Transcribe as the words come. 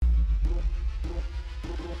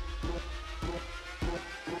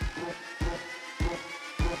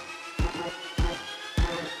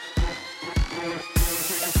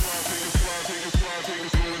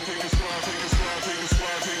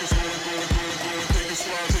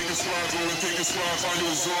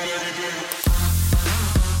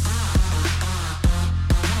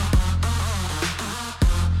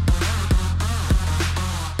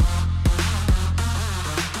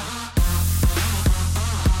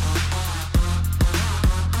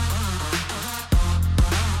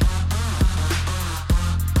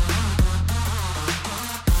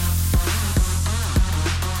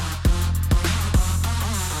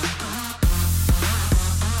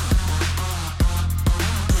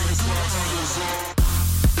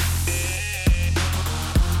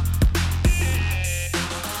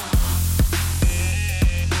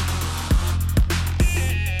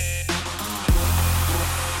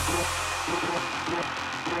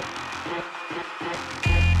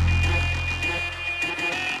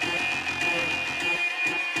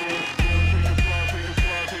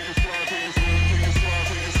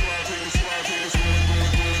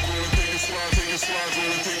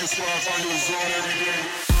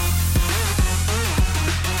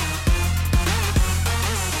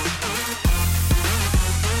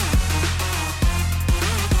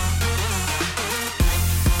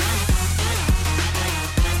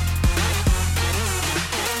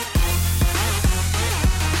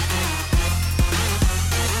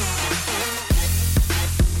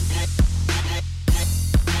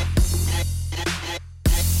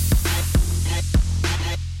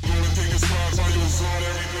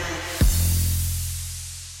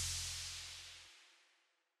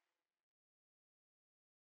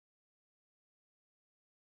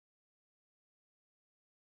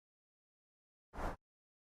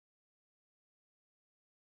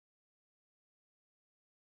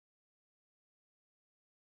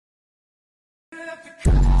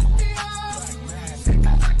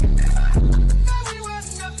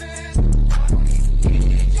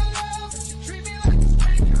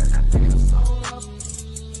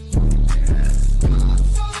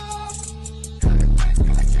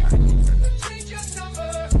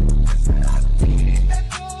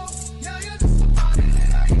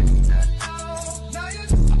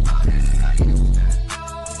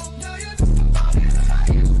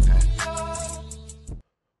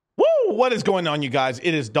What is going on, you guys?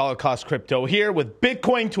 It is Dollar Cost Crypto here with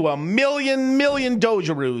Bitcoin to a million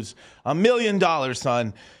Dogeroos. $1 million,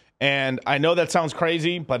 son. And I know that sounds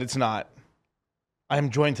crazy, but it's not. I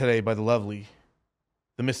am joined today by the lovely,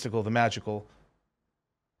 the mystical, the magical,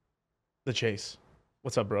 the Chase.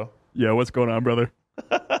 What's up, bro? Yeah, what's going on, brother?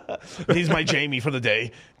 He's my Jamie for the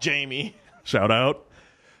day. Jamie. Shout out.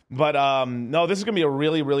 But no, this is going to be a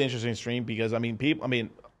really interesting stream because,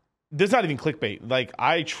 this is not even clickbait. Like,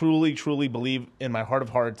 I truly believe in my heart of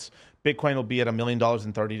hearts, Bitcoin will be at $1 million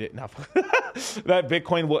in 30 days. No. That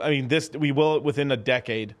Bitcoin will, we will within a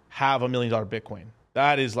decade have $1 million Bitcoin.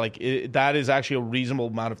 That is that is actually a reasonable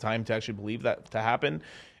amount of time to actually believe that to happen.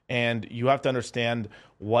 And you have to understand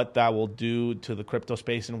what that will do to the crypto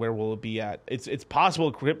space and where will it be at. It's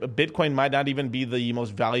possible Bitcoin might not even be the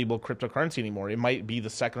most valuable cryptocurrency anymore. It might be the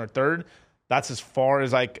second or third. That's as far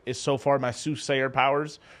as so far my soothsayer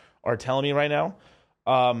powers are telling me right now.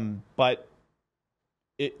 But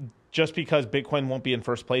just because Bitcoin won't be in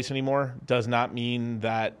first place anymore does not mean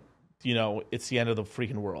that, it's the end of the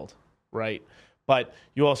freaking world, right? But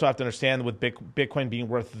you also have to understand with Bitcoin being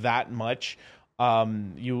worth that much,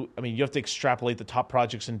 you have to extrapolate the top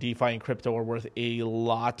projects in DeFi and crypto are worth a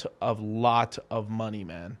lot of money,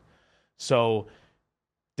 man. So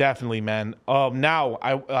definitely, man. Now,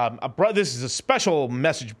 this is a special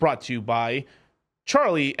message brought to you by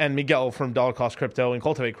Charlie and Miguel from Dollar Cost Crypto and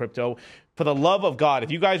Cultivate Crypto. For the love of God,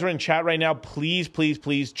 if you guys are in chat right now, please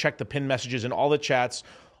check the pinned messages in all the chats,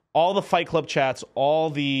 all the Fight Club chats,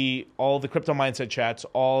 all the Crypto Mindset chats,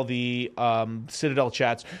 all the Citadel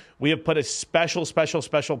chats. We have put a special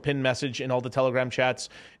pinned message in all the Telegram chats,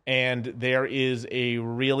 and there is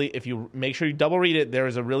if you make sure you double read it, there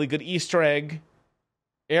is a really good Easter egg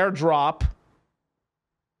airdrop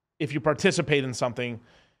if you participate in something.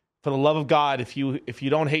 For the love of God, if you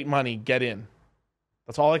don't hate money, get in.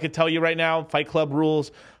 That's all I could tell you right now. Fight Club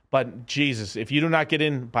rules. But Jesus, if you do not get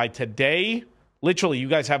in by today, literally, you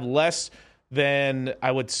guys have less than,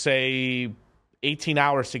 I would say, 18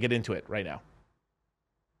 hours to get into it right now.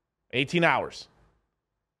 18 hours.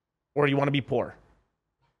 Or you want to be poor.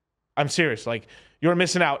 I'm serious. You're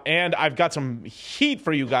missing out. And I've got some heat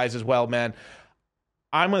for you guys as well, man.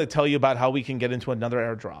 I'm going to tell you about how we can get into another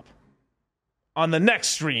airdrop on the next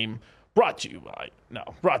stream, brought to you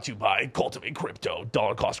by Cultivate Crypto,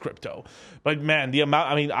 Dollar Cost Crypto. But man,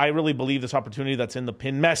 I really believe this opportunity that's in the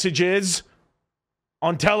pinned messages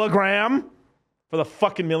on Telegram for the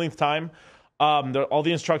fucking millionth time. All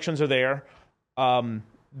the instructions are there.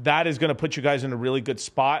 That is going to put you guys in a really good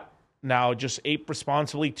spot. Now, just ape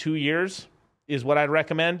responsibly 2 years is what I'd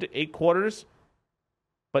recommend, 8 quarters.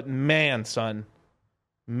 But man, son,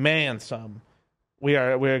 we're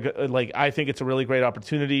like, I think it's a really great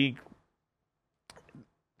opportunity.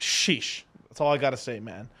 Sheesh. That's all I got to say,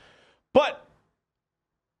 man. But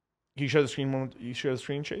can you share the screen? You share the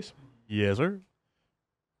screen, Chase? Yes, sir.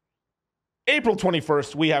 April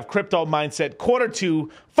 21st, we have Crypto Mindset Q2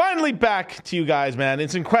 finally back to you guys, man.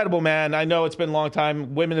 It's incredible, man. I know it's been a long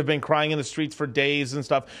time. Women have been crying in the streets for days and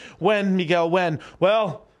stuff. When, Miguel, when?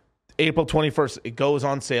 Well, April 21st, it goes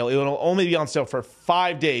on sale. It will only be on sale for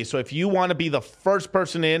 5 days. So if you want to be the first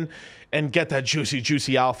person in and get that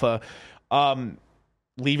juicy alpha,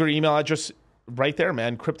 leave your email address right there,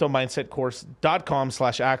 man.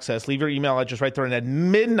 CryptoMindsetCourse.com/access. Leave your email address right there. And at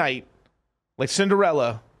midnight, like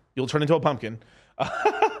Cinderella, you'll turn into a pumpkin.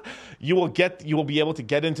 You will be able to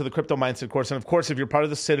get into the Crypto Mindset course, and of course, if you're part of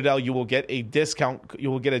the Citadel, you will get a discount. You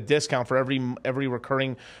will get a discount for every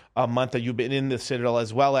recurring month that you've been in the Citadel,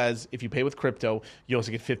 as well as if you pay with crypto, you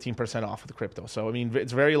also get 15% off of the crypto. So, I mean,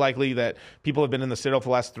 it's very likely that people have been in the Citadel for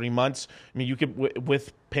the last 3 months. I mean, you could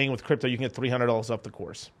with paying with crypto, you can get $300 off the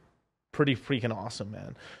course. Pretty freaking awesome,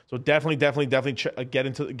 man. So definitely get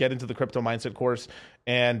into the Crypto Mindset course,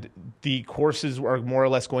 and the courses are more or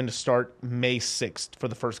less going to start May 6th for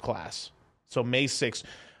the first class. So May 6th,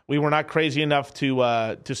 we were not crazy enough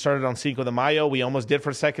to start it on Cinco de Mayo. We almost did for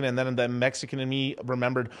a second, and then the Mexican and me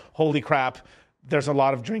remembered, holy crap, there's a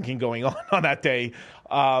lot of drinking going on that day.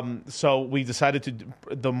 So we decided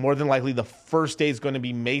to, more than likely, the first day is going to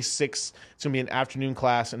be May 6th. It's going to be an afternoon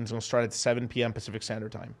class, and it's going to start at 7 p.m. Pacific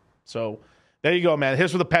Standard Time. So there you go, man.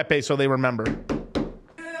 Here's for the Pepe so they remember.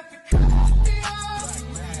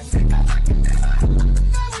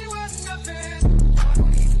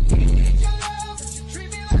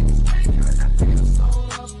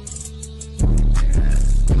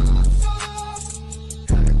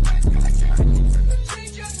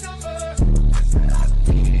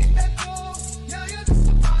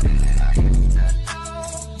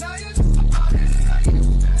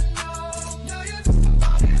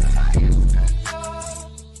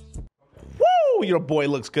 Your boy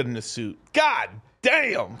looks good in a suit. God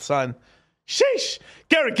damn, son. Sheesh.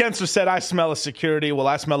 Garrett Genser said, I smell a security. Well,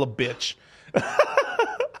 I smell a bitch.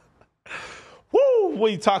 Woo, what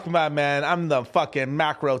are you talking about, man? I'm the fucking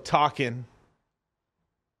macro talking,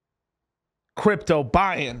 crypto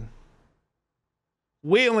buying,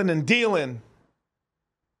 wheeling and dealing,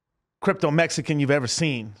 crypto Mexican you've ever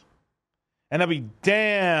seen. And I'll be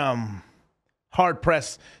damn hard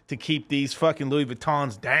pressed to keep these fucking Louis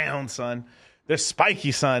Vuittons down, son. They're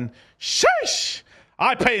spiky, son. Sheesh!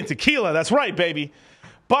 I pay in tequila. That's right, baby.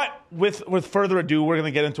 But with further ado, we're going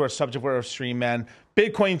to get into our subject for our stream, man.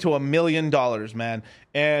 Bitcoin to $1 million, man.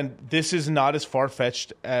 And this is not as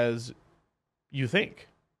far-fetched as you think.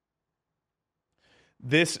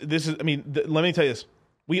 This is, I mean, let me tell you this.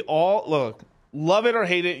 We all, look, love it or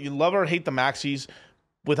hate it. You love or hate the maxis.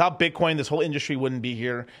 Without Bitcoin, this whole industry wouldn't be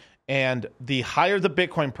here. And the higher the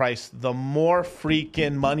Bitcoin price, the more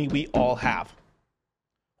freaking money we all have.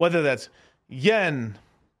 Whether that's yen.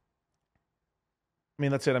 I mean,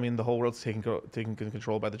 that's it. I mean, the whole world's taken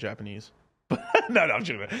control by the Japanese. No, I'm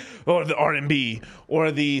joking. Or the RMB,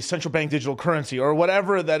 or the central bank digital currency, or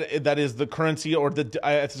whatever that is the currency, or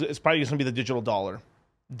it's probably going to be the digital dollar,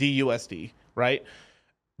 DUSD, right?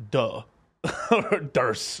 Duh. Or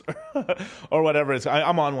DURS or whatever it's.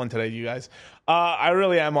 I'm on one today, you guys. I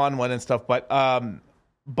really am on one and stuff, but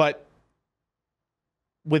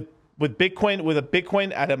with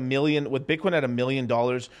Bitcoin at $1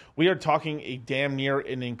 million, we are talking a damn near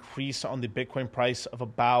an increase on the Bitcoin price of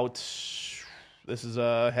about, this is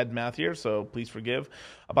head math here, so please forgive,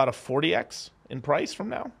 about a 40x in price from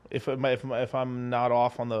now, if I'm not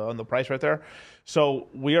off on the price right there. So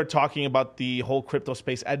we are talking about the whole crypto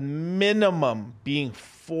space at minimum being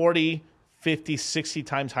 40, 50, 60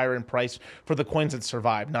 times higher in price for the coins that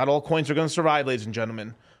survive. Not all coins are going to survive, ladies and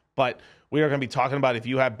gentlemen, but we are going to be talking about if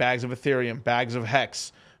you have bags of Ethereum, bags of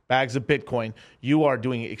Hex, bags of Bitcoin, you are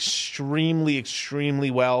doing extremely, extremely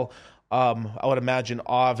well. I would imagine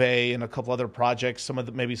Aave and a couple other projects, some of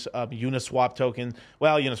the maybe Uniswap token.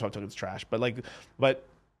 Well, Uniswap token's trash, but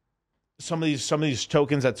some of these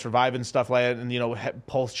tokens that survive and stuff like that, and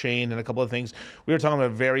Pulse Chain and a couple of things. We were talking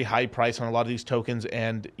about a very high price on a lot of these tokens,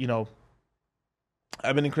 and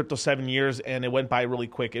I've been in crypto 7 years, and it went by really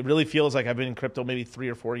quick. It really feels like I've been in crypto maybe 3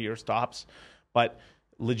 or 4 years tops, but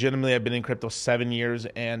legitimately I've been in crypto 7 years,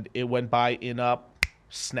 and it went by in a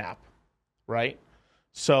snap, right?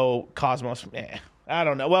 So Cosmos, I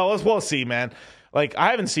don't know. Well, we'll see, man. Like,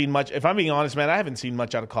 I haven't seen much. If I'm being honest, man, I haven't seen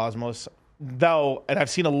much out of Cosmos. though, and I've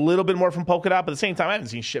seen a little bit more from Polkadot, but at the same time, I haven't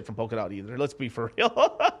seen shit from Polkadot either. Let's be for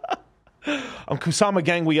real. I'm Kusama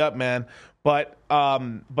gang, we up, man. But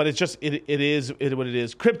it's just it is what it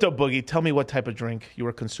is. Crypto Boogie, tell me what type of drink you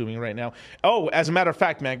are consuming right now. Oh, as a matter of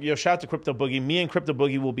fact, man, shout out to Crypto Boogie. Me and Crypto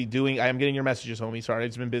Boogie will be doing. I am getting your messages, homie. Sorry,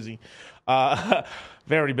 it's been busy,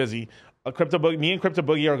 very busy. Me and Crypto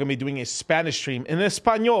Boogie are going to be doing a Spanish stream en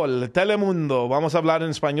español, Telemundo. Vamos a hablar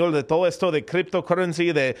en español de todo esto de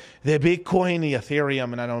cryptocurrency, de Bitcoin y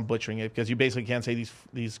Ethereum, and I know I'm butchering it because you basically can't say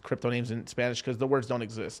these crypto names in Spanish because the words don't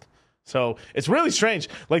exist. So it's really strange.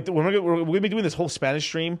 Like we're going to be doing this whole Spanish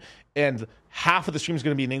stream, and half of the stream is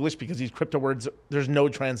going to be in English because these crypto words, there's no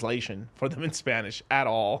translation for them in Spanish at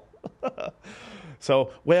all.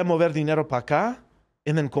 So voy a mover dinero para acá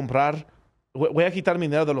and then comprar. Voy a quitar mi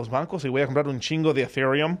dinero de los bancos y voy a comprar un chingo de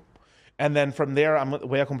Ethereum. And then from there,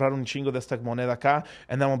 voy a comprar un chingo de esta moneda acá,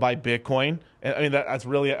 and then we'll buy Bitcoin. And, I mean, that's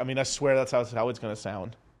really, I mean, I swear that's how it's going to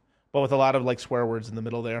sound. But with a lot of like swear words in the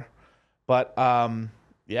middle there. But,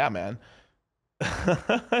 yeah, man.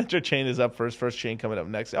 Your chain is up first. First chain coming up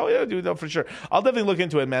next. Oh yeah, dude, no, for sure. I'll definitely look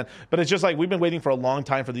into it, man. But it's just like we've been waiting for a long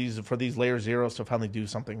time for these layer zeros to finally do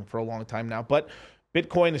something for a long time now. But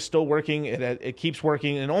Bitcoin is still working. It keeps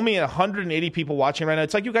working, and only 180 people watching right now.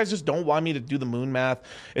 It's like you guys just don't want me to do the moon math.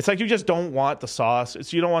 It's like you just don't want the sauce.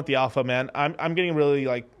 You don't want the alpha, man. I'm getting really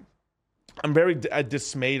like I'm very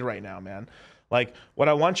dismayed right now, man. Like, what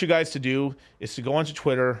I want you guys to do is to go onto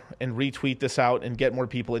Twitter and retweet this out and get more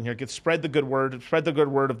people in here. Spread the good word. Spread the good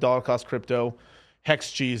word of dollar cost crypto,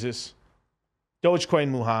 Hex Jesus, Dogecoin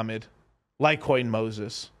Muhammad, Litecoin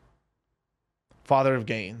Moses, Father of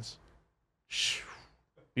Gains.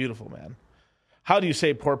 Beautiful, man. How do you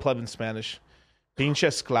say poor pleb in Spanish? Pinche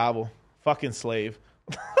esclavo. Fucking slave.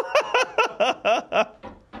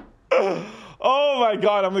 Oh my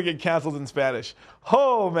God, I'm gonna get canceled in Spanish.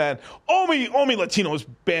 Oh man, Omi Latino is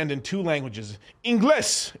banned in 2 languages,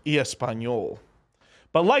 Inglés y Español.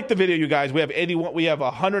 But like the video, you guys, we have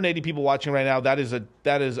 180 people watching right now. That is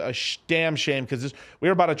a damn shame because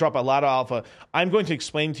we're about to drop a lot of alpha. I'm going to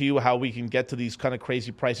explain to you how we can get to these kind of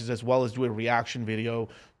crazy prices, as well as do a reaction video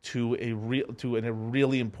to a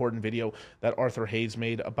really important video that Arthur Hayes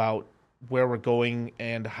made about where we're going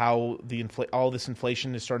and how all this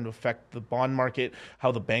inflation is starting to affect the bond market,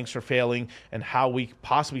 how the banks are failing, and how we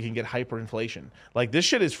possibly can get hyperinflation. Like, this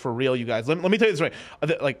shit is for real, you guys. Let me tell you this right.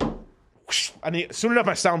 Like, I mean, soon enough,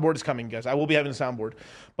 my soundboard is coming, guys. I will be having a soundboard.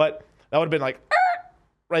 But that would have been like,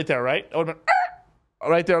 right there, right? That would have been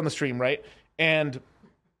right there on the stream, right? And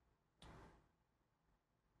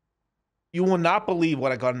you will not believe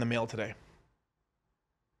what I got in the mail today.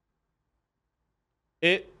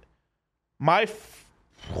 I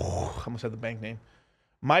almost said the bank name.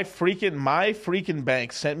 My freaking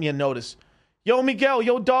bank sent me a notice. Yo, Miguel,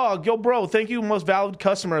 yo, dog, yo, bro, thank you, most valued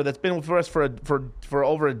customer that's been with us for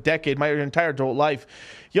over a decade, my entire adult life.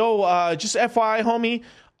 Yo, just FYI, homie,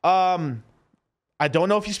 I don't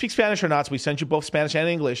know if you speak Spanish or not, so we sent you both Spanish and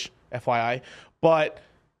English, FYI, but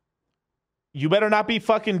you better not be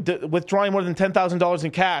fucking withdrawing more than $10,000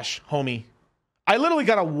 in cash, homie. I literally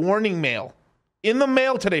got a warning mail in the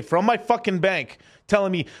mail today from my fucking bank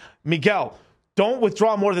telling me, Miguel, don't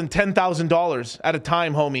withdraw more than $10,000 at a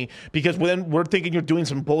time, homie, because then we're thinking you're doing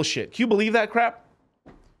some bullshit. Can you believe that crap?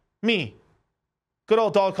 Me. Good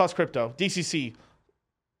old dollar cost crypto. DCC.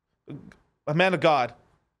 A man of God.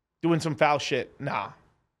 Doing some foul shit. Nah.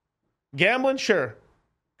 Gambling? Sure.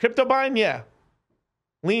 Crypto buying? Yeah.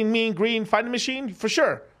 Lean, mean, green, fighting machine? For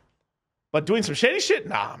sure. But doing some shady shit?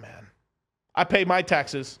 Nah, man. I pay my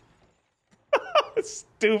taxes.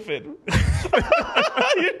 Stupid.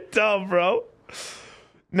 You're dumb, bro.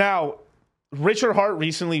 Now, Richard Hart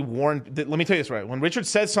recently warned. Let me tell you this right. When Richard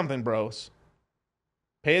says something, bros,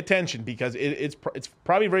 pay attention because it's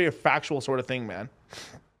probably a very factual sort of thing, man.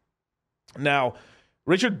 Now,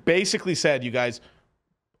 Richard basically said, you guys,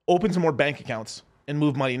 open some more bank accounts and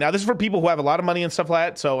move money. Now, this is for people who have a lot of money and stuff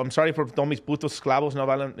like that. So I'm sorry for mis putos esclavos.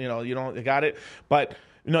 No, you don't got it. But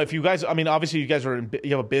if you guys, I mean, obviously you guys you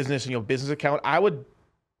have a business and you have a business account. I would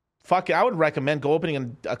recommend go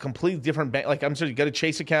opening a completely different bank. Like, I'm sorry, get a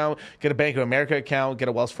Chase account, get a Bank of America account, get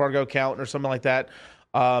a Wells Fargo account or something like that.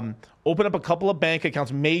 Open up a couple of bank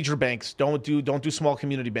accounts, major banks. Don't do small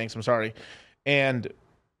community banks. I'm sorry. And,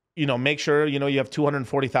 make sure, you have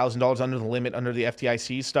 $240,000 under the limit under the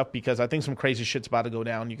FDIC stuff, because I think some crazy shit's about to go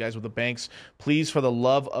down, you guys, with the banks. Please, for the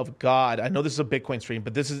love of God, I know this is a Bitcoin stream,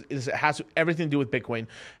 but it has everything to do with Bitcoin.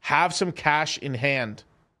 Have some cash in hand.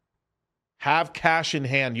 Have cash in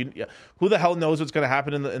hand. Who the hell knows what's going to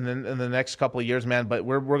happen in the next couple of years, man? But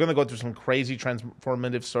we're going to go through some crazy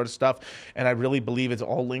transformative sort of stuff, and I really believe it's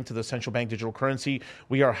all linked to the central bank digital currency.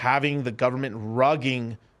 We are having the government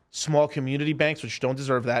rugging small community banks, which don't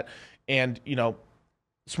deserve that, and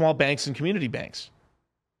small banks and community banks.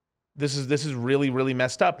 This is really, really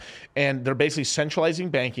messed up, and they're basically centralizing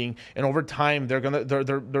banking, and over time they're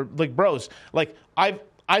like bros. Like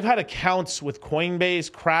I've had accounts with Coinbase,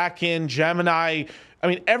 Kraken, Gemini. I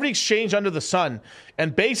mean, every exchange under the sun.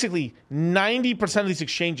 And basically, 90% of these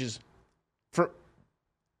exchanges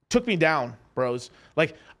took me down, bros.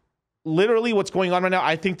 Like, literally what's going on right now,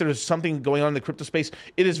 I think there's something going on in the crypto space.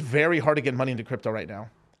 It is very hard to get money into crypto right now.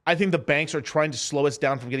 I think the banks are trying to slow us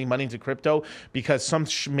down from getting money into crypto because some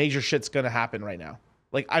major shit's going to happen right now.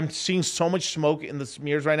 Like, I'm seeing so much smoke in the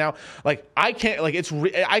smears right now. Like, I can't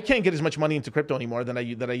get as much money into crypto anymore than I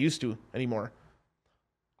used to anymore.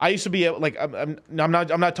 I used to be like, I'm not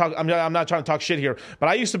trying to talk shit here, but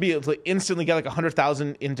I used to be able to instantly get like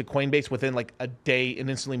 100,000 into Coinbase within like a day and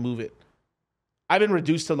instantly move it. I've been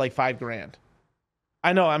reduced to like $5,000.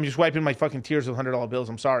 I know I'm just wiping my fucking tears with $100 bills.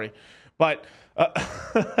 I'm sorry, but.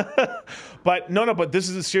 But this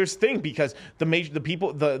is a serious thing because the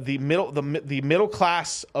middle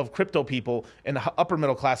class of crypto people and the upper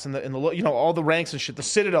middle class and the all the ranks and shit, the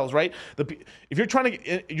citadels, right? If you're trying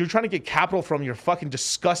to get capital from your fucking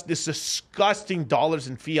disgusting dollars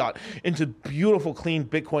and fiat into beautiful clean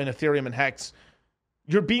Bitcoin, Ethereum, and Hex,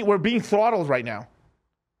 we're being throttled right now.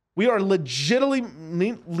 We are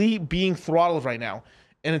legitimately being throttled right now,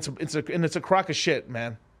 and it's a crock of shit,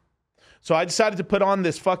 man. So I decided to put on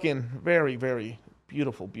this fucking very, very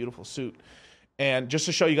beautiful, beautiful suit. And just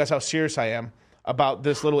to show you guys how serious I am about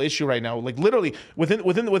this little issue right now, like literally within a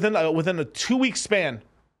 2-week span,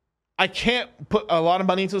 I can't put a lot of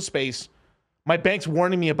money into the space. My bank's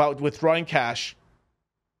warning me about withdrawing cash.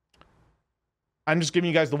 I'm just giving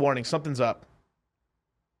you guys the warning. Something's up.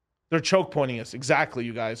 They're choke pointing us. Exactly,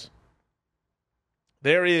 you guys.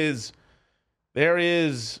 There is.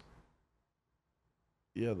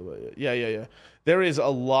 Yeah. There is a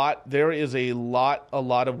lot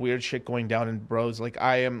of weird shit going down in bros. Like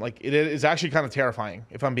it is actually kind of terrifying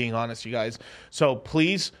if I'm being honest, you guys. So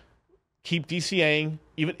please keep DCAing.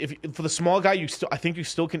 Even if for the small guy, I think you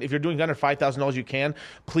still can. If you're doing under $5,000, you can.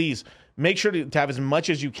 Please make sure to have as much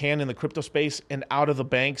as you can in the crypto space and out of the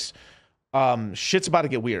banks. Shit's about to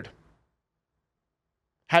get weird.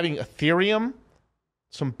 Having Ethereum,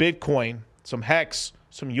 some Bitcoin, some Hex,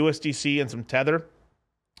 some USDC, and some Tether.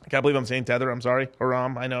 I can't believe I'm saying Tether. I'm sorry.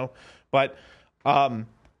 Haram, I know. But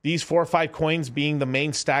these 4 or 5 coins being the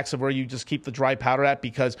main stacks of where you just keep the dry powder at,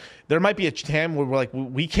 because there might be a time where we're like,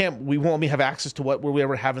 we won't have access to what we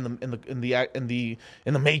ever have in the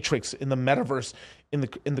matrix, in the metaverse, in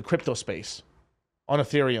the crypto space, on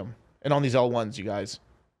Ethereum and on these L1s, you guys.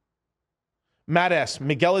 Matt S.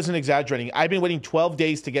 Miguel isn't exaggerating. I've been waiting 12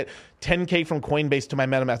 days to get 10K from Coinbase to my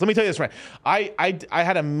MetaMask. Let me tell you this, right? I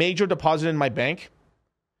had a major deposit in my bank.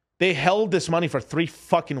 They held this money for 3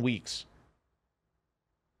 fucking weeks.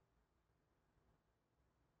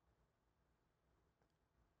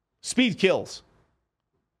 Speed kills.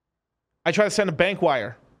 I tried to send a bank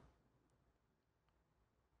wire.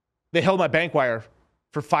 They held my bank wire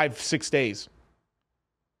for 5-6 days.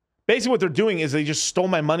 Basically what they're doing is they just stole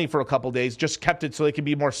my money for a couple days, just kept it so they could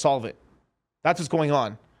be more solvent. That's what's going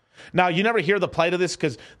on. Now, you never hear the plight of this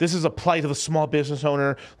because this is a plight of the small business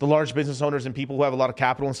owner, the large business owners, and people who have a lot of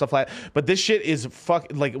capital and stuff like that. But this shit is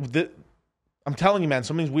I'm telling you, man,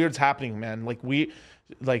 something weird's happening, man. We're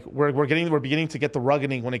beginning to get the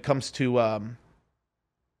rugging when it comes to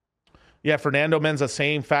Fernando Menza,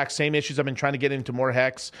 same facts, same issues. I've been trying to get into more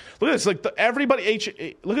Hex. Look at this, look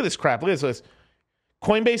at this crap. Look at this.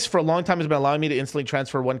 Coinbase for a long time has been allowing me to instantly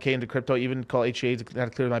transfer 1K into crypto, even call HA to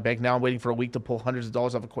clear my bank. Now I'm waiting for a week to pull hundreds of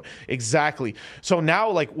dollars off a coin. Exactly. So now,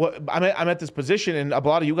 I'm at this position, and a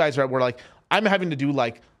lot of you guys were like, I'm having to do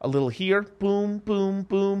like a little here, boom, boom,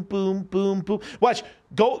 boom, boom, boom, boom. Watch,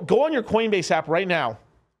 go on your Coinbase app right now,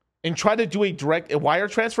 and try to do a wire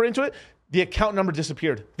transfer into it. The account number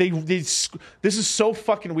disappeared. This is so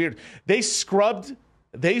fucking weird. They scrubbed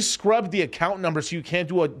the account number so you can't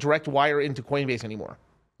do a direct wire into Coinbase anymore.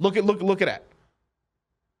 Look at that.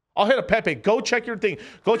 I'll hit a Pepe. Go check your thing.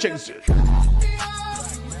 Go check.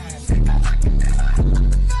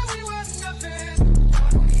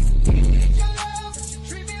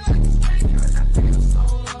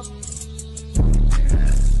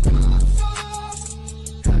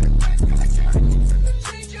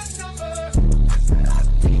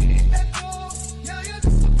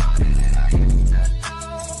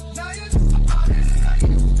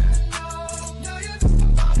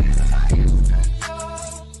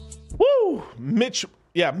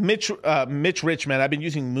 Yeah, Mitch Rich, man. I've been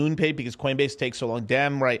using MoonPay because Coinbase takes so long.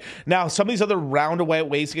 Damn right. Now, some of these other roundabout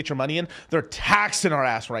ways to get your money in, they're taxing our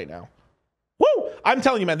ass right now. Woo! I'm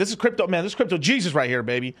telling you, man, this is crypto, man. This is crypto Jesus right here,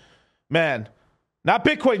 baby. Man, not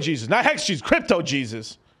Bitcoin Jesus, not Hex Jesus, crypto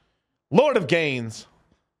Jesus. Lord of Gains.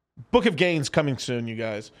 Book of Gains coming soon, you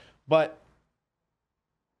guys. But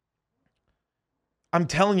I'm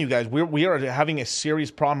telling you guys, we are having a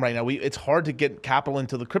serious problem right now. It's hard to get capital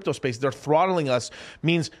into the crypto space. They're throttling us.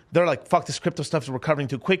 Means they're like, fuck, this crypto stuff is recovering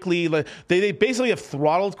too quickly. Like, they basically have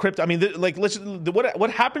throttled crypto. I mean,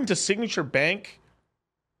 what happened to Signature Bank,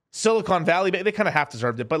 Silicon Valley Bank? They kind of half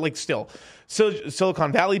deserved it, but like still,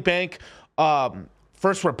 Silicon Valley Bank,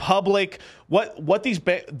 First Republic. What these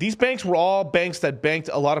banks were all banks that banked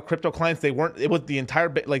a lot of crypto clients. They weren't. It was the entire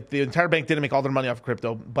bank didn't make all their money off of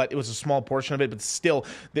crypto, but it was a small portion of it. But still,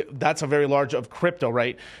 that's a very large of crypto,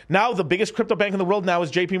 right? Now the biggest crypto bank in the world now is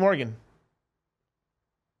J.P. Morgan.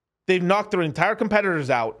 They've knocked their entire competitors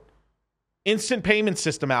out, instant payment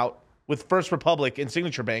system out with First Republic and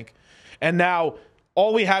Signature Bank, and now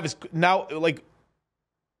all we have is now like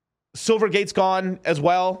Silvergate's gone as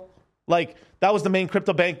well. Like, that was the main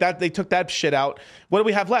crypto bank. That they took that shit out. What do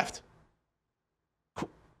we have left?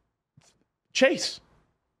 Chase.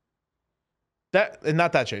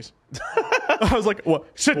 Not that Chase. I was like, what?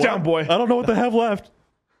 Sit down, boy. I don't know what they have left.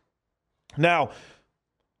 Now,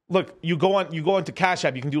 look, you go into Cash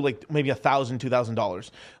App, you can do like maybe $1,000,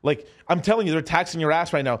 $2,000. Like, I'm telling you, they're taxing your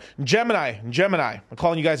ass right now. Gemini, I'm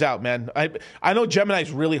calling you guys out, man. I know Gemini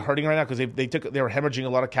is really hurting right now because they were hemorrhaging a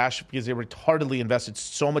lot of cash because they retardedly invested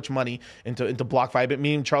so much money into BlockFi. But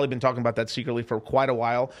me and Charlie have been talking about that secretly for quite a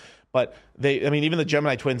while. But even the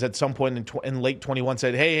Gemini twins at some point in late 21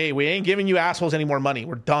 said, hey, we ain't giving you assholes any more money.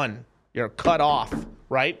 We're done. You're cut off,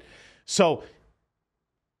 right? So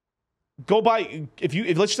go buy if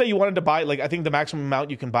let's say you wanted to buy, like, I think the maximum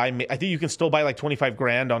amount you can buy, I think you can still buy like 25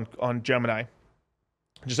 grand on Gemini.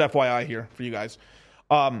 Just FYI here for you guys.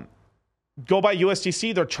 Go buy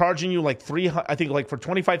USDC. They're charging you like I think like for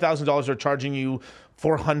 $25,000 they're charging you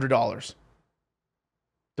 $400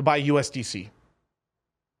 to buy USDC.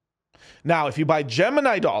 Now, if you buy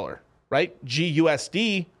Gemini dollar, right?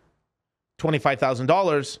 GUSD,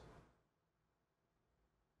 $25,000.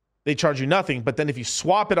 They charge you nothing, but then if you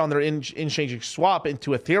swap it on their in-exchange swap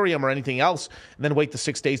into Ethereum or anything else, and then wait the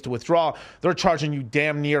 6 days to withdraw, they're charging you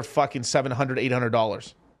damn near fucking $700,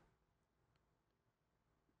 $800.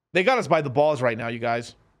 They got us by the balls right now, you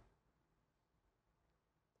guys.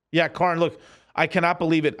 Yeah, Karn, look, I cannot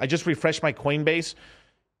believe it. I just refreshed my Coinbase,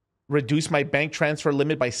 reduced my bank transfer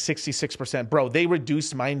limit by 66%. Bro, they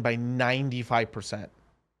reduced mine by 95%.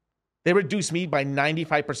 They reduced me by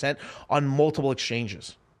 95% on multiple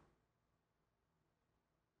exchanges.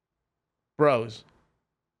 Bros,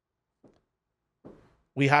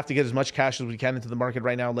 we have to get as much cash as we can into the market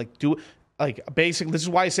right now. Basically, this is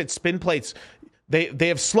why I said spin plates. They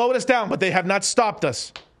have slowed us down, but they have not stopped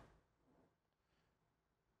us.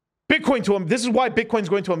 Bitcoin this is why Bitcoin's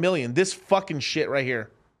going to $1 million. This fucking shit right here.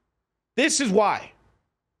 This is why.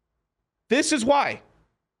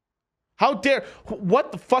 How dare,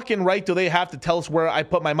 what the fucking right do they have to tell us where I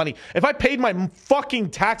put my money? If I paid my fucking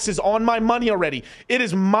taxes on my money already, it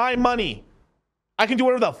is my money. I can do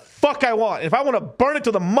whatever the fuck I want. If I want to burn it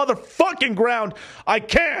to the motherfucking ground, I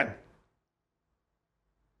can.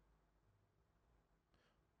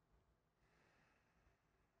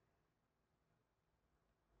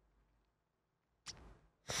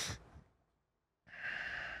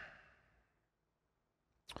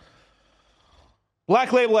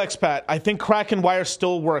 Black Label Expat. I think Kraken Wire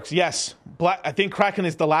still works. Yes. I think Kraken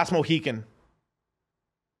is the last Mohican.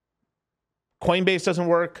 Coinbase doesn't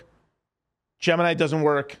work. Gemini doesn't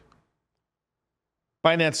work.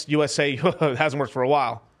 Binance USA hasn't worked for a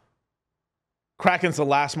while. Kraken's the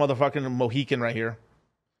last motherfucking Mohican right here.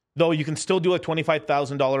 Though you can still do a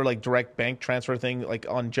 $25,000 like direct bank transfer thing like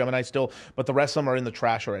on Gemini still, but the rest of them are in the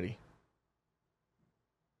trash already.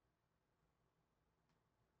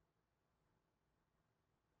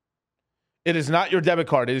 It is not your debit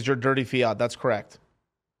card. It is your dirty fiat. That's correct.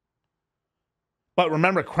 But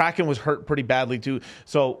remember, Kraken was hurt pretty badly too.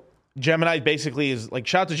 So Gemini basically is like,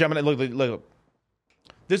 shout out to Gemini. Look.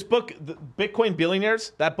 This book, the Bitcoin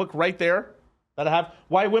Billionaires, that book right there that I have,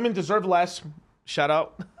 Why Women Deserve Less, shout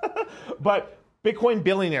out. But Bitcoin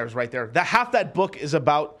Billionaires right there. Half that book is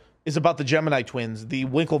about the Gemini twins, the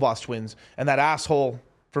Winklevoss twins, and that asshole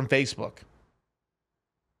from Facebook.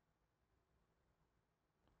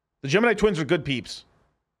 The Gemini twins are good peeps.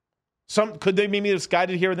 Could they maybe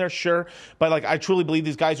misguided here and there? Sure. But like, I truly believe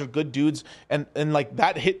these guys are good dudes. And like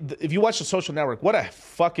that hit, if you watch The Social Network, what a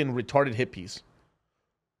fucking retarded hit piece.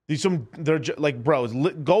 They're like bros.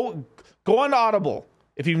 Go on Audible.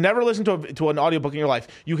 If you've never listened to an audiobook in your life,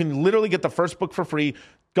 you can literally get the first book for free.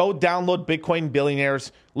 Go download Bitcoin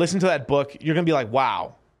Billionaires. Listen to that book. You're going to be like,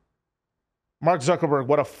 wow. Mark Zuckerberg,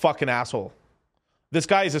 what a fucking asshole. This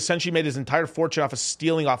guy has essentially made his entire fortune off of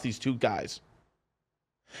stealing off these two guys.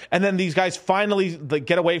 And then these guys finally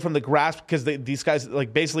get away from the grasp because these guys,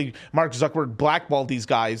 basically Mark Zuckerberg blackballed these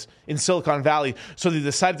guys in Silicon Valley. So they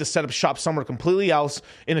decided to set up shop somewhere completely else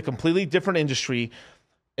in a completely different industry,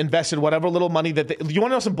 invested whatever little money that you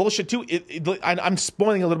want to know some bullshit too? I'm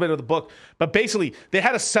spoiling a little bit of the book, but basically they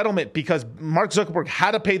had a settlement because Mark Zuckerberg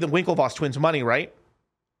had to pay the Winklevoss twins money, right?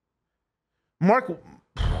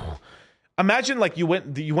 Imagine you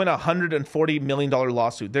win $140 million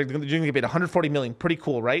lawsuit. They're going to get paid $140 million. Pretty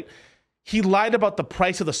cool, right? He lied about the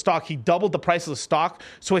price of the stock. He doubled the price of the stock.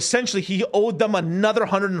 So essentially, he owed them another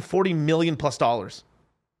 $140 million plus dollars.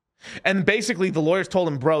 And basically, the lawyers told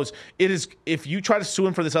him, bros, if you try to sue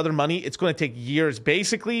him for this other money, it's going to take years.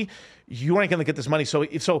 Basically, you ain't going to get this money. So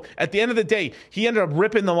at the end of the day, he ended up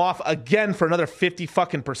ripping them off again for another 50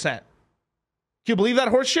 fucking percent. Can you believe that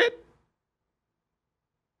horse shit?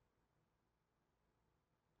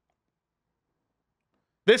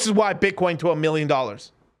 This is why Bitcoin to $1 million.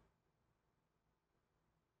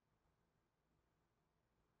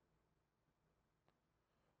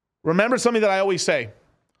 Remember something that I always say.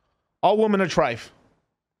 All women are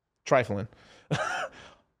trifling.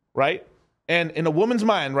 Right? And in a woman's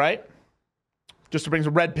mind, right? Just to bring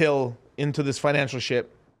some red pill into this financial shit.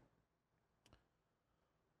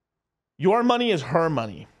 Your money is her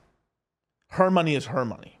money. Her money is her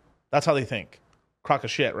money. That's how they think. Crock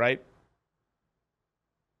of shit, right?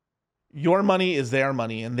 Your money is their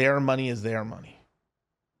money, and their money is their money.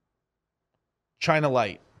 China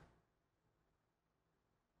Light.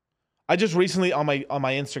 I just recently on my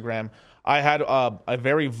Instagram, I had a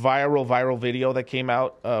very viral video that came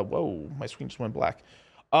out. Whoa, my screen just went black.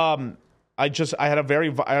 I had a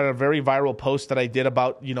very viral post that I did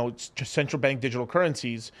about central bank digital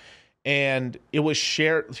currencies, and it was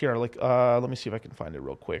shared here. Let me see if I can find it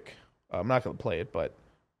real quick. I'm not going to play it, but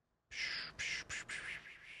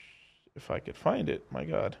if I could find it, my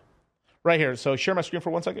God, right here. So share my screen for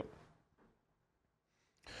 1 second.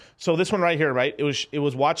 So this one right here, right? It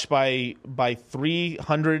was watched by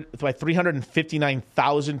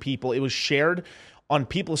 359,000 people. It was shared on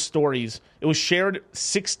people's stories. It was shared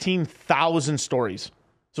 16,000 stories.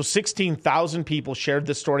 So 16,000 people shared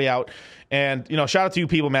this story out. And, shout out to you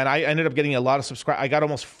people, man. I ended up getting a lot of subscribers. I got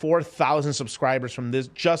almost 4,000 subscribers from this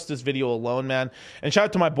video alone, man. And shout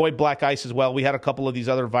out to my boy Black Ice as well. We had a couple of these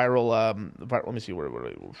other viral, let me see, where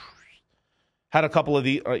had a couple of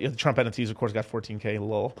the Trump entities, of course, got 14K,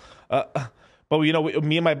 lol. But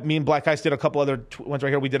me and Black Ice did a couple other ones right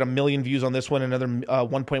here. We did 1 million views on this one, another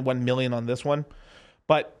 1.1 million on this one.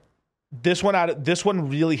 But this one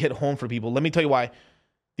really hit home for people. Let me tell you why.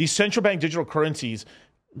 These central bank digital currencies,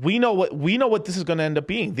 we know what this is going to end up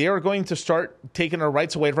being. They are going to start taking our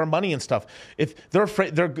rights away of our money and stuff. If they're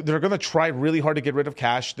afraid, they're going to try really hard to get rid of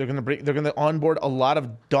cash. They're going to onboard a lot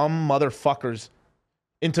of dumb motherfuckers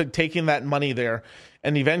into taking that money there,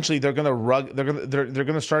 and eventually they're going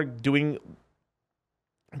to start doing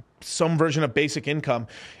some version of basic income,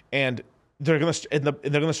 and they're going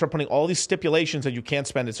to start putting all these stipulations that you can't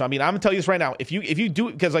spend it. So I mean, I'm going to tell you this right now. If you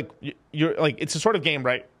do, because you're it's a sort of game,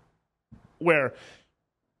 right, where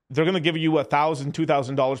they're going to give you $1,000,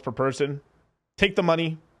 $2,000 per person. Take the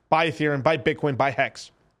money, buy Ethereum, buy Bitcoin, buy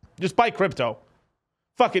Hex, just buy crypto.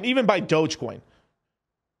 Fucking even buy Dogecoin.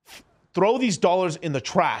 Throw these dollars in the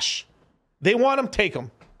trash. They want them, take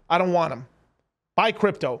them. I don't want them. Buy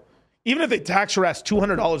crypto. Even if they tax your ass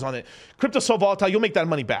 $200 on it, crypto's so volatile, you'll make that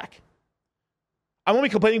money back. I won't be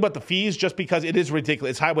complaining about the fees just because it is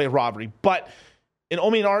ridiculous. It's highway robbery. But in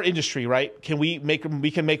our industry, right,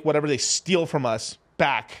 we can make whatever they steal from us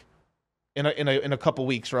back in a couple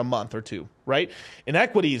weeks or a month or two, right? In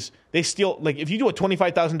equities, they steal, if you do a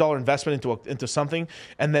 $25,000 investment into something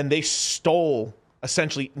and then they stole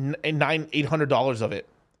essentially $800 of it,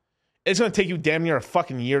 it's going to take you damn near a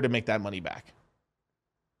fucking year to make that money back.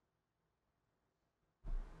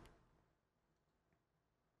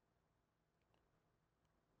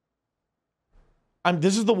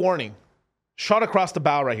 This is the warning. Shot across the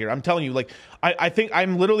bow right here. I'm telling you, I think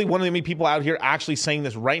I'm literally one of the many people out here actually saying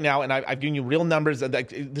this right now, and I've given you real numbers that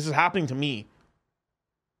this is happening to me.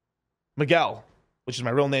 Miguel, which is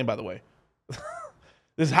my real name, by the way.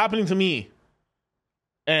 This is happening to me.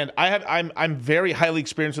 And I'm very highly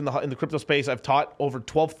experienced in the crypto space. I've taught over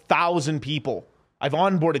 12,000 people. I've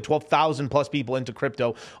onboarded 12,000 plus people into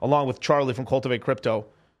crypto, along with Charlie from Cultivate Crypto.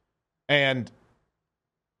 And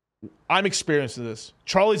I'm experiencing this.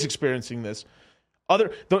 Charlie's experiencing this.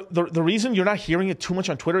 The reason you're not hearing it too much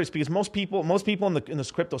on Twitter is because most people in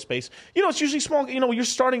this crypto space, it's usually small. You're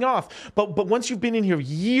starting off, but once you've been in here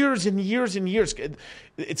years and years and years,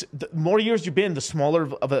 it's the more years you've been, the smaller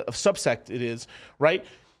of a subsect it is, right?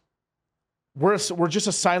 We're just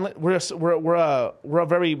a silent. We're a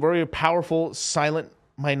very very powerful silent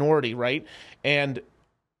minority, right? And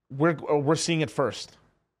we're seeing it first.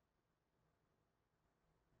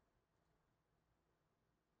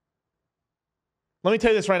 Let me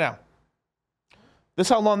tell you this right now. This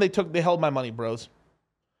is how long they held my money, bros.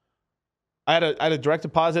 I had a direct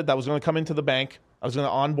deposit that was going to come into the bank. I was going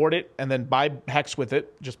to onboard it and then buy Hex with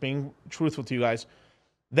it, just being truthful to you guys.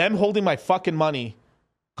 Them holding my fucking money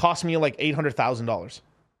cost me like $800,000.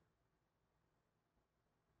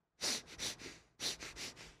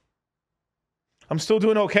 I'm still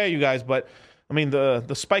doing okay, you guys, but I mean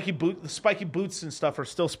the spiky boots and stuff are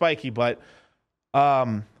still spiky, but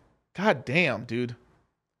God damn, dude.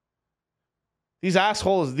 These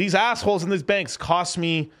assholes in these banks cost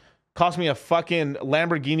me a fucking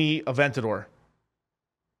Lamborghini Aventador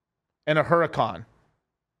and a Huracan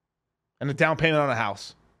and a down payment on a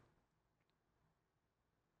house.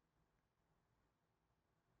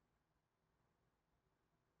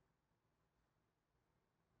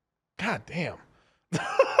 God damn.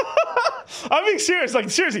 I'm being serious. Like,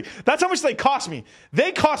 seriously, that's how much they cost me.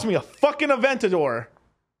 They cost me a fucking Aventador,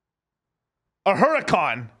 a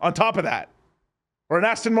Huracan on top of that, or an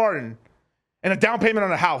Aston Martin, and a down payment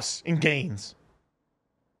on a house in Gaines.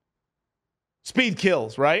 Speed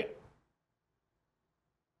kills, right?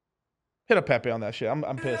 Hit a Pepe on that shit.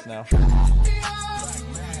 I'm pissed now.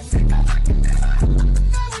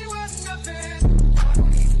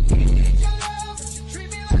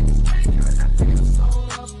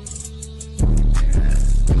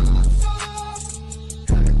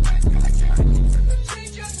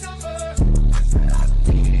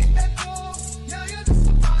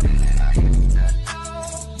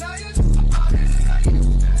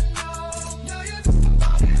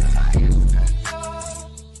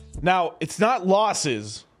 Now, it's not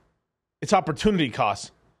losses, it's opportunity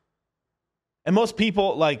costs. And most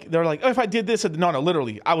people, like, they're like, oh, if I did this, no,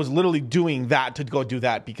 literally. I was literally doing that to go do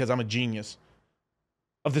that because I'm a genius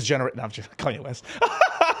of this generation. No, I'm just Kanye West.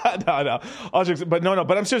 no.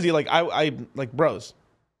 But I'm seriously, like, I like, bros,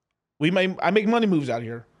 I make money moves out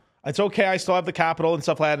here. It's okay. I still have the capital and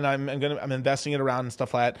stuff like that, and I'm investing it around and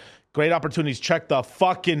stuff like that. Great opportunities. Check the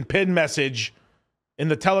fucking pin message in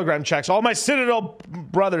the Telegram checks. All my Citadel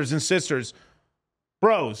brothers and sisters,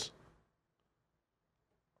 bros.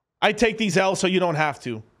 I take these L's so you don't have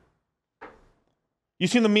to. You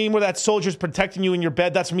seen the meme where that soldier's protecting you in your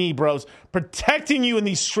bed? That's me, bros. Protecting you in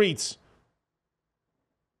these streets.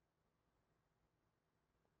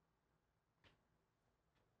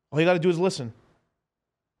 All you got to do is listen.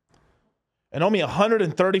 And only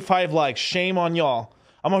 135 likes. Shame on y'all.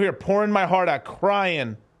 I'm over here pouring my heart out,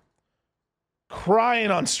 crying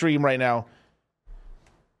on stream right now.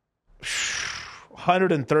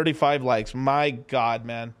 135 likes. My God,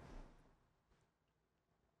 man.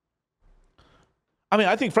 I mean,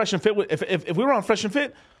 I think Fresh and Fit would, if we were on Fresh and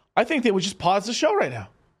Fit, I think they would just pause the show right now.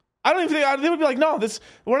 I don't even think they would be like, no,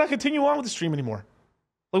 we're not continuing on with the stream anymore.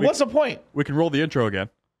 Like, what's the point? We can roll the intro again.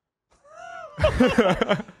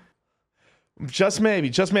 Just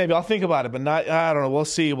maybe. I'll think about it, but not. I don't know. We'll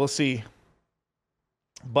see.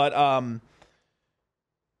 But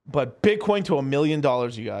Bitcoin to $1 million,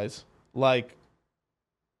 you guys. Like,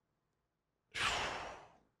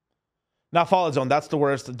 now Fallout Zone, that's the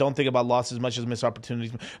worst. Don't think about loss as much as missed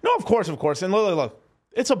opportunities. No, of course. And look,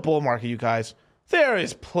 it's a bull market, you guys. There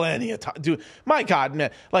is plenty of time. Dude, my God,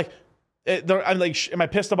 man. Like, I'm like, am I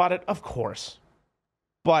pissed about it? Of course.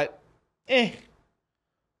 But, It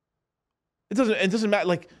doesn't matter.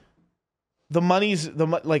 Like,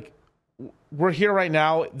 we're here right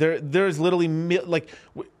now. There's literally, like,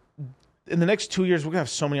 in the next 2 years, we're going to have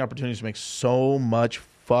so many opportunities to make so much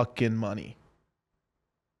fucking money.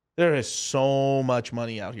 There is so much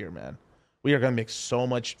money out here, man. We are going to make so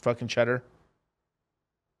much fucking cheddar.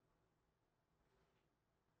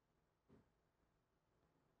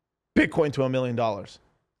 Bitcoin to $1 million.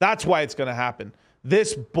 That's why it's going to happen.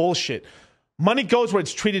 This bullshit. Money goes where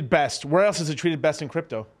it's treated best. Where else is it treated best in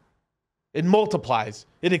crypto? It multiplies.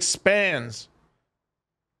 It expands.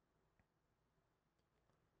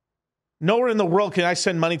 Nowhere in the world can I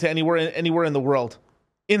send money to anywhere in the world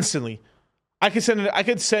instantly. I could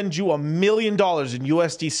send you $1 million in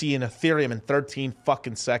USDC and Ethereum in 13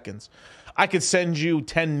 fucking seconds. I could send you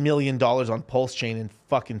 $10 million on Pulse Chain in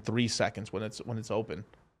fucking 3 seconds when it's open.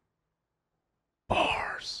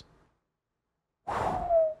 Bars.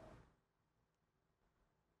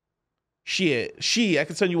 I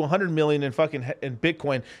could send you 100 million in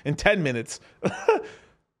Bitcoin in 10 minutes.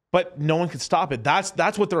 But no one can stop it.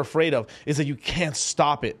 That's what they're afraid of, is that you can't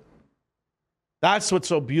stop it. That's what's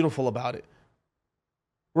so beautiful about it.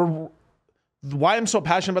 Why I'm so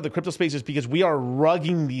passionate about the crypto space is because we are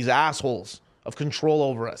rugging these assholes of control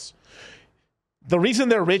over us. The reason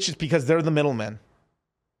they're rich is because they're the middlemen.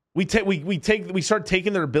 We start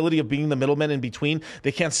taking their ability of being the middlemen in between.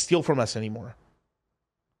 They can't steal from us anymore.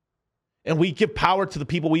 And we give power to the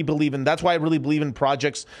people we believe in. That's why I really believe in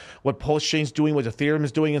projects, what Pulsechain's doing, what Ethereum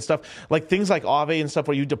is doing and stuff. Like things like Aave and stuff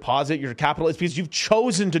where you deposit your capital. It's because you've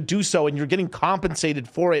chosen to do so and you're getting compensated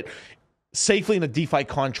for it safely in a DeFi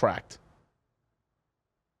contract.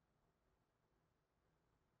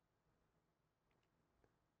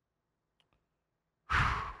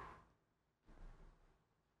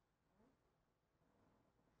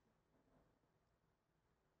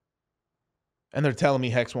 And they're telling me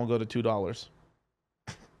Hex won't go to $2.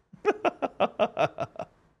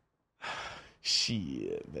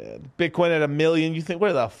 Shit, man. Bitcoin at $1 million. You think,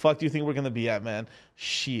 where the fuck do you think we're gonna be at, man?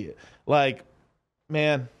 Shit. Like,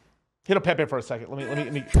 man. Hit a Pepe for a second.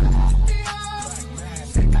 Let me.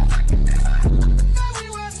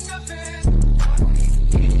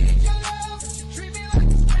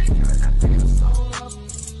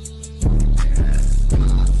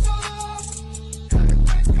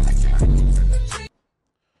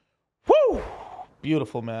 Woo!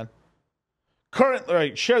 Beautiful, man. All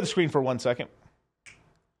right, share the screen for 1 second.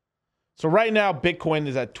 So right now, Bitcoin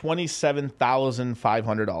is at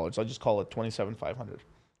 $27,500. I'll just call it $27,500.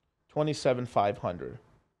 $27,500.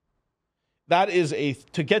 That is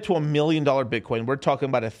to get to $1 million Bitcoin, we're talking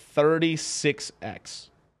about a 36x.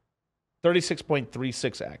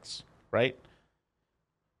 36.36x, right?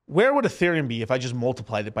 Where would Ethereum be if I just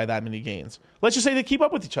multiplied it by that many gains? Let's just say they keep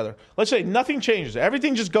up with each other. Let's say nothing changes.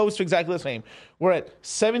 Everything just goes to exactly the same. We're at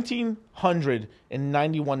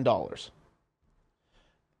 $1,791.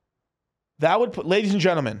 That would put, ladies and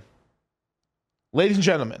gentlemen, boys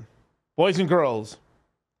and girls,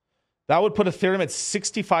 that would put Ethereum at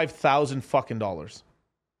 $65,000 fucking dollars.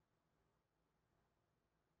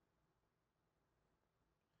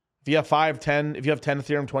 If you have 5, 10, if you have 10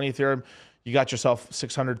 Ethereum, 20 Ethereum, you got yourself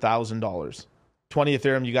 $600,000. 20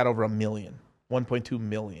 Ethereum, you got over $1 million, 1.2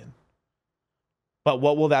 million. But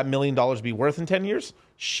what will that $1 million be worth in 10 years?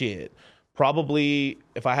 Shit. Probably,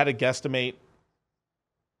 if I had to guesstimate,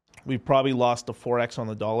 we've probably lost a 4x on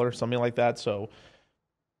the dollar, something like that. So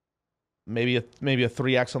maybe a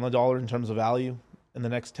 3x on the dollar in terms of value in the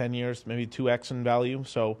next 10 years, maybe 2x in value.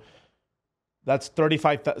 So that's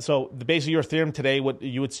 35. So basically your Ethereum today,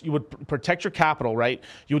 you would protect your capital, right?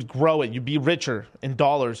 You would grow it. You'd be richer in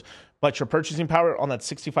dollars, but your purchasing power on that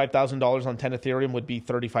 $65,000 on 10 Ethereum would be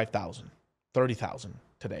 30,000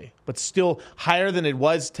 today, but still higher than it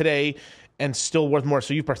was today and still worth more.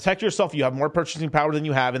 So you protect yourself. You have more purchasing power than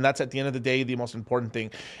you have, and that's at the end of the day the most important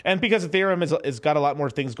thing. And because Ethereum is got a lot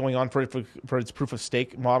more things going on for its proof of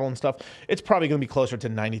stake model and stuff, it's probably going to be closer to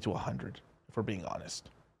 90 to 100, if we're being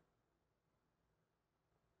honest.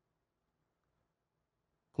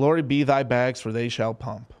 Glory be thy bags, for they shall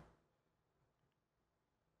pump.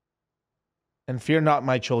 And fear not,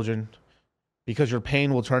 my children, because your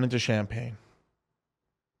pain will turn into champagne.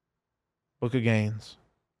 Book of Gains.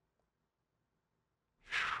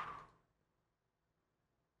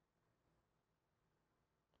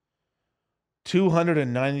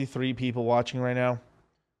 $293 people watching right now.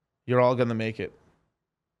 You're all going to make it.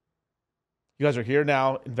 You guys are here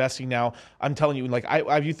now, investing now. I'm telling you, like,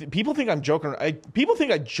 people think I'm joking. People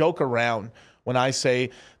think I joke around when I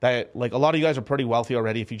say that, like, a lot of you guys are pretty wealthy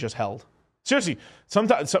already if you just held. Seriously,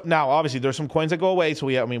 sometimes now, obviously, there's some coins that go away, so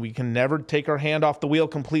we can never take our hand off the wheel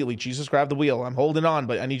completely. Jesus, grab the wheel. I'm holding on,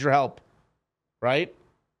 but I need your help, right?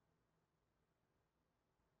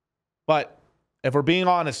 But if we're being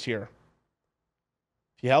honest here,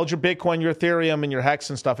 if you held your Bitcoin, your Ethereum, and your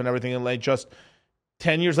Hex and stuff and everything, and like just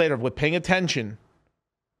 10 years later, with paying attention,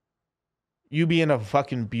 you be in a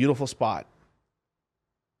fucking beautiful spot.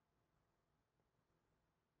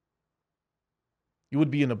 You would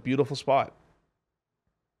be in a beautiful spot.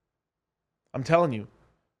 I'm telling you.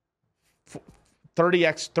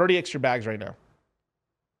 30x your bags right now.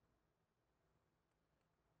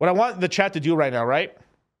 What I want the chat to do right now, right?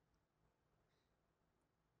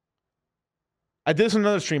 I did this in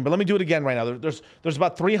another stream, but let me do it again right now. There's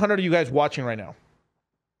about 300 of you guys watching right now.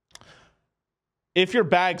 If your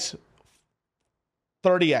bag's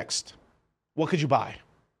 30x'd, what could you buy?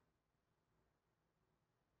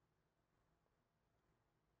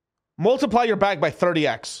 Multiply your bag by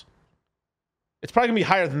 30x. It's probably gonna be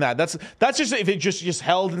higher than that. That's just if it just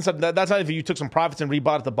held and stuff. That's not if you took some profits and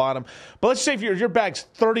rebought at the bottom. But let's say if your bag's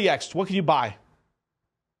 30x, what can you buy?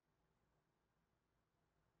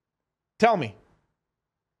 Tell me.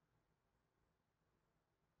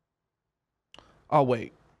 I'll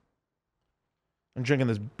wait. I'm drinking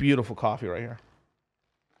this beautiful coffee right here.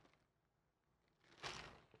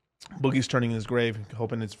 Boogie's turning in his grave,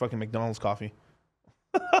 hoping it's fucking McDonald's coffee.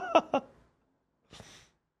 But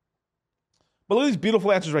look at these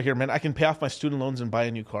beautiful answers right here, man. I can pay off my student loans and buy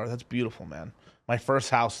a new car. That's beautiful, man. My first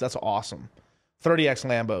house. That's awesome. 30x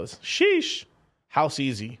Lambos. Sheesh. House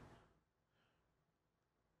easy.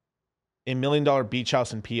 $1 million beach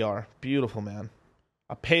house in PR. Beautiful, man.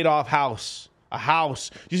 A paid off house. A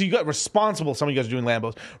house. You got responsible. Some of you guys are doing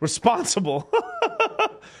Lambos. Responsible.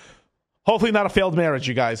 Hopefully not a failed marriage,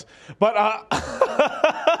 you guys. But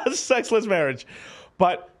sexless marriage.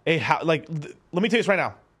 But let me tell you this right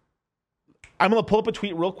now. I'm going to pull up a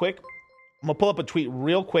tweet real quick.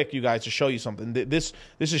 You guys, to show you something. This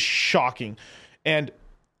is shocking. And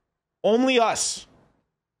only us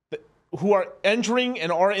who are entering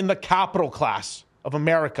and are in the capital class of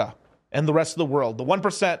America and the rest of the world, the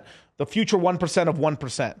 1%, the future 1% of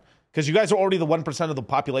 1%, because you guys are already the 1% of the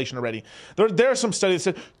population already. There are some studies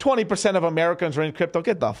that said 20% of Americans are in crypto.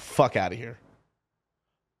 Get the fuck out of here.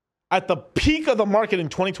 At the peak of the market in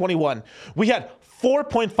 2021, we had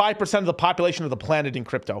 4.5% of the population of the planet in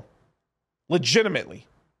crypto. Legitimately.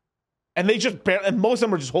 And and most of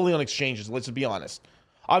them are just holding on exchanges, let's just be honest.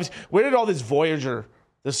 Obviously, where did all this Voyager,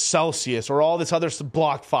 this Celsius, or all this other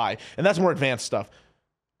BlockFi, and that's more advanced stuff,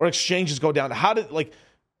 or exchanges go down? How did,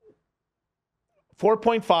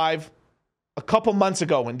 4.5 a couple months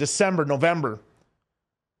ago in December, November,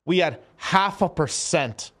 we had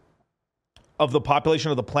 0.5% of the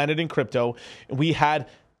population of the planet in crypto, and we had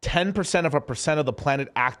 10% of a percent of the planet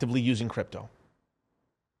actively using crypto.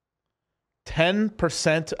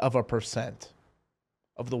 10% of a percent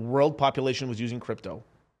of the world population was using crypto.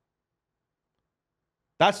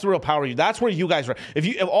 That's the real power. That's where you guys are.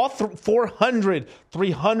 If all 400,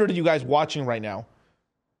 300 of you guys watching right now,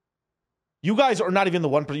 you guys are not even the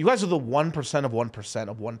 1%. You guys are the 1% of 1%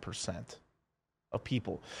 of 1% of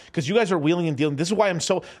people. Because you guys are wheeling and dealing. This is why I'm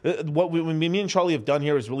so... What me and Charlie have done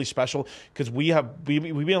here is really special, because we've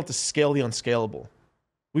been able to scale the unscalable.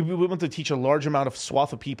 We want to teach a large amount of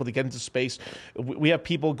swath of people to get into space. We have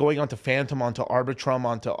people going onto Phantom, onto Arbitrum,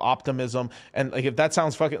 onto Optimism. And if that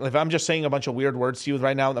sounds fucking... If I'm just saying a bunch of weird words to you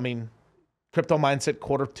right now, I mean, Crypto Mindset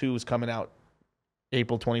Q2 is coming out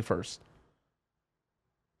April 21st.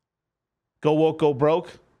 Go woke, go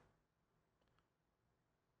broke.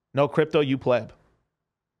 No crypto, you pleb.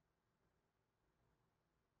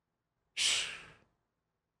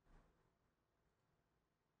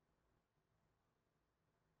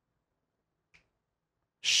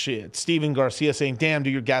 Shit. Steven Garcia saying, damn,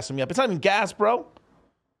 dude, you're gassing me up. It's not even gas, bro.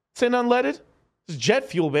 It's ain't unleaded. It's jet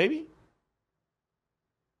fuel, baby.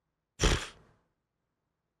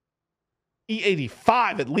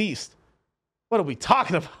 E85 at least. What are we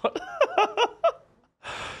talking about?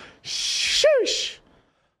 Shush.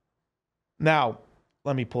 Now,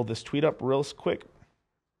 let me pull this tweet up real quick.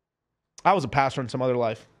 I was a pastor in some other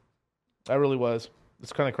life. I really was.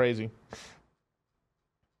 It's kind of crazy.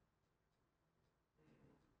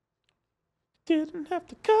 Didn't have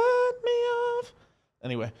to cut me off.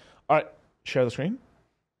 Anyway, all right. Share the screen.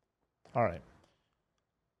 All right.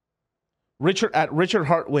 Richard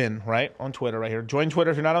Hartwin, right? On Twitter right here. Join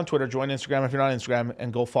Twitter if you're not on Twitter. Join Instagram if you're not on Instagram.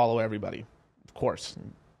 And go follow everybody. Of course.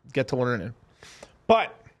 Get to learning.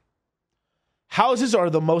 But houses are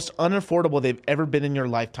the most unaffordable they've ever been in your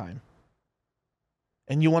lifetime.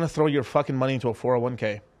 And you want to throw your fucking money into a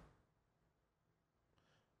 401k.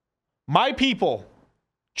 My people,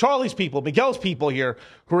 Charlie's people, Miguel's people here,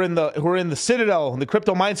 who are in the Citadel and the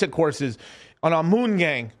Crypto Mindset courses on our Moon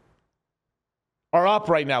Gang, are up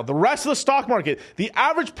right now. The rest of the stock market, the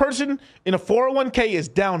average person in a 401k is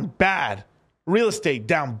down bad. Real estate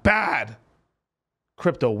down bad.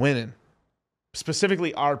 Crypto winning.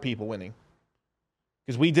 Specifically our people winning.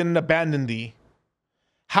 Because we didn't abandon thee.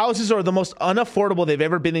 Houses are the most unaffordable they've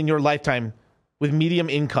ever been in your lifetime with medium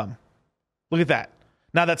income. Look at that.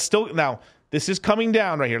 Now this is coming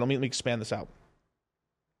down right here. Let me expand this out.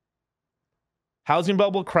 Housing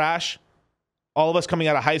bubble crash. All of us coming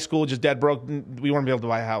out of high school just dead broke. We weren't able to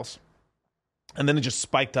buy a house. And then it just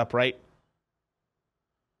spiked up, right?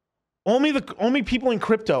 Only people in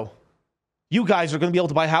crypto. You guys are going to be able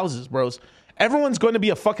to buy houses, bros. Everyone's going to be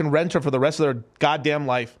a fucking renter for the rest of their goddamn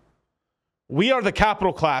life. We are the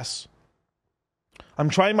capital class. I'm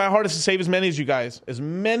trying my hardest to save as many of you guys as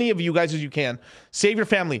you can. Save your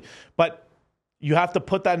family. But You have to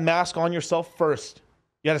put that mask on yourself first.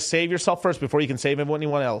 You got to save yourself first before you can save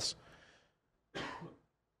anyone else.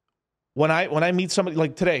 When I meet somebody,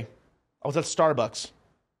 like today, I was at Starbucks,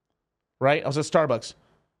 right? I was at Starbucks.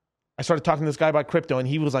 I started talking to this guy about crypto, and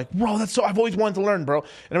he was like, bro, I've always wanted to learn, bro,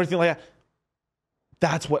 and everything like that.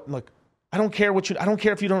 That's what, look, I don't care I don't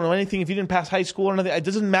care if you don't know anything, if you didn't pass high school or anything. It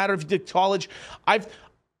doesn't matter if you did college.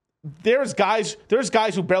 There's guys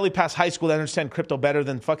who barely pass high school that understand crypto better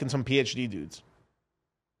than fucking some PhD dudes.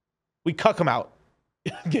 We cuck them out.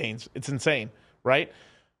 Gains. It's insane, right?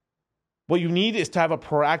 What you need is to have a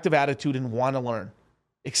proactive attitude and want to learn.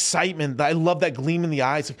 Excitement. I love that gleam in the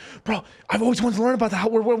eyes. Like, bro, I've always wanted to learn about that.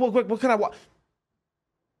 What can I watch?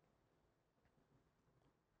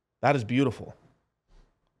 That is beautiful.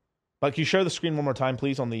 But can you share the screen one more time,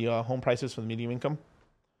 please, on the home prices for the medium income?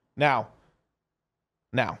 Now,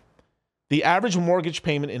 the average mortgage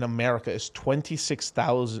payment in America is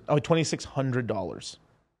 $2,600.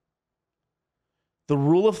 The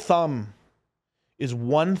rule of thumb is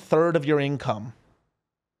 1/3 of your income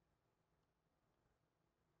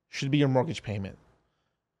should be your mortgage payment.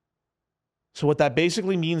 So what that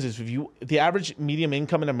basically means is the average medium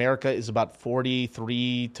income in America is about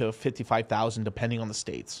 $43,000 to $55,000, depending on the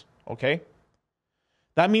states. Okay?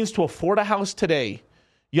 That means to afford a house today,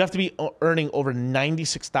 you have to be earning over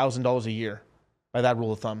 $96,000 a year by that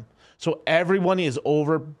rule of thumb. So everyone is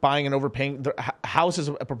overbuying and overpaying. Their house as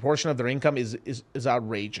a proportion of their income is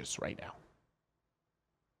outrageous right now.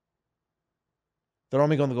 They're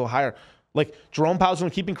only going to go higher. Like Jerome Powell's going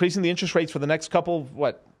to keep increasing the interest rates for the next couple,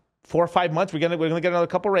 4 or 5 months. We're going to get another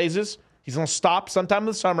couple raises. He's going to stop sometime in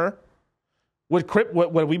the summer.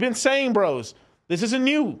 What we've been saying, bros, this isn't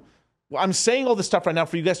new. I'm saying all this stuff right now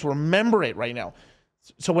for you guys to remember it right now.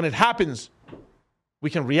 So when it happens, we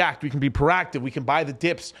can react. We can be proactive. We can buy the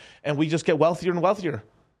dips, and we just get wealthier and wealthier.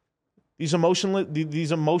 These emotional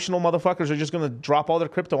motherfuckers are just going to drop all their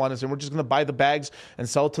crypto on us, and we're just going to buy the bags and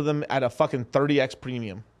sell it to them at a fucking 30x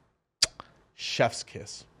premium. Chef's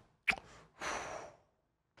kiss.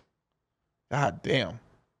 God damn.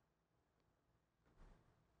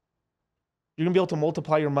 You're going to be able to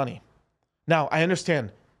multiply your money. Now, I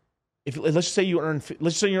understand. Let's say you earn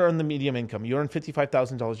the medium income. You earn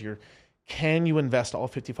 $55,000 a year. Can you invest all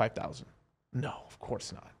 $55,000? No, of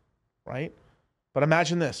course not. Right? But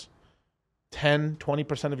imagine this. 10,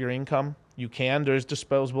 20% of your income, you can. There's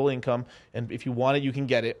disposable income. And if you want it, you can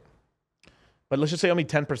get it. But let's just say only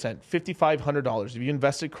 10%, $5,500. If you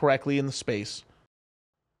invest it correctly in the space,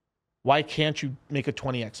 why can't you make a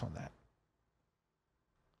 20x on that?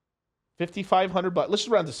 $5,500, let's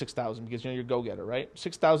just round to 6,000 because you're a go-getter, right?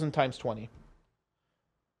 6,000 times 20.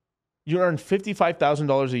 You earn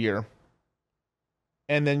 $55,000 a year,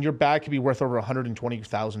 and then your bag could be worth over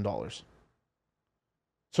 $120,000.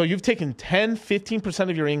 So you've taken 10,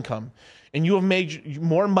 15% of your income, and you have made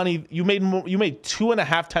more money. You made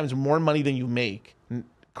 2.5 times more money than you make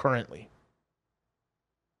currently.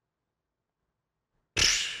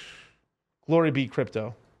 Glory be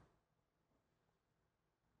crypto.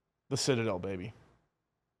 The Citadel, baby.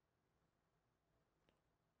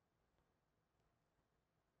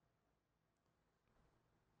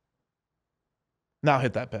 Now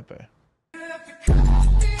hit that Pepe.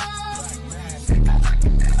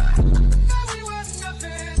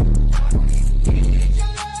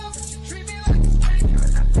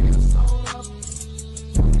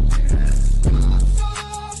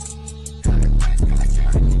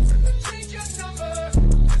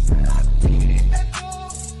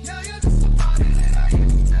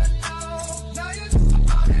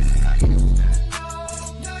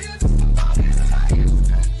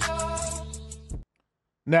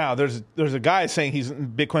 Now, there's a guy saying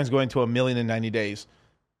Bitcoin's going to 1 million in 90 days.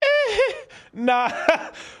 Nah.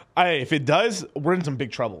 If it does, we're in some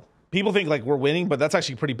big trouble. People think like we're winning, but that's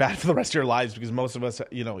actually pretty bad for the rest of your lives because most of us,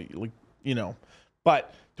 you know.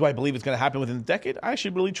 But do I believe it's going to happen within a decade? I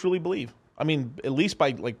actually really, truly believe. I mean, at least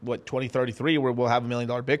by 2033, where we'll have $1 million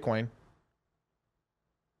Bitcoin.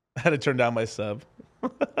 I had to turn down my sub.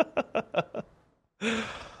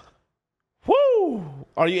 Woo!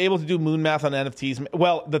 Are you able to do moon math on NFTs?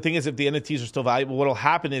 Well, the thing is, if the NFTs are still valuable, what will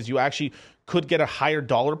happen is you actually could get a higher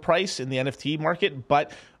dollar price in the NFT market,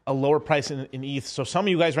 but a lower price in ETH. So some of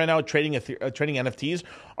you guys right now trading NFTs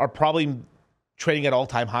are probably trading at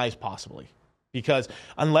all-time highs, possibly. Because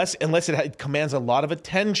unless it commands a lot of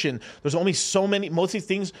attention, there's only so many. Most of these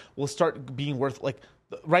things will start being worth, like,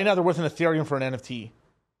 right now they're worth an Ethereum for an NFT.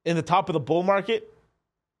 In the top of the bull market,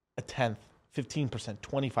 a tenth, 15%,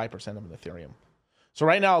 25% of an Ethereum. So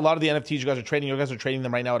right now, a lot of the NFTs you guys are trading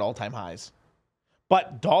them right now at all-time highs.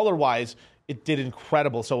 But dollar-wise, it did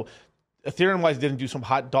incredible. So Ethereum wise, it didn't do some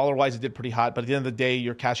hot. Dollar wise, it did pretty hot. But at the end of the day,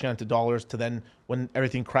 you're cashing out into dollars to then when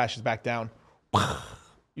everything crashes back down,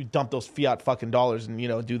 you dump those fiat fucking dollars and,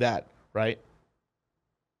 do that, right?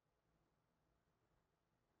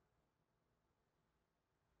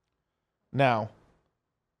 Now,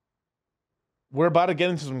 we're about to get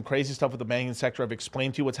into some crazy stuff with the banking sector. I've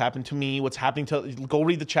explained to you what's happened to me, what's happening to. Go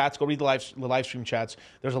read the chats. Go read the live stream chats.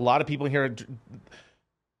 There's a lot of people here.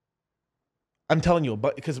 I'm telling you,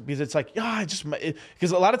 but because it's like,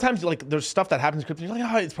 because a lot of times like there's stuff that happens in crypto. You're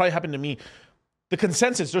like, it's probably happened to me. The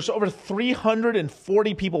consensus, there's over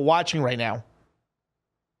 340 people watching right now,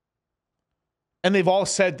 and they've all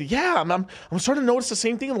said, yeah, I'm starting to notice the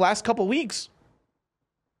same thing in the last couple of weeks.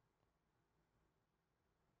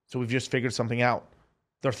 So we've just figured something out.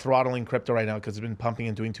 They're throttling crypto right now because it's been pumping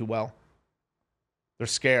and doing too well. They're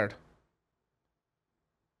scared.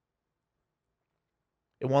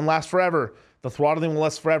 It won't last forever. The throttling will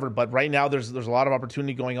last forever. But right now, there's a lot of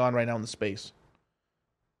opportunity going on right now in the space.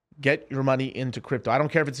 Get your money into crypto. I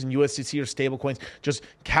don't care if it's in USDC or stable coins. Just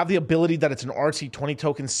have the ability that it's an RC20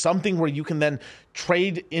 token, something where you can then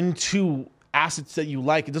trade into assets that you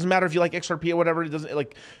like. It doesn't matter if you like XRP or whatever. It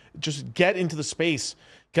doesn't just get into the space.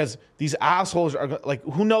 Because these assholes are like,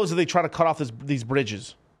 who knows if they try to cut off these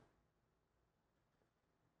bridges?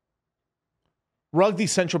 Rug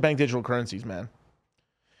these central bank digital currencies, man.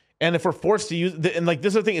 And if we're forced to use, and like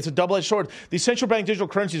this is the thing, it's a double-edged sword. These central bank digital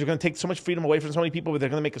currencies are going to take so much freedom away from so many people, but they're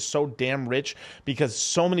going to make us so damn rich because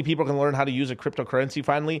so many people are going to learn how to use a cryptocurrency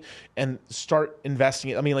finally and start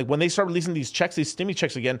investing it. I mean, like when they start releasing these checks, these stimmy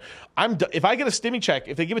checks again, if I get a stimmy check,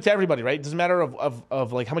 if they give it to everybody, right? It doesn't matter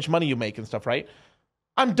of like how much money you make and stuff, right?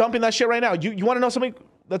 I'm dumping that shit right now. You want to know something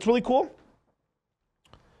that's really cool?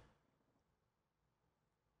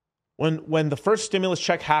 When the first stimulus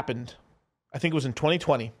check happened, I think it was in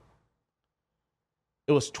 2020,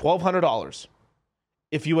 it was $1,200.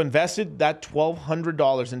 If you invested that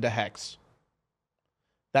 $1,200 into Hex,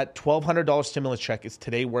 that $1,200 stimulus check is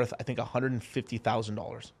today worth, I think,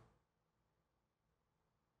 $150,000.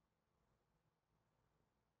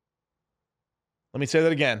 Let me say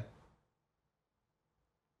that again.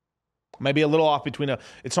 Might be a little off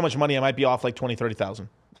it's so much money, I might be off like 20, 30,000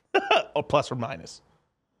 or plus or minus.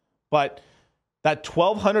 But that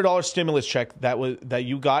 $1,200 stimulus check that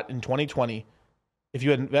you got in 2020, if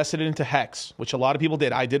you had invested it into Hex, which a lot of people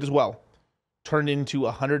did, I did as well, turned into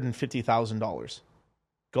 $150,000.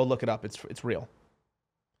 Go look it up. It's real.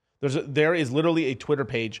 There is literally a Twitter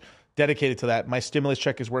page dedicated to that. My stimulus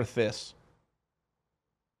check is worth this.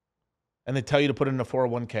 And they tell you to put it in a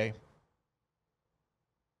 401k.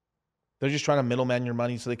 They're just trying to middleman your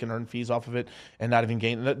money so they can earn fees off of it and not even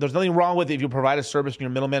gain. There's nothing wrong with it if you provide a service and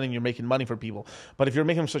you're middleman and you're making money for people. But if you're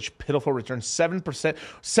making such pitiful returns,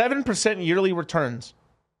 7% yearly returns,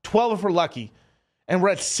 12 if we're lucky, and we're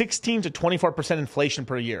at 16 to 24% inflation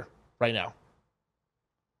per year right now.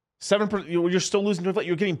 7%, you're still losing.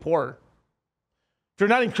 You're getting poorer. If you're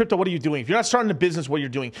not in crypto, what are you doing? If you're not starting a business, what are you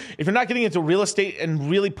doing? If you're not getting into real estate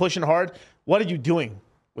and really pushing hard, what are you doing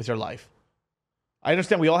with your life? I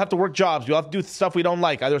understand we all have to work jobs. We all have to do stuff we don't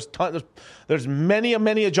like. There's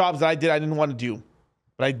many jobs that I didn't want to do.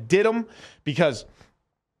 But I did them because,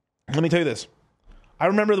 let me tell you this. I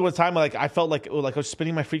remember there was a time like I felt like I was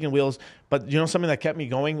spinning my freaking wheels. But you know something that kept me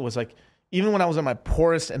going was like, even when I was at my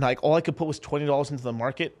poorest and like all I could put was $20 into the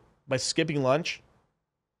market by skipping lunch,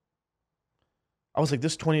 I was like,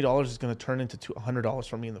 this $20 is going to turn into $100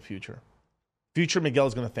 for me in the future. Future Miguel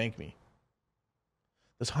is going to thank me.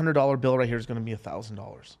 This $100 bill right here is going to be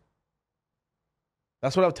 $1,000.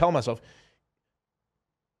 That's what I would tell myself.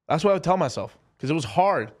 Because it was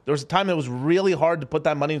hard. There was a time that it was really hard to put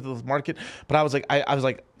that money into the market. But I was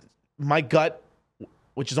like, my gut,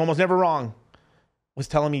 which is almost never wrong, was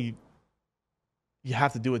telling me, you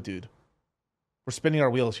have to do it, dude. We're spinning our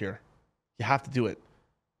wheels here. You have to do it.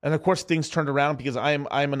 And of course, things turned around because I'm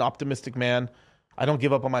an optimistic man. I don't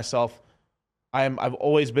give up on myself. I've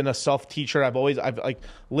always been a self-teacher. I've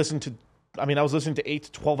listened to, I was listening to 8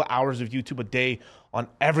 to 12 hours of YouTube a day on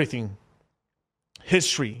everything.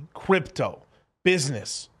 History, crypto,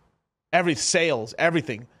 business, sales,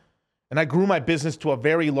 everything. And I grew my business to a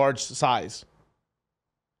very large size.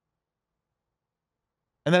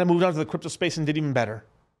 And then I moved on to the crypto space and did even better.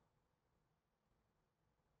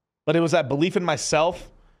 But it was that belief in myself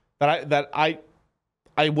that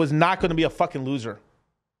I was not going to be a fucking loser.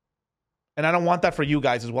 And I don't want that for you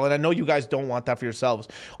guys as well. And I know you guys don't want that for yourselves.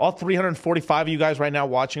 All 345 of you guys right now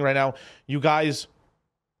watching right now, you guys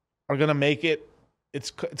are going to make it.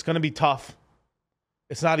 It's going to be tough.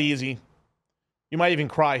 It's not easy. You might even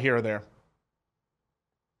cry here or there.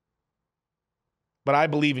 But I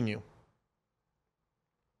believe in you.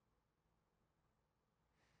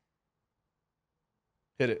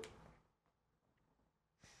 Hit it.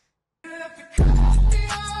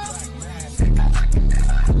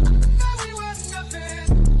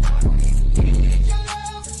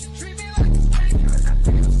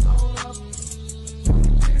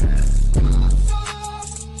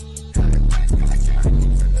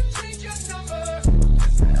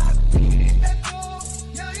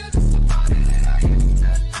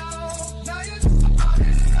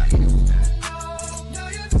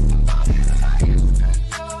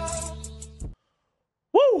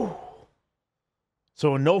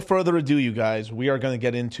 So no further ado, you guys, we are going to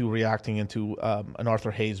get into reacting into an Arthur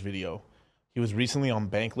Hayes video. He was recently on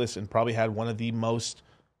Bankless and probably had one of the most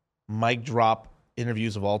mic drop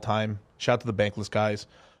interviews of all time. Shout out to the Bankless guys.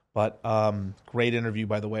 But great interview,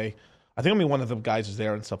 by the way. I think only one of the guys is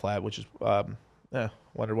there and stuff like that, which is,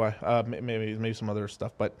 wonder why. Maybe some other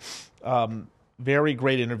stuff. But very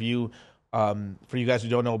great interview. For you guys who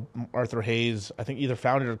don't know, Arthur Hayes, I think either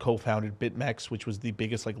founded or co-founded BitMEX, which was the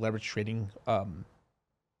biggest like leverage trading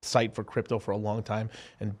site for crypto for a long time,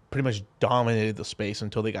 and pretty much dominated the space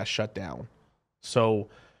until they got shut down. So,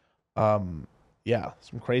 yeah,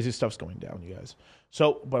 some crazy stuff's going down, you guys.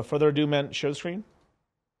 So, without further ado, man, share the screen.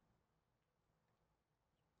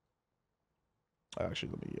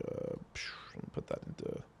 Actually, let me put that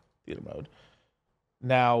into theater mode.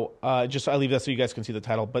 Now, just I leave that so you guys can see the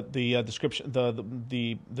title, but the description,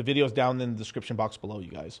 the video is down in the description box below, you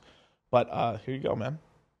guys. But here you go, man.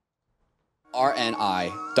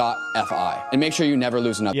 RNI.FI. And make sure you never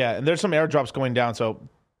lose another. Yeah, and there's some airdrops going down, so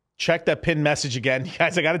check that pinned message again.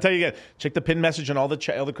 Guys, I got to tell you again, check the pinned message on all the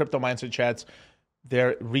crypto mindset chats.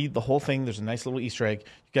 There, read the whole thing. There's a nice little Easter egg.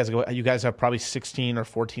 You guys have probably 16 or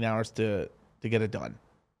 14 hours to get it done.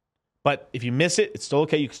 But if you miss it, it's still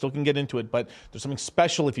okay. You still can get into it, but there's something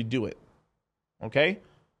special if you do it. Okay?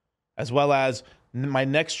 As well as my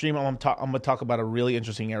next stream, I'm going to talk about a really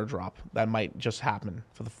interesting airdrop that might just happen.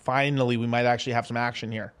 Finally, we might actually have some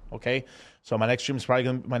action here. Okay? So my next stream is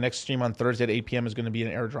probably my next stream on Thursday at 8 p.m. is going to be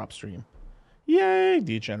an airdrop stream. Yay,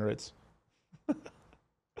 degenerates.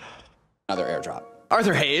 Another airdrop.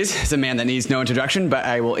 Arthur Hayes is a man that needs no introduction, but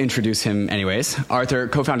I will introduce him anyways. Arthur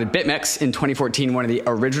co-founded BitMEX in 2014, one of the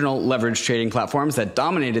original leverage trading platforms that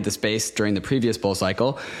dominated the space during the previous bull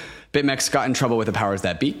cycle. BitMEX got in trouble with the powers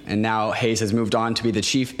that be, and now Hayes has moved on to be the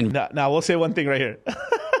chief. Now we'll say one thing right here.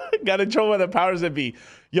 Got in trouble with the powers that be.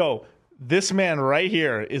 Yo, this man right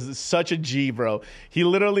here is such a G, bro. He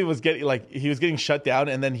literally was getting shut down,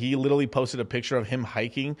 and then he literally posted a picture of him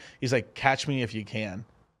hiking. He's like, "Catch me if you can."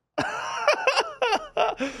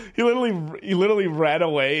 He literally ran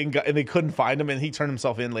away and they couldn't find him, and he turned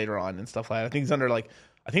himself in later on and stuff like that. I think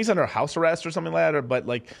he's under house arrest or something like that. But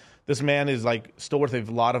like, this man is like still worth a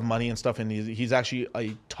lot of money and stuff, and he's actually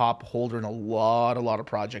a top holder in a lot of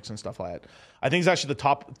projects and stuff like that. I think he's actually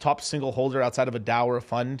the top single holder outside of a DAO or a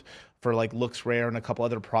fund for like LooksRare and a couple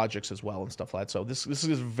other projects as well and stuff like that. So this is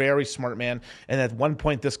a very smart man. And at one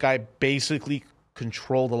point, this guy basically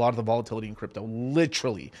controlled a lot of the volatility in crypto.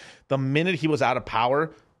 Literally, the minute he was out of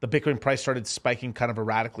power, the Bitcoin price started spiking kind of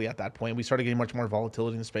erratically at that point. We started getting much more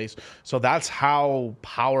volatility in the space. So that's how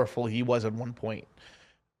powerful he was at one point.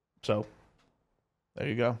 So there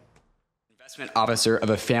you go. Investment officer of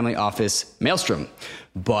a family office, Maelstrom.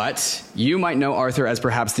 But you might know Arthur as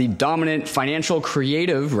perhaps the dominant financial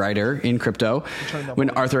creative writer in crypto. When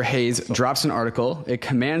Arthur Hayes drops an article, it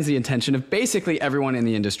commands the attention of basically everyone in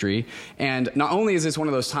the industry. And not only is this one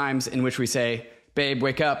of those times in which we say, "Babe,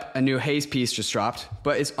 wake up, a new Hayes piece just dropped,"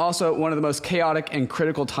 but it's also one of the most chaotic and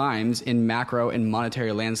critical times in macro and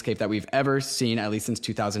monetary landscape that we've ever seen, at least since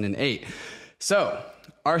 2008. So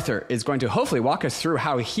Arthur is going to hopefully walk us through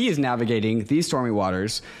how he is navigating these stormy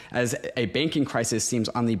waters as a banking crisis seems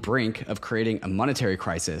on the brink of creating a monetary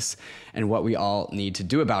crisis, and what we all need to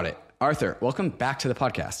do about it. Arthur, welcome back to the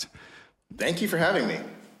podcast. Thank you for having me.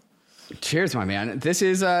 Cheers, my man. This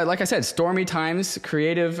is, like I said, stormy times,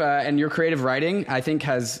 creative, and your creative writing, I think,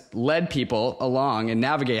 has led people along and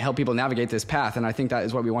help people navigate this path. And I think that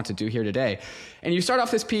is what we want to do here today. And you start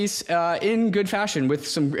off this piece in good fashion with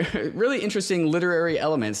some really interesting literary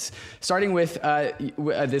elements, starting with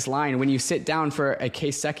this line: "When you sit down for a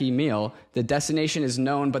keiseki meal, the destination is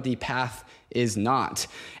known, but the path is not."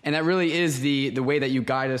 And that really is the way that you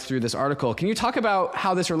guide us through this article. Can you talk about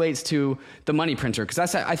how this relates to the money printer? Because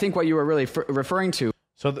that's, I think, what you were really referring to.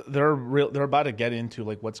 So they're about to get into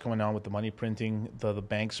like what's going on with the money printing, the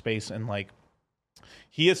bank space, and like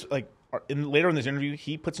he is like later in this interview,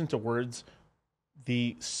 he puts into words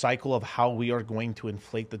the cycle of how we are going to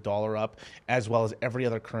inflate the dollar up, as well as every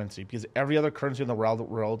other currency, because every other currency in the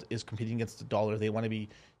world is competing against the dollar. They want to be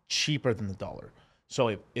cheaper than the dollar.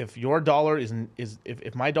 So if your dollar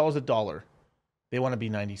if my dollar's a dollar, they want to be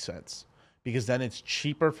 90 cents because then it's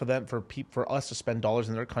cheaper for them for us to spend dollars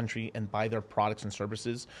in their country and buy their products and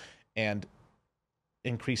services and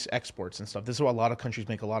increase exports and stuff. This is why a lot of countries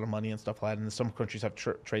make a lot of money and stuff like that, and some countries have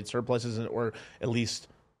trade surpluses or at least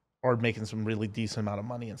are making some really decent amount of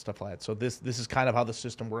money and stuff like that. So this is kind of how the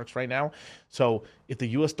system works right now. So if the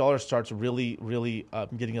U.S. dollar starts really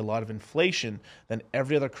getting a lot of inflation, then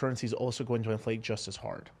every other currency is also going to inflate just as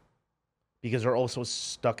hard, because they're also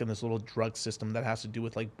stuck in this little drug system that has to do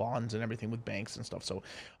with like bonds and everything with banks and stuff. So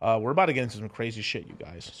we're about to get into some crazy shit, you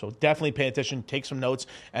guys. So definitely pay attention, take some notes,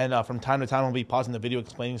 and from time to time I'll be pausing the video,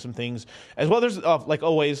 explaining some things. As well, there's like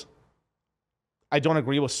always, I don't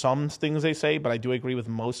agree with some things they say, but I do agree with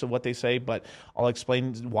most of what they say. But I'll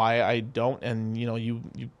explain why I don't, and you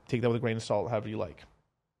take that with a grain of salt, however you like.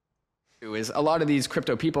 Is a lot of these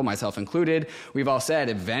crypto people, myself included, we've all said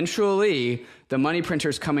eventually the money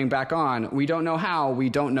printer's coming back on. We don't know how, we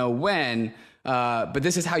don't know when, but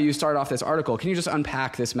this is how you start off this article. Can you just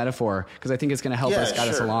unpack this metaphor? Because I think it's going to help us guide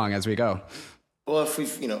us along as we go. Well, if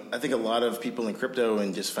I think a lot of people in crypto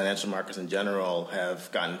and just financial markets in general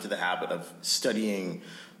have gotten into the habit of studying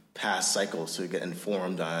past cycles to get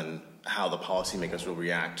informed on how the policymakers will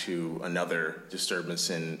react to another disturbance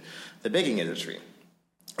in the banking industry.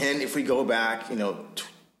 And if we go back,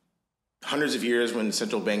 hundreds of years when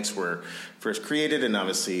central banks were first created, and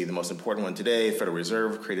obviously the most important one today, Federal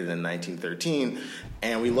Reserve, created in 1913,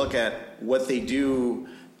 and we look at what they do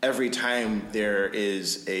every time there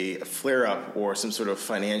is a flare-up or some sort of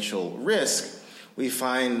financial risk, we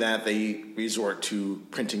find that they resort to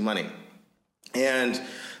printing money. And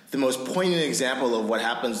the most poignant example of what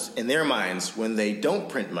happens in their minds when they don't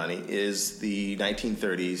print money is the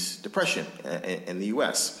 1930s Depression in the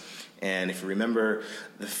U.S. And if you remember,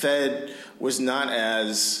 the Fed was not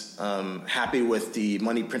as happy with the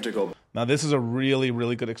money printer go. Now, this is a really,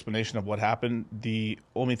 really good explanation of what happened. The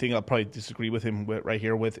only thing I'll probably disagree with him right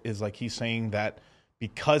here with is like he's saying that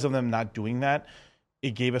because of them not doing that,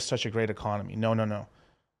 it gave us such a great economy. No.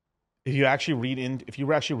 If you actually read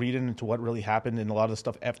into what really happened and a lot of the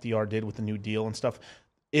stuff FDR did with the New Deal and stuff,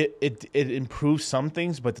 it improved some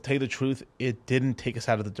things, but to tell you the truth, it didn't take us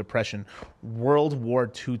out of the Depression. World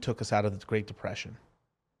War II took us out of the Great Depression.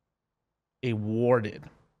 A war did.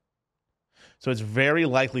 So it's very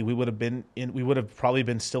likely we would have probably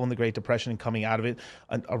been still in the Great Depression and coming out of it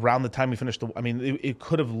around the time we finished it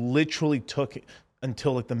could have literally took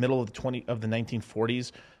until like the middle of the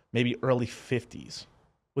 1940s, maybe early 50s,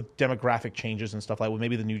 with demographic changes and stuff like with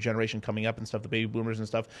maybe the new generation coming up and stuff, the baby boomers and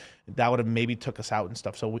stuff, that would have maybe took us out and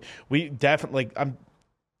stuff. So we definitely,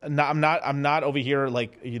 I'm not over here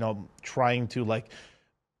like trying to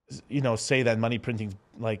say that money printing's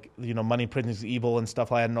money printing is evil and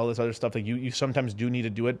stuff like that and all this other stuff. Like you sometimes do need to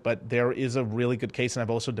do it, but there is a really good case, and I've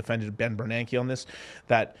also defended Ben Bernanke on this,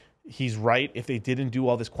 that he's right. If they didn't do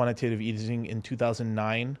all this quantitative easing in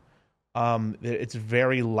 2009, it's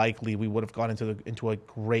very likely we would have gone into a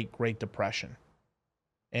great depression,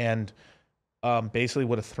 and basically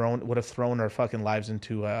would have thrown our fucking lives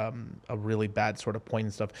into a really bad sort of point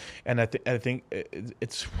and stuff. And I think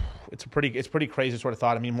it's pretty crazy sort of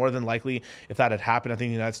thought. I mean, more than likely, if that had happened, I think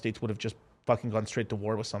the United States would have just fucking gone straight to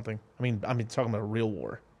war with something. I mean, talking about a real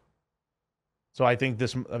war. So I think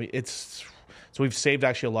so we've saved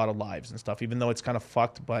actually a lot of lives and stuff, even though it's kind of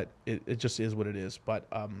fucked, but it just is what it is. But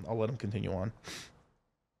I'll let him continue on.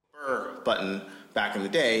 Button back in the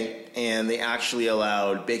day, and they actually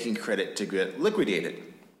allowed banking credit to get liquidated.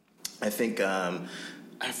 I think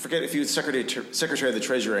I forget if he was Secretary of the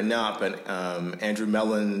Treasury or not, but Andrew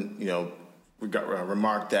Mellon,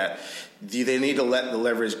 remarked that they need to let the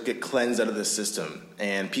leverage get cleansed out of the system,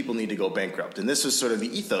 and people need to go bankrupt. And this was sort of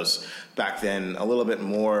the ethos back then, a little bit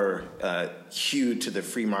more hewed to the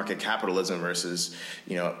free market capitalism versus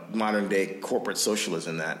modern day corporate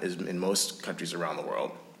socialism that is in most countries around the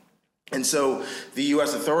world. And so the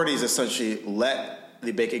U.S. authorities essentially let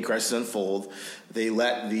the banking crisis unfold. They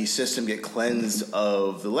let the system get cleansed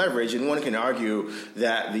of the leverage. And one can argue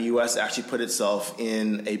that the U.S. actually put itself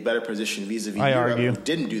in a better position vis-a-vis Europe, who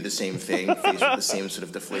didn't do the same thing, faced with the same sort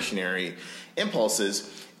of deflationary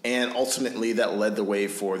impulses. And ultimately, that led the way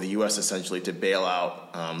for the U.S. essentially to bail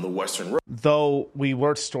out the Western world. Though we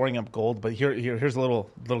were storing up gold, but here's a little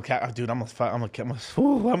cat. Oh, dude, I'm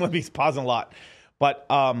gonna be pausing a lot, but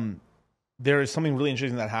there is something really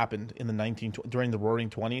interesting that happened in during the Roaring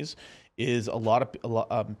 '20s. Is a lot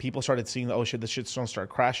of people started seeing, oh shit, this shit's gonna start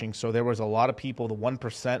crashing. So there was a lot of people, the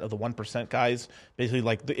 1% of the 1% guys, basically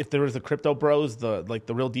like if there was the crypto bros, the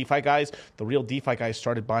real DeFi guys,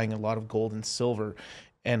 started buying a lot of gold and silver.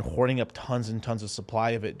 and hoarding up tons and tons of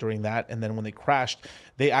supply of it during that. And then when they crashed,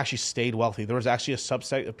 they actually stayed wealthy. There was actually a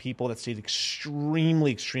subset of people that stayed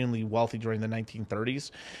extremely, extremely wealthy during the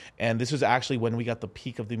 1930s. And this was actually when we got the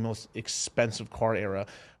peak of the most expensive car era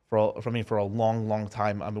for a long, long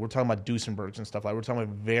time. I mean, we're talking about Duesenbergs and stuff. Like, we're talking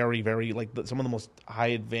about very, very, like, some of the most high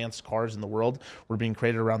advanced cars in the world were being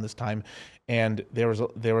created around this time. And there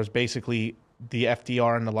was basically the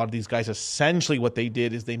FDR and a lot of these guys, essentially what they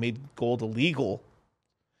did is they made gold illegal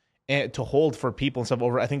and to hold for people and stuff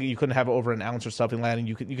over. I think you couldn't have it over an ounce or something like that, and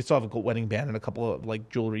you could still have a gold wedding band and a couple of like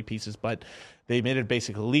jewelry pieces, but they made it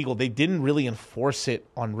basically illegal. They didn't really enforce it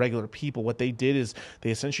on regular people. What they did is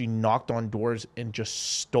they essentially knocked on doors and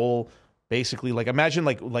just stole, basically, like, imagine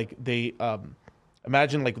the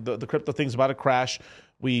crypto thing's about to crash.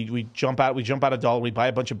 We jump out a dollar, we buy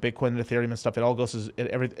a bunch of Bitcoin and Ethereum and stuff. It all goes to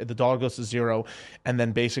the dollar goes to zero, and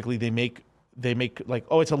then basically they make like,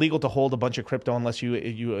 oh, it's illegal to hold a bunch of crypto unless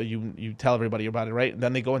you tell everybody about it, right? And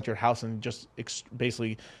then they go into your house and just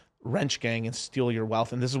basically wrench gang and steal your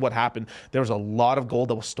wealth. And this is what happened. There was a lot of gold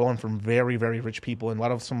that was stolen from very, very rich people, and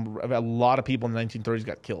a lot of people in the 1930s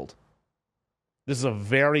got killed. This is a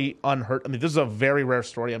very this is a very rare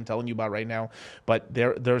story I'm telling you about right now, but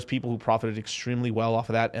there's people who profited extremely well off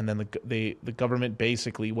of that, and then the government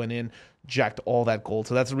basically went in, jacked all that gold.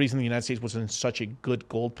 So that's the reason the United States was in such a good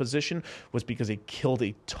gold position, was because they killed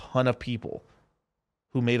a ton of people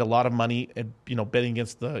who made a lot of money, betting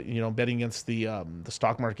against the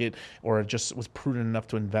stock market, or just was prudent enough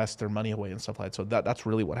to invest their money away and stuff like that. So that's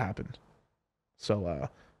really what happened. So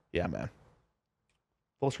yeah, man.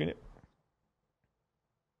 Full screen it.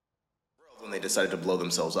 When they decided to blow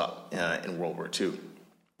themselves up in World War II.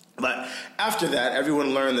 But after that,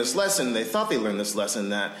 everyone learned this lesson. They thought they learned this lesson,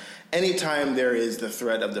 that anytime there is the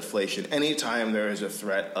threat of deflation, anytime there is a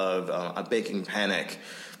threat of a banking panic,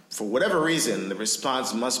 for whatever reason, the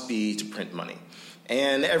response must be to print money.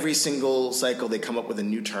 And every single cycle, they come up with a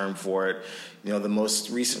new term for it. The most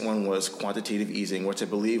recent one was quantitative easing, which I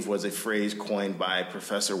believe was a phrase coined by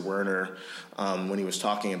Professor Werner when he was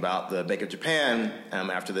talking about the Bank of Japan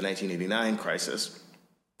after the 1989 crisis.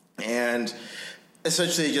 And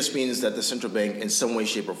essentially, it just means that the central bank, in some way,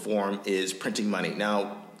 shape, or form, is printing money.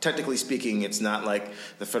 Now, technically speaking, it's not like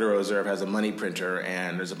the Federal Reserve has a money printer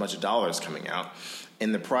and there's a bunch of dollars coming out.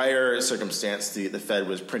 In the prior circumstance, the Fed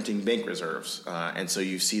was printing bank reserves. And so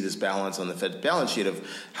you see this balance on the Fed's balance sheet of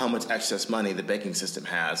how much excess money the banking system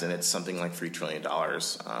has, and it's something like $3 trillion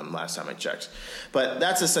last time I checked. But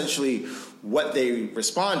that's essentially what they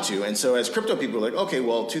respond to. And so as crypto people are like, okay,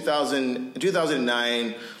 well,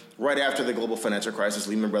 2009, right after the global financial crisis,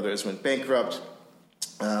 Lehman Brothers went bankrupt.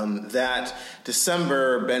 That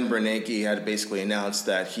December, Ben Bernanke had basically announced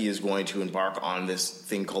that he is going to embark on this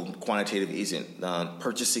thing called quantitative easing,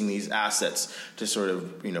 purchasing these assets to sort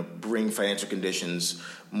of, bring financial conditions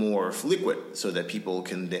more liquid so that people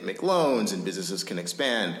can make loans and businesses can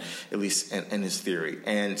expand, at least in his theory.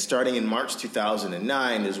 And starting in March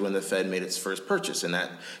 2009 is when the Fed made its first purchase, and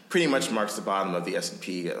that pretty much marks the bottom of the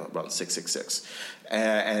S&P around 666.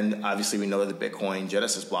 And obviously we know that the Bitcoin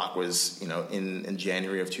Genesis block was, in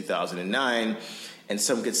January of 2009. And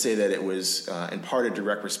some could say that it was in part a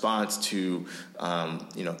direct response to,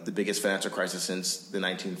 the biggest financial crisis since the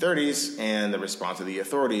 1930s, and the response of the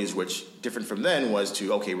authorities, which, different from then, was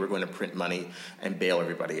to, okay, we're going to print money and bail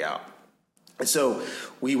everybody out. And so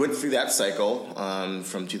we went through that cycle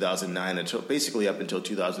from 2009 until basically up until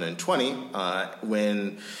 2020,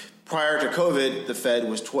 when, prior to COVID, the Fed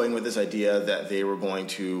was toying with this idea that they were going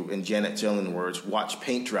to, in Janet Yellen words, watch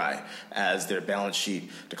paint dry as their balance sheet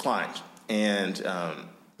declined. And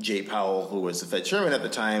Jay Powell, who was the Fed chairman at the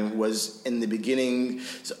time, was in the beginning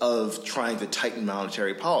of trying to tighten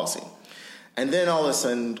monetary policy. And then all of a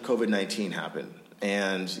sudden, COVID-19 happened.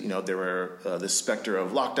 And, there were the specter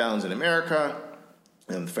of lockdowns in America,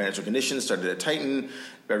 and the financial conditions started to tighten.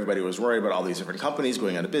 Everybody was worried about all these different companies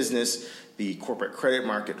going out of business. The corporate credit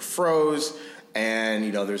market froze.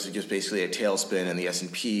 And, there's just basically a tailspin, and the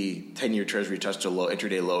S&P 10-year Treasury touched a low,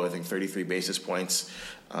 intraday low, I think 33 basis points.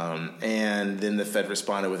 And then the Fed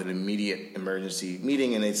responded with an immediate emergency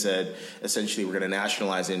meeting, and they said, essentially, we're going to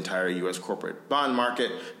nationalize the entire U.S. corporate bond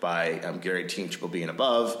market by guaranteeing BBB and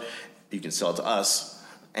above. You can sell it to us,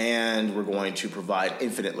 and we're going to provide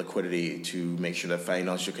infinite liquidity to make sure that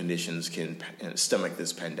financial conditions can stomach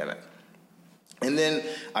this pandemic. And then,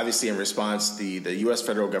 obviously, in response, the U.S.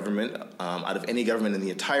 federal government, out of any government in the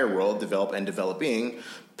entire world, developed and developing,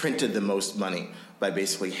 printed the most money by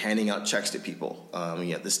basically handing out checks to people.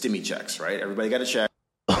 The stimmy checks, right? Everybody got a check.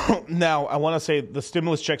 Now, I want to say the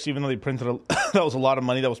stimulus checks, even though they printed, that was a lot of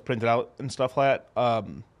money that was printed out and stuff like that.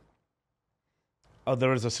 there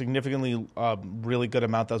was a significantly really good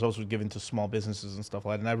amount that was also given to small businesses and stuff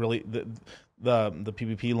like that. And I really the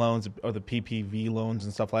PPP loans or the PPV loans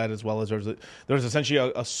and stuff like that, as well as there was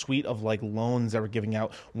essentially a suite of like loans that were giving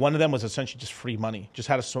out. One of them was essentially just free money. Just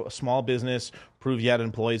had a small business, prove you had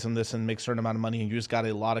employees in this and make a certain amount of money, and you just got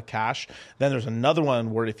a lot of cash. Then there's another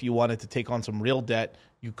one where if you wanted to take on some real debt,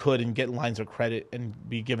 you could and get lines of credit and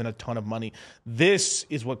be given a ton of money. This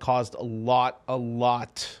is what caused a lot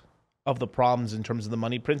of the problems in terms of the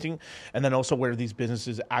money printing, and then also where these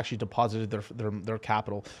businesses actually deposited their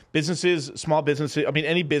capital. Businesses, small businesses, I mean,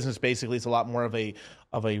 any business basically is a lot more of a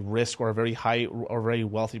risk, or a very high or very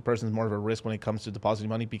wealthy person is more of a risk when it comes to depositing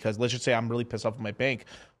money, because let's just say I'm really pissed off with my bank.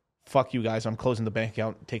 Fuck you guys, I'm closing the bank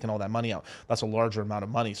account, taking all that money out. That's a larger amount of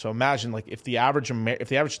money. So imagine like if the average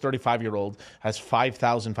 35-year-old has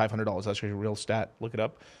 $5,500, that's actually a real stat, look it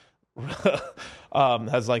up,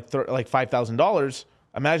 has like $5,000.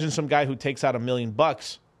 Imagine some guy who takes out $1 million.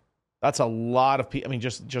 That's a lot of people. I mean,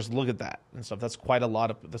 just look at that and stuff. That's quite a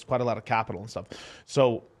lot of capital and stuff.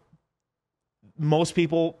 So most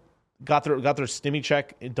people got their stimmy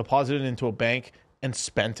check, deposited into a bank, and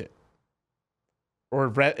spent it, or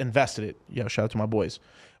invested it. Yeah, shout out to my boys.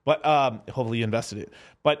 But hopefully you invested it.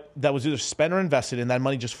 But that was either spent or invested, and that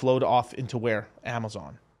money just flowed off into where?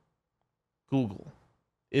 Amazon, Google.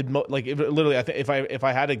 Literally, I think if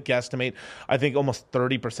I had to guesstimate, I think almost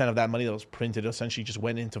 30% of that money that was printed essentially just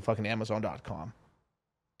went into fucking Amazon.com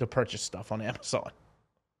to purchase stuff on Amazon.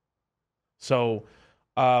 So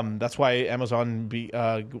that's why Amazon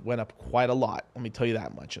went up quite a lot. Let me tell you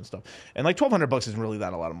that much and stuff. And like $1,200 isn't really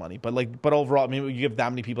that a lot of money, but overall, I mean, you give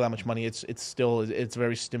that many people that much money, it's a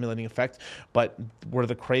very stimulating effect. But where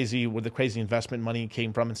the crazy investment money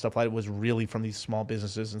came from and stuff like that was really from these small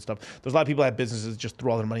businesses and stuff. There's a lot of people that have businesses just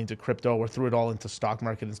threw all their money into crypto or threw it all into stock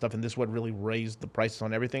market and stuff. And this is what really raised the prices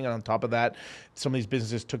on everything. And on top of that, some of these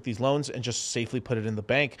businesses took these loans and just safely put it in the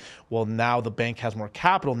bank. Well, now the bank has more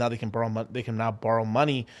capital. Now they can now borrow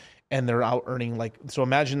money, and they're out earning so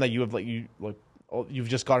imagine that you've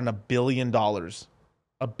just gotten $1 billion of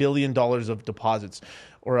deposits,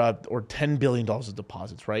 or $10 billion of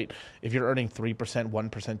deposits, right? If you're earning 3%,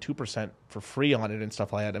 1%, 2% for free on it and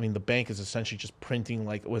stuff like that, I mean, the bank is essentially just printing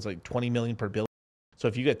like 20 million per billion. So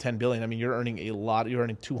if you get 10 billion, I mean, you're earning a lot. You're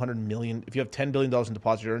earning 200 million. If you have $10 billion in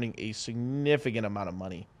deposits, you're earning a significant amount of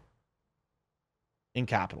money in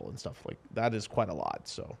capital and stuff. Like, that is quite a lot.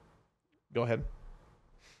 So go ahead.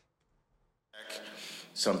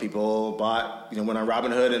 Some people bought, went on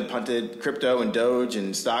Robinhood and punted crypto and Doge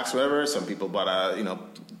and stocks, whatever. Some people bought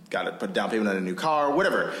got to put a down payment on a new car,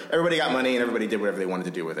 whatever. Everybody got money and everybody did whatever they wanted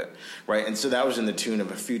to do with it, right? And so that was in the tune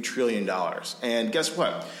of a few $1 trillion. And guess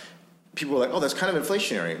what? People were like, oh, that's kind of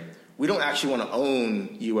inflationary. We don't actually want to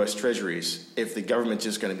own U.S. Treasuries if the government's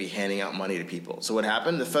just going to be handing out money to people. So what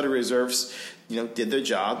happened? The Federal Reserves, did their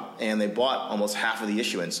job, and they bought almost half of the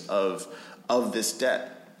issuance of this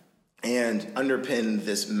debt, and underpinned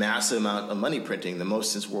this massive amount of money printing, the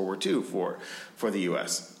most since World War II for the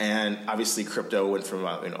U.S. And obviously, crypto went from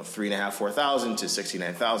about 3,500, 4,000 to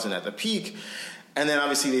 69,000 at the peak. And then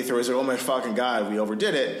obviously they throw us, oh my fucking God, we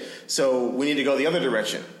overdid it. So we need to go the other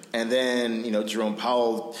direction. And then Jerome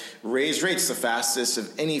Powell raised rates the fastest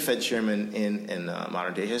of any Fed chairman in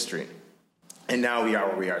modern day history. And now we are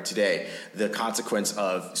where we are today. The consequence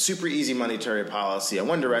of super easy monetary policy in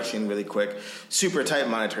one direction really quick, super tight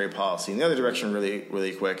monetary policy in the other direction really,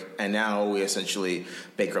 really quick, and now we essentially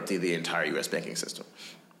bankrupted the entire U.S. banking system.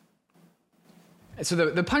 So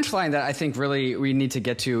the punchline that I think really we need to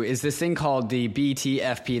get to is this thing called the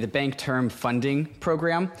BTFP, the Bank Term Funding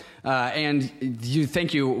Program. And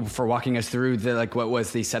thank you for walking us through what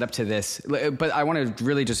was the setup to this. But I want to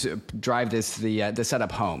really just drive the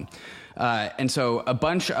setup home. And so a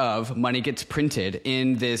bunch of money gets printed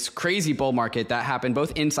in this crazy bull market that happened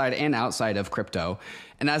both inside and outside of crypto.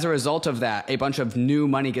 And as a result of that, a bunch of new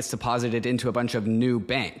money gets deposited into a bunch of new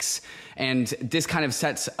banks. And this kind of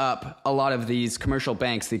sets up a lot of these commercial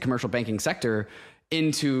banks, the commercial banking sector,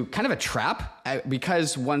 into kind of a trap,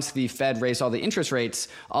 because once the Fed raised all the interest rates,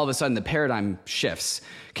 all of a sudden the paradigm shifts.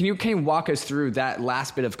 Can you walk us through that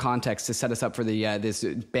last bit of context to set us up for this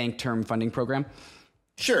bank term funding program?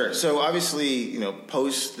 Sure. So obviously,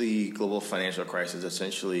 post the global financial crisis,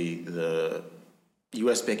 essentially the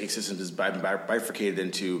U.S. banking system is bifurcated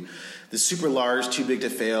into the super large, too big to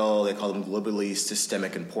fail. They call them globally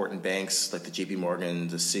systemic important banks like the J.P. Morgan,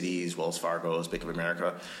 the Citis, Wells Fargo's, Bank of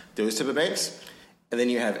America, those type of banks. And then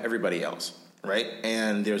you have everybody else, right?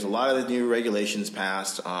 And there's a lot of new regulations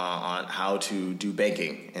passed on how to do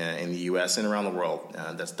banking in the U.S. and around the world.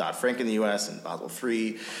 That's Dodd-Frank in the U.S. and Basel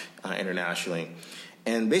III internationally.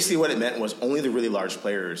 And basically what it meant was only the really large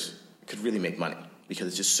players could really make money because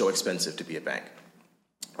it's just so expensive to be a bank.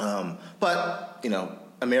 But,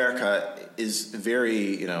 America is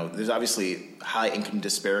very, there's obviously high income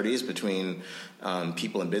disparities between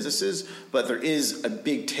people and businesses, but there is a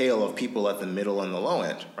big tail of people at the middle and the low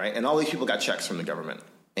end, right? And all these people got checks from the government.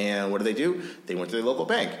 And what do? They went to their local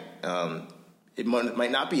bank. It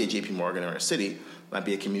might not be a JP Morgan or a Citi, it might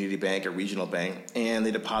be a community bank, a regional bank, and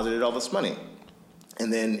they deposited all this money.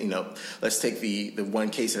 And then, let's take the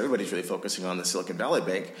one case that everybody's really focusing on, the Silicon Valley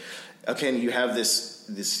Bank. Okay, and you have this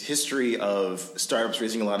history of startups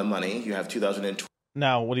raising a lot of money. You have 2020.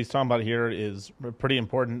 Now, what he's talking about here is a pretty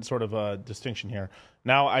important sort of a distinction here.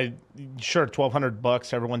 Now, sure,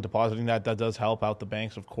 $1,200, everyone depositing that does help out the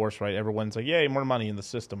banks, of course, right? Everyone's like, yay, more money in the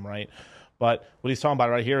system, right? But what he's talking about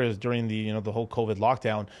right here is during the the whole COVID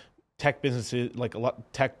lockdown, tech businesses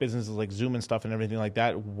like Zoom and stuff and everything like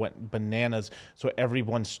that went bananas. So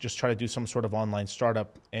everyone's just trying to do some sort of online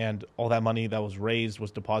startup, and all that money that was raised was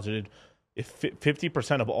deposited. If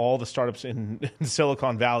 50% of all the startups in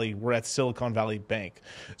Silicon Valley were at Silicon Valley Bank.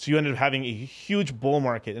 So you ended up having a huge bull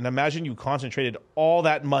market. And imagine you concentrated all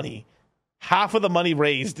that money, half of the money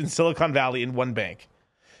raised in Silicon Valley in one bank.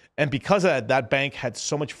 And because of that bank had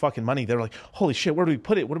so much fucking money, they were like, holy shit, where do we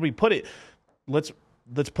put it? Where do we put it? Let's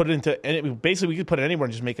put it into, and basically we could put it anywhere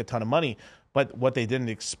and just make a ton of money. But what they didn't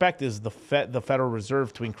expect is the Federal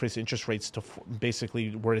Reserve to increase interest rates to basically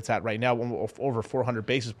where it's at right now, over 400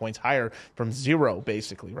 basis points higher from zero,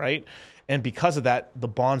 basically, right? And because of that, the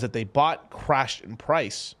bonds that they bought crashed in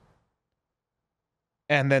price.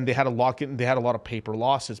 And then they had to lock in, they had a lot of paper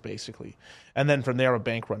losses, basically. And then from there, a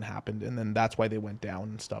bank run happened, and then that's why they went down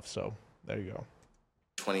and stuff. So there you go.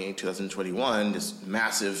 2021, this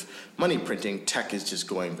massive money printing, tech is just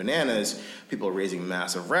going bananas. People are raising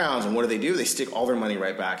massive rounds, and what do? They stick all their money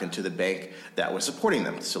right back into the bank that was supporting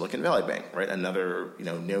them, the Silicon Valley Bank, right? Another,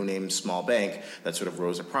 no-name small bank that sort of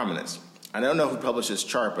rose to prominence. I don't know who published this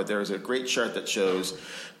chart, but there's a great chart that shows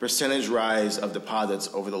percentage rise of deposits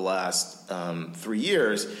over the last 3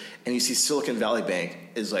 years, and you see Silicon Valley Bank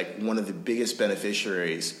is like one of the biggest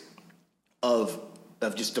beneficiaries of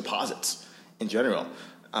just deposits in general.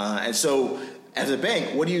 And so as a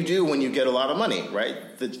bank, what do you do when you get a lot of money,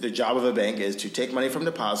 right? The job of a bank is to take money from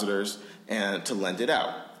depositors and to lend it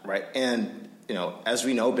out, right? And, as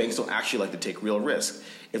we know, banks don't actually like to take real risk.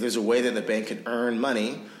 If there's a way that the bank can earn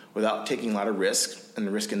money without taking a lot of risk, and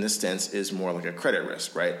the risk in this sense is more like a credit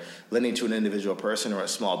risk, right? Lending to an individual person or a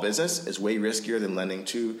small business is way riskier than lending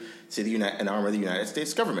to, say, an arm of the United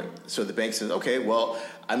States government. So the bank says, okay, well,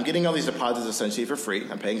 I'm getting all these deposits essentially for free.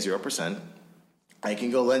 I'm paying 0%. I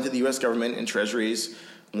can go lend to the U.S. government in treasuries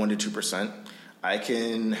 1% to 2%. I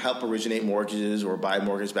can help originate mortgages or buy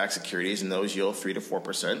mortgage-backed securities, and those yield 3% to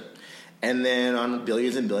 4%. And then on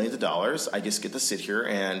billions and billions of dollars, I just get to sit here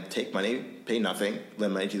and take money, pay nothing,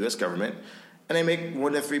 lend money to the U.S. government, and I make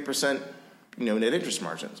 1% to 3%, net interest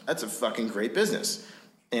margins. That's a fucking great business.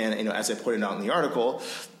 And as I pointed out in the article,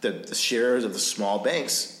 the shares of the small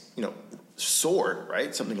banks, soared,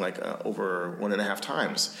 right? Something like over 1.5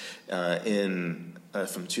 times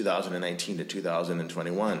from 2019 to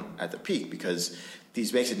 2021 at the peak, because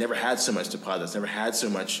these banks had never had so much deposits, never had so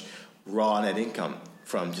much raw net income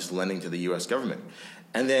from just lending to the U.S. government.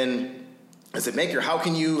 And then as a banker, how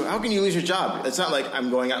can you lose your job? It's not like I'm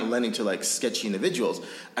going out and lending to like sketchy individuals.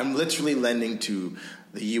 I'm literally lending to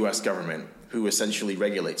the U.S. government, who essentially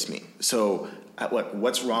regulates me. So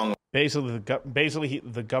what's wrong? Basically,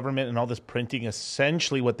 the government and all this printing,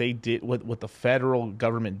 essentially what they did, what the federal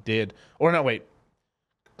government did, or no, wait,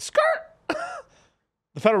 skirt,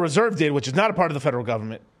 the Federal Reserve did, which is not a part of the federal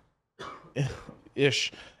government,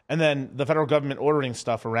 ish, and then the federal government ordering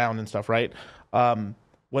stuff around and stuff, right?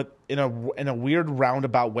 What in a weird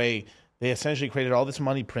roundabout way, they essentially created all this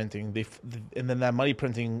money printing. And then that money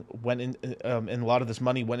printing went in, and a lot of this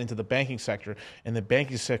money went into the banking sector. And the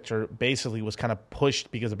banking sector basically was kind of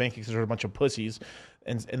pushed because the banking sector are a bunch of pussies.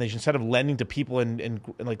 And they, instead of lending to people and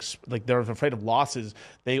like they're afraid of losses,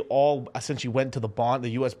 they all essentially went to the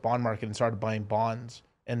U.S. bond market and started buying bonds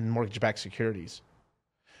and mortgage-backed securities.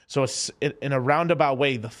 So in a roundabout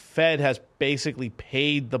way, the Fed has basically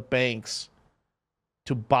paid the banks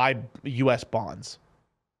to buy U.S. bonds.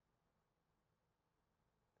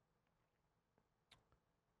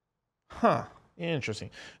 Huh. Interesting.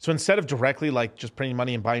 So instead of directly like just printing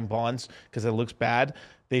money and buying bonds because it looks bad,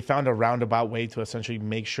 they found a roundabout way to essentially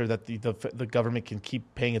make sure that the government can keep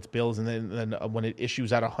paying its bills, and then when it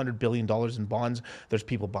issues out $100 billion in bonds, there's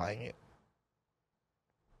people buying it.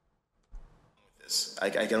 I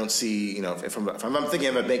don't see, if I'm thinking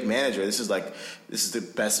of a bank manager, this is the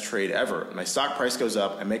best trade ever. My stock price goes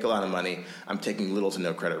up, I make a lot of money, I'm taking little to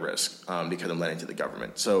no credit risk because I'm lending to the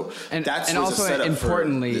government. So and that's also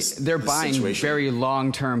importantly, they're buying situation. very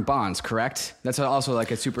long-term bonds, correct? That's also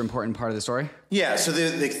like a super important part of the story. Yeah, so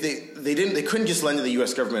they couldn't just lend to the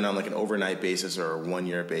U.S. government on like an overnight basis or a 1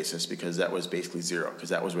 year basis because that was basically zero, because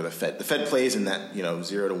that was where the Fed plays in that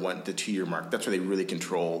 0 to 1 to 2 year mark. That's where they really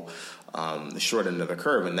control the short end of the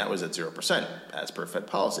curve, and that was at 0% as per Fed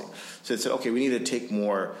policy. So they said, okay, we need to take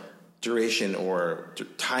more duration or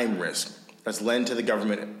time risk. Let's lend to the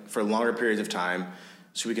government for longer periods of time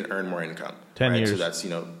so we can earn more income. 10 years. So that's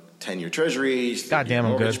 10-year treasuries, Goddamn,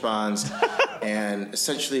 I'm mortgage good. bonds. And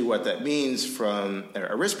essentially what that means from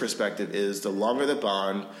a risk perspective is the longer the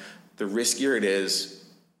bond, the riskier it is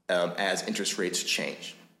as interest rates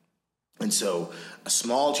change. And so a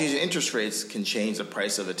small change in interest rates can change the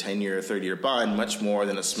price of a 10-year or 30-year bond much more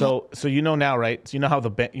than a small. So now, right? So how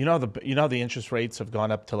the interest rates have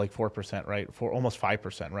gone up to like 4%, right? For almost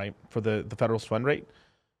 5%, right? For the federal fund rate.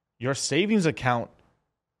 Your savings account,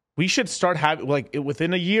 we should start having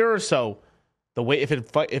within a year or so. The way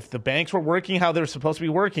if the banks were working how they're supposed to be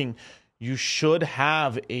working, you should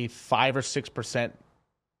have a 5 or 6%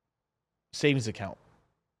 savings account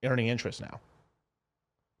earning interest now,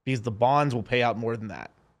 because the bonds will pay out more than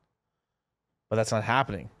that. But that's not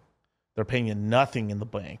happening. They're paying you nothing in the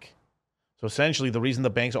bank. So essentially, the reason the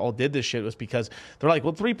banks all did this shit was because they're like,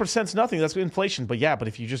 well, 3% is nothing. That's inflation. But yeah, but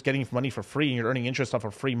if you're just getting money for free and you're earning interest off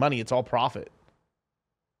of free money, it's all profit,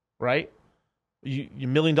 right? Your $1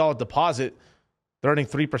 million deposit, they're earning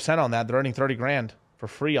 3% on that. They're earning $30,000 for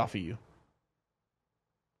free off of you.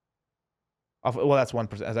 Well, that's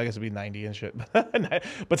 1%. I guess it'd be 90 and shit.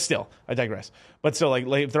 But still, I digress. But still, like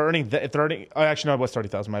if they're earning, oh, actually no, it was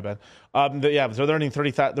 30,000. My bad. So they're earning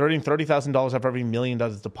 $30,000 off every $1 million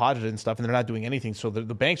deposited and stuff, and they're not doing anything. So the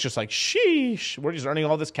bank's just like, sheesh, we're just earning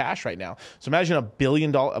all this cash right now. So imagine $1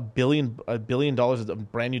 billion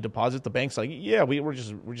of brand new deposit. The bank's like, yeah, we're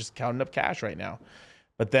just counting up cash right now.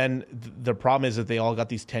 But then the problem is that they all got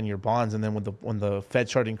these 10-year bonds, and then when the Fed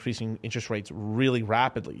started increasing interest rates really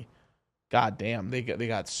rapidly, God damn, they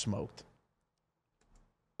got smoked.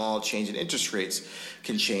 Small change in interest rates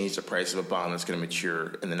can change the price of a bond that's going to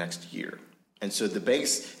mature in the next year. And so the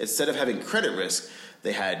banks, instead of having credit risk,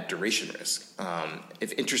 they had duration risk.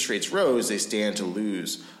 If interest rates rose, they stand to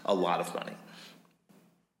lose a lot of money.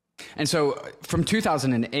 And so from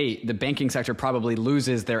 2008, the banking sector probably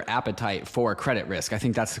loses their appetite for credit risk. I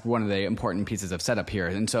think that's one of the important pieces of setup here.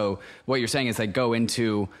 And so what you're saying is they go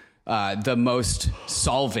into the most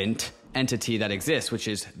solvent entity that exists, which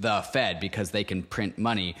is the Fed, because they can print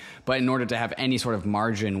money. But in order to have any sort of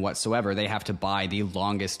margin whatsoever, they have to buy the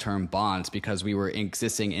longest term bonds, because we were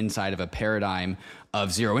existing inside of a paradigm of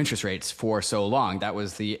zero interest rates for so long. That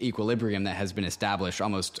was the equilibrium that has been established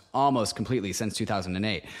almost completely since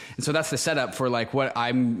 2008. And so that's the setup for like what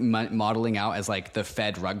I'm modeling out as like the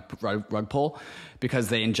Fed rug pull, because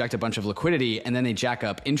they inject a bunch of liquidity and then they jack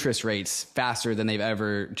up interest rates faster than they've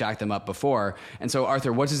ever jacked them up before. And so,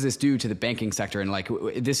 Arthur, what does this do to the banking sector? And like,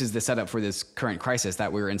 this is the setup for this current crisis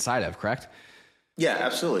that we're inside of, correct? Yeah,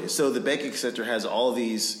 absolutely. So the banking sector has all of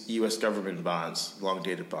these U.S. government bonds,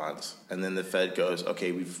 long-dated bonds, and then the Fed goes,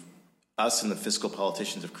 okay, us and the fiscal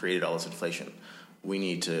politicians have created all this inflation. We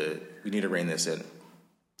need to rein this in.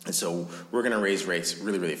 And so we're going to raise rates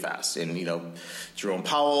really, really fast. And, Jerome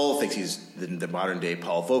Powell thinks he's the modern day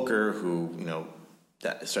Paul Volcker, who,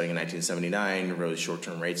 that starting in 1979 rose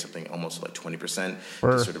short-term rates something almost like 20%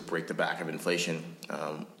 to sort of break the back of inflation.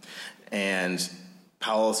 And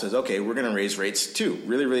Powell says, okay, we're going to raise rates too,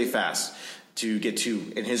 really, really fast to get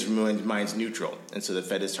to, in his mind, neutral. And so the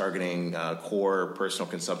Fed is targeting core personal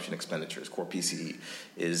consumption expenditures, core PCE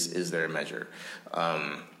is their measure.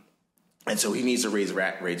 And so he needs to raise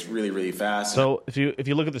rates really, really fast. So if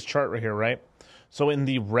you look at this chart right here, right? So in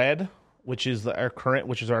the red, which is our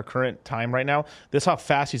current time right now, this is how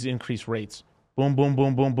fast he's increased rates. Boom, boom,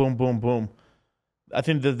 boom, boom, boom, boom, boom. I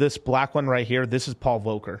think that this black one right here, this is Paul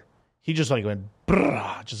Volcker. He just like went,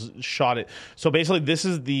 just shot it. So basically, this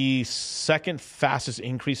is the second fastest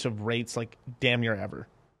increase of rates, like damn near ever,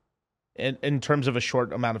 in terms of a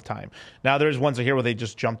short amount of time. Now, there's ones here where they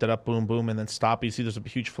just jumped it up, boom, boom, and then stop. You see there's a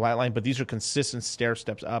huge flat line, but these are consistent stair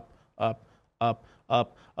steps up, up, up,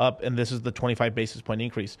 up, up, and this is the 25 basis point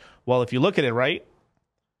increase. Well, if you look at it, right,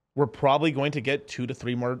 we're probably going to get 2 to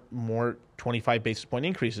 3 more 25 basis point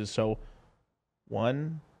increases. So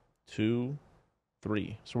 1, 2,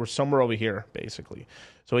 3. So we're somewhere over here, basically.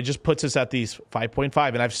 So it just puts us at these 5.5.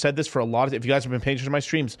 And I've said this for a lot of, if you guys have been paying attention to my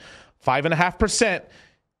streams, 5.5%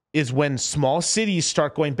 is when small cities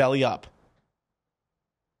start going belly up.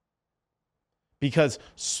 Because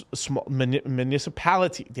small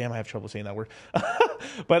municipality, damn, I have trouble saying that word.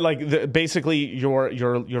 But like basically your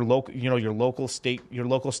local, your local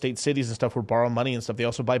state cities and stuff who borrow money and stuff. They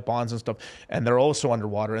also buy bonds and stuff, and they're also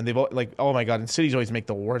underwater. And they've like, oh my god, and cities always make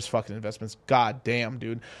the worst fucking investments. God damn,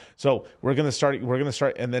 dude. So we're gonna start,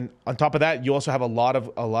 and then on top of that, you also have a lot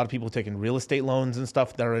of people taking real estate loans and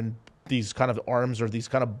stuff that are in these kind of arms or these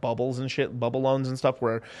kind of bubbles and shit, bubble loans and stuff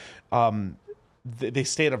where. They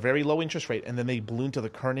stay at a very low interest rate and then they balloon to the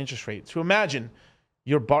current interest rate. So imagine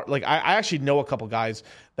I actually know a couple guys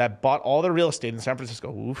that bought all their real estate in San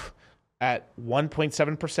Francisco at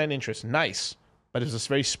 1.7% interest. Nice. But it was this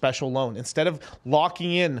very special loan. Instead of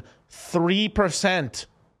locking in 3%,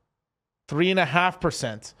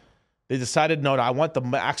 3.5%, they decided, no, I want to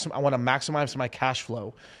maximize my cash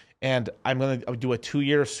flow. And I'm going to do a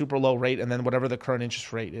 2-year super low rate and then whatever the current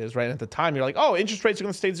interest rate is, right? At the time, you're like, oh, interest rates are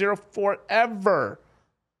going to stay zero forever.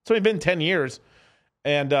 It's only been 10 years.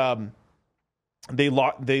 And they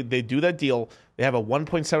do that deal. They have a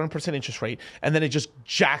 1.7% interest rate, and then it just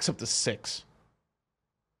jacks up to 6%.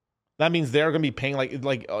 That means they're going to be paying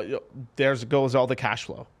there goes all the cash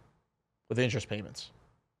flow with interest payments.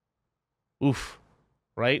 Oof.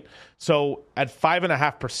 Right? So at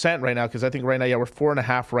 5.5% right now, because I think right now, we're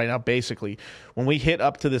 4.5% right now, basically. When we hit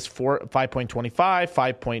up to this 5.25,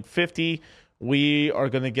 5.50, we are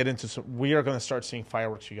going to start seeing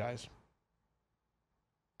fireworks, you guys.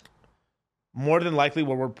 More than likely,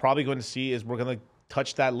 what we're probably going to see is we're going to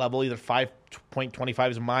touch that level. Either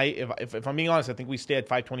 5.25 is if I'm being honest, I think we stay at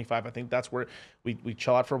 5.25. I think that's where we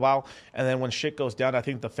chill out for a while. And then when shit goes down, I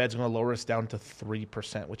think the Fed's going to lower us down to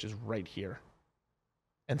 3%, which is right here.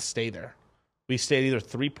 And stay there. We stay at either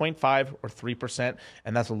 3.5 or 3%,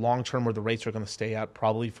 and that's a long term where the rates are going to stay at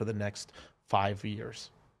probably for the next 5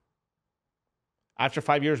 years. After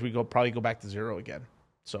 5 years, we probably go back to zero again.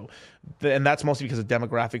 So, and that's mostly because of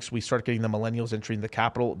demographics. We start getting the millennials entering the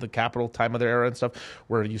capital time of their era and stuff,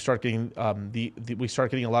 where you start getting we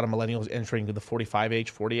start getting a lot of millennials entering the 45 age,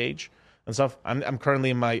 40 age and stuff. I'm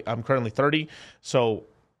currently 30, so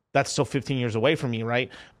that's still 15 years away from me,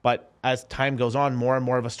 right? But as time goes on, more and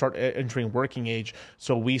more of us start entering working age.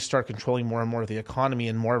 So we start controlling more and more of the economy,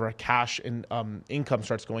 and more of our cash and income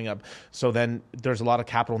starts going up. So then there's a lot of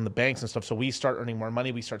capital in the banks and stuff. So we start earning more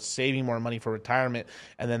money. We start saving more money for retirement.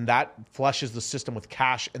 And then that flushes the system with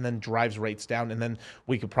cash and then drives rates down. And then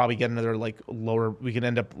we could probably get another lower, we could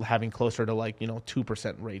end up having closer to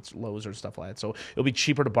 2% rates, lows or stuff like that. So it'll be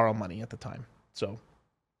cheaper to borrow money at the time. So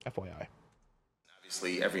FYI.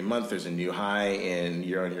 Obviously, every month there's a new high in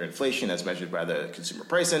year-on-year inflation as measured by the Consumer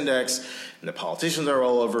Price Index, and the politicians are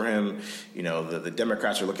all over him. The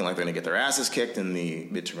Democrats are looking like they're going to get their asses kicked in the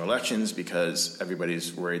midterm elections because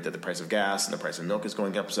everybody's worried that the price of gas and the price of milk is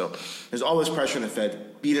going up. So there's all this pressure on the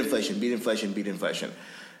Fed, beat inflation, beat inflation, beat inflation.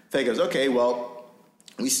 Fed goes, okay, well,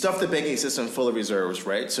 we stuffed the banking system full of reserves,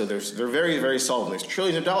 right? So they're very, very solvent. There's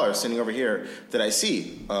trillions of dollars sitting over here that I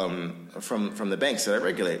see from the banks that I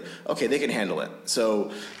regulate. Okay, they can handle it.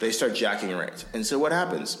 So they start jacking rates. And so what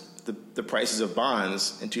happens? The prices of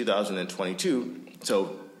bonds in 2022,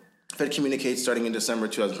 so Fed communicates starting in December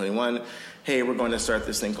 2021, hey, we're going to start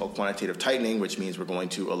this thing called quantitative tightening, which means we're going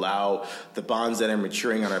to allow the bonds that are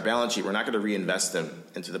maturing on our balance sheet, we're not going to reinvest them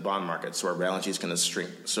into the bond market. So our balance sheet is going to shrink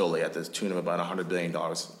slowly at the tune of about $100 billion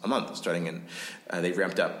a month, they've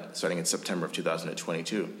ramped up starting in September of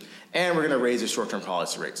 2022. And we're going to raise the short-term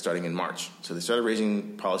policy rate starting in March. So they started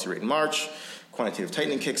raising policy rate in March, quantitative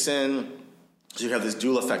tightening kicks in. So you have this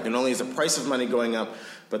dual effect. Not only is the price of money going up,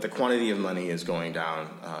 but the quantity of money is going down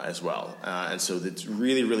as well. And so it's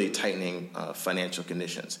really, really tightening financial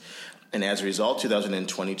conditions. And as a result,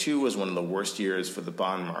 2022 was one of the worst years for the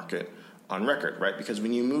bond market on record, right? Because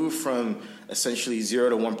when you move from essentially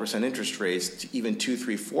 0 to 1% interest rates to even 2,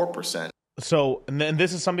 3, 4%. So, and then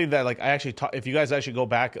this is something that I actually if you guys actually go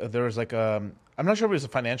back, there was I'm not sure if it was a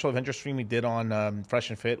financial adventure stream we did on Fresh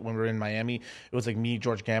and Fit when we were in Miami. It was me,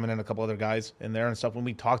 George Gammon, and a couple other guys in there and stuff. When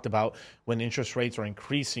we talked about when interest rates are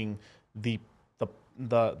increasing, the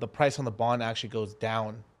price on the bond actually goes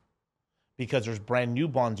down because there's brand new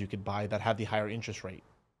bonds you could buy that have the higher interest rate.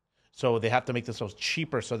 So they have to make themselves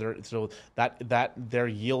cheaper so that their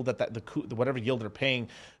yield whatever yield they're paying.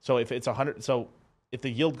 So if it's 100, so if the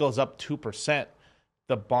yield goes up 2%.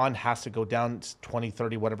 The bond has to go down 20,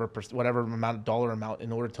 30, whatever dollar amount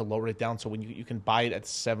in order to lower it down. So when you can buy it at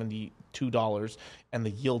 $72 and the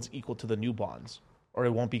yield's equal to the new bonds, or it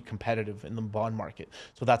won't be competitive in the bond market.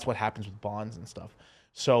 So that's what happens with bonds and stuff.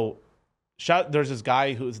 So There's this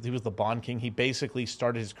guy he was the bond king. He basically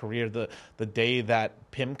started his career the day that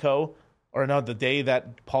the day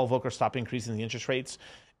that Paul Volcker stopped increasing the interest rates,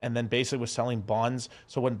 and then basically was selling bonds.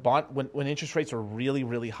 So when interest rates are really,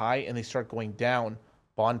 really high and they start going down,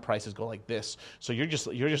 bond prices go like this. So you're just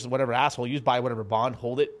whatever asshole. You just buy whatever bond,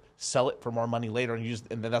 hold it, sell it for more money later, and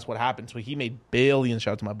then that's what happened. So he made billions.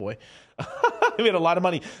 Shout out to my boy. He made a lot of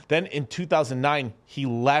money. Then in 2009, he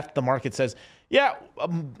left. The market says, yeah,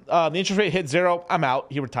 the interest rate hit 0. I'm out.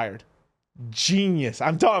 He retired. Genius.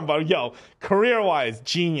 I'm talking about, career-wise,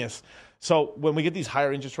 genius. So when we get these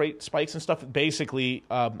higher interest rate spikes and stuff, basically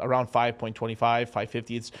around 5.25,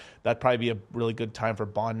 5.50, that'd probably be a really good time for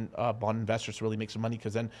bond investors to really make some money,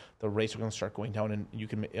 because then the rates are going to start going down, and you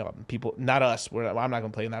can people, not us, I'm not going to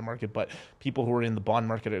play in that market, but people who are in the bond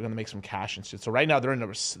market are going to make some cash and shit. So right now they're in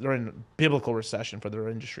a biblical recession for their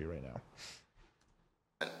industry right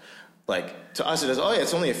now. Like, to us,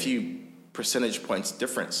 it's only a few percentage points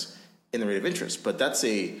difference in the rate of interest, but that's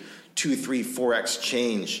a 2, 3, 4x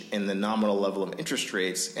change in the nominal level of interest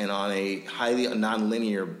rates, and on a highly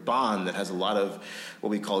nonlinear bond that has a lot of what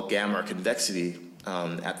we call gamma or convexity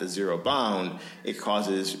at the zero bound, it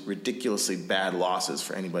causes ridiculously bad losses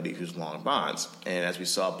for anybody who's long bonds. And as we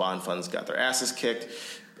saw, bond funds got their asses kicked.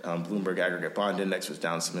 Bloomberg Aggregate Bond Index was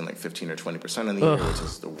down something like 15 or 20% in the year, which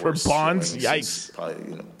is the worst for bonds. Yikes!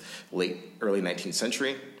 Probably early 19th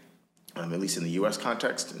century, at least in the U.S.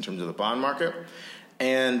 context in terms of the bond market.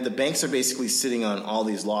 And the banks are basically sitting on all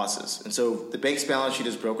these losses. And so the bank's balance sheet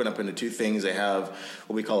is broken up into two things. They have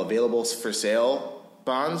what we call available for sale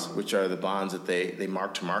bonds, which are the bonds that they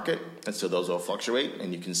mark to market. And so those will fluctuate,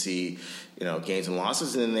 and you can see, gains and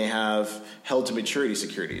losses. And then they have held to maturity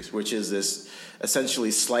securities, which is this essentially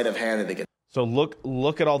sleight of hand that they get. So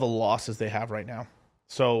look at all the losses they have right now.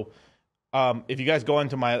 So if you guys go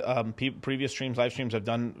into my previous live streams, I've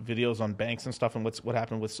done videos on banks and stuff, and what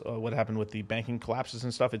happened with the banking collapses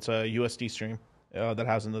and stuff. It's a USD stream that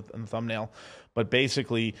has in the thumbnail. But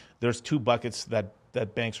basically, there's two buckets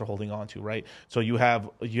that banks are holding on to, right? So you have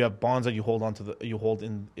bonds that you hold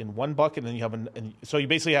in one bucket, and then you have so you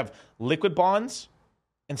basically have liquid bonds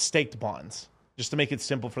and staked bonds, just to make it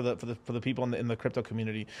simple for the people in the crypto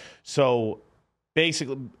community. So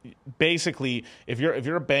basically, if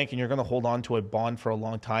you're a bank and you're going to hold on to a bond for a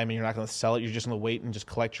long time and you're not going to sell it, you're just going to wait and just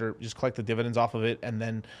collect the dividends off of it and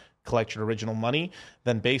then collect your original money.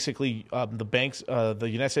 Then basically, the banks, the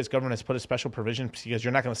United States government has put a special provision, because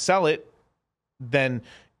you're not going to sell it, then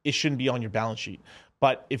it shouldn't be on your balance sheet.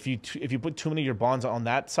 But if you put too many of your bonds on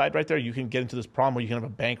that side right there, you can get into this problem where you can have a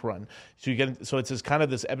bank run. So it's this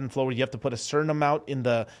ebb and flow where you have to put a certain amount in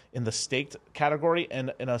the staked category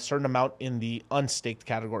and a certain amount in the unstaked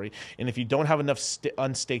category. And if you don't have enough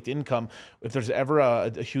unstaked income, if there's ever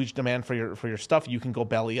a huge demand for your stuff, you can go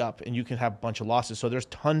belly up and you can have a bunch of losses. So there's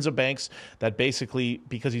tons of banks that basically,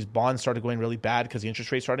 because these bonds started going really bad because the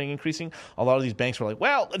interest rates started increasing, a lot of these banks were like,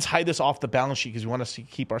 well, let's hide this off the balance sheet because we want to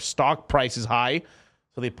keep our stock prices high.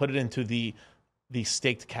 So they put it into the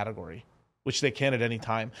staked category, which they can at any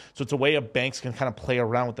time. So it's a way of banks can kind of play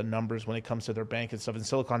around with the numbers when it comes to their bank and stuff. And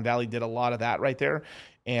Silicon Valley did a lot of that right there,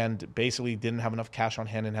 and basically didn't have enough cash on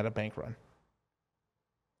hand and had a bank run.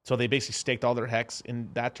 So they basically staked all their hex in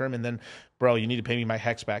that term, and then, bro, you need to pay me my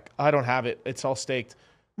hex back. I don't have it. It's all staked.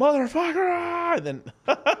 Motherfucker! And then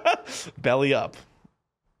belly up.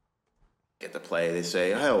 Get the play. They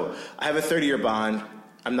say, oh, I have a 30-year bond.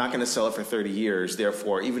 I'm not going to sell it for 30 years.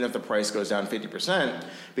 Therefore, even if the price goes down 50%,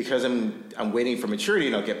 because I'm waiting for maturity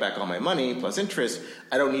and I'll get back all my money plus interest,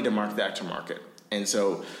 I don't need to mark that to market. And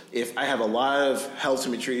so if I have a lot of held to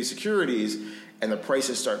maturity securities and the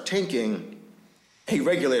prices start tanking, hey,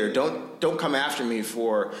 regulator, don't come after me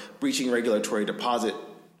for breaching regulatory deposit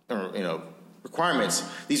or requirements.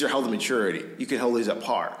 These are held to maturity. You can hold these at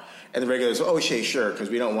par. And the regulators say, oh, sure, because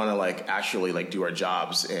we don't want to actually do our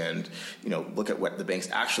jobs and look at what the banks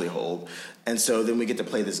actually hold. And so then we get to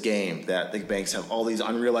play this game that the banks have all these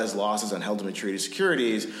unrealized losses on held to maturity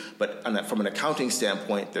securities, but from an accounting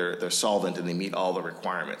standpoint, they're solvent and they meet all the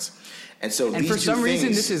requirements. And so, and for some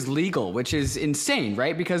reason, this is legal, which is insane,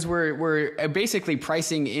 right? Because we're basically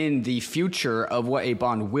pricing in the future of what a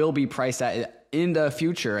bond will be priced at in the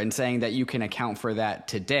future, and saying that you can account for that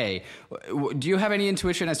today. Do you have any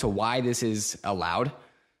intuition as to why this is allowed?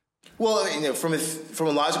 Well, from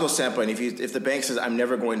a logical standpoint, if the bank says I'm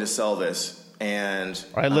never going to sell this, and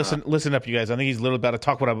all right, listen up, you guys. I think he's literally about to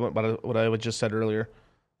talk about what I just said earlier.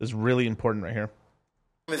 This is really important right here.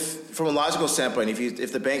 From a logical standpoint,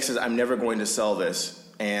 if the bank says I'm never going to sell this,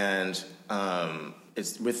 and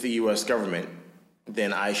it's with the U.S. government,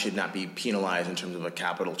 then I should not be penalized in terms of a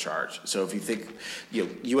capital charge. So if you think,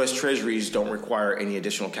 U.S. Treasuries don't require any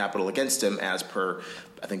additional capital against them as per,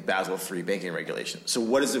 I think, Basel III banking regulation. So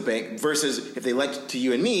what is the bank versus if they lent to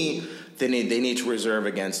you and me, then they need to reserve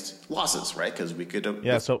against losses, right? Because we could.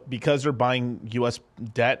 So because they're buying U.S.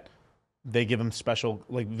 debt, they give them special,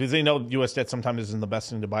 because they know U.S. debt sometimes isn't the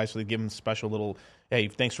best thing to buy, so they give them special little, hey,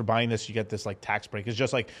 thanks for buying this, you get this tax break. It's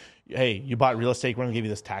just like, hey, you bought real estate, we're gonna give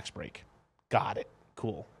you this tax break. Got it.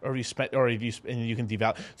 Cool. Or you spent, or if you and you can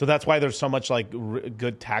devalue. So that's why there's so much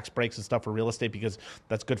good tax breaks and stuff for real estate, because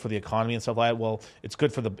that's good for the economy and stuff like that. Well, it's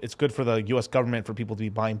good for the U.S. government for people to be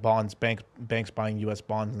buying bonds, banks buying U.S.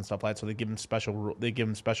 bonds and stuff like that. So they give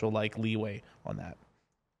them special leeway on that.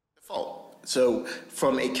 Default. So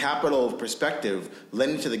from a capital perspective,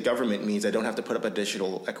 lending to the government means I don't have to put up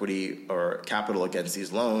additional equity or capital against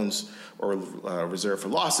these loans or reserve for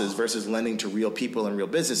losses, versus lending to real people and real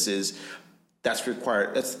businesses. That's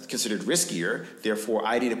considered riskier. Therefore,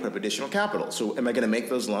 I need to put up additional capital. So am I going to make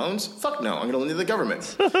those loans? Fuck no. I'm going to lend to the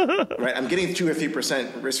government. Right? I'm getting 2 or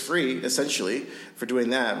 3% risk-free, essentially, for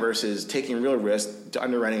doing that versus taking real risk to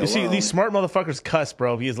underwriting a loan. You see, these smart motherfuckers cuss,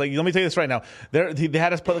 bro. He's like, let me tell you this right now. They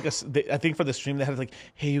had us put I think for the stream, they had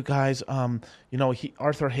hey, you guys,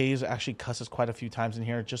 Arthur Hayes actually cusses quite a few times in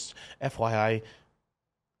here. Just FYI.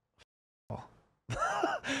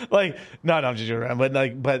 No, I'm just joking around,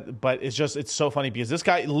 but it's so funny because this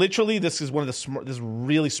guy literally, this is one of this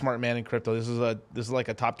really smart man in crypto. This is like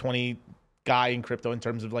a top 20 guy in crypto in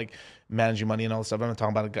terms of managing money and all this stuff. I'm not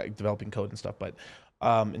talking about a guy developing code and stuff, but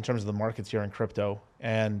in terms of the markets here in crypto,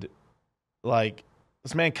 and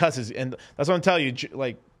this man cusses, and that's what I'm telling you.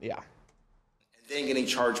 Yeah. And then getting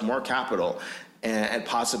charged more capital, and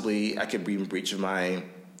possibly I could be in breach of my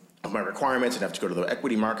requirements and have to go to the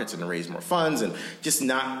equity markets and raise more funds, and just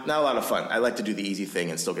not a lot of fun. I like to do the easy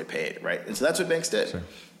thing and still get paid, right? And so that's what banks did. Sure.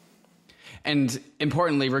 And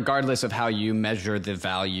importantly, regardless of how you measure the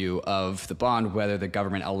value of the bond, whether the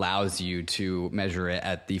government allows you to measure it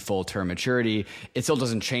at the full term maturity, it still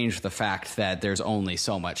doesn't change the fact that there's only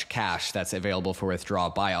so much cash that's available for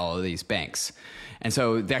withdrawal by all of these banks. And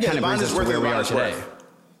so that kind of brings us to where we are today.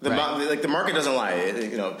 The market doesn't lie.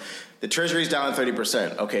 The Treasury's down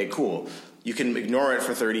 30%. Okay, cool. You can ignore it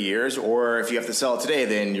for 30 years, or if you have to sell it today,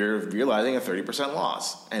 then you're realizing a 30%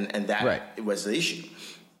 loss. And that was the issue.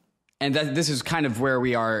 And this is kind of where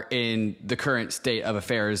we are in the current state of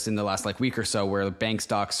affairs in the last week or so, where the bank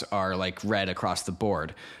stocks are red across the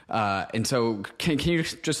board. And so can you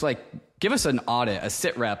just give us an audit, a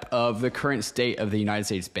sit rep of the current state of the United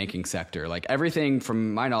States banking sector? Everything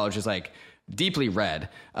from my knowledge is deeply red.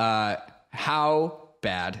 How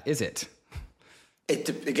bad is it?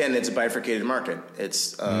 Again, it's a bifurcated market.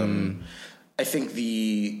 It's I think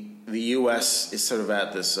the U.S. is sort of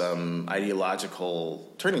at this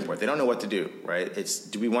ideological turning point. They don't know what to do, right?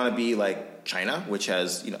 Do we want to be like China, which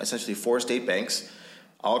has essentially 4 state banks?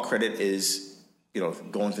 All credit is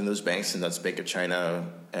going through those banks, and that's Bank of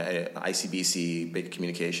China, ICBC, Baker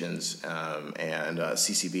Communications, and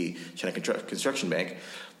CCB, China Construction Bank.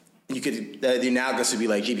 You could the analogous would be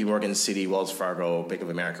like J.P. Morgan, Citi, Wells Fargo, Bank of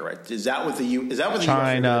America, right? Is that what the U.S. want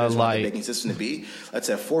the banking system to be? Let's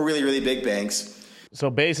have 4 really, really big banks. So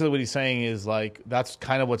basically, what he's saying is that's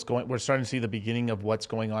kind of what's going. We're starting to see the beginning of what's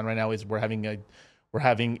going on right now. Is we're having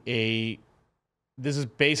a. This is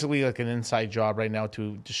basically an inside job right now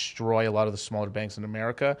to destroy a lot of the smaller banks in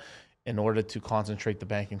America, in order to concentrate the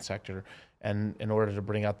banking sector. And in order to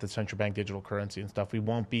bring out the central bank digital currency and stuff, we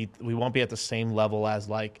won't be at the same level as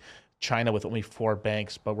China with only 4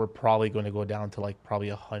 banks, but we're probably going to go down to probably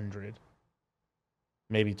 100,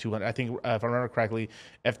 maybe 200. I think if I remember correctly,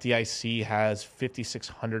 FDIC has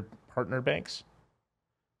 5,600 partner banks.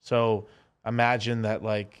 So imagine that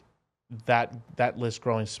that list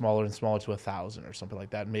growing smaller and smaller to 1,000 or something like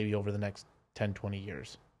that, maybe over the next 10, 20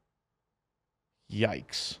 years.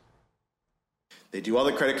 Yikes. They do all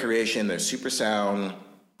the credit creation. They're super sound,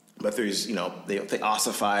 but there's, they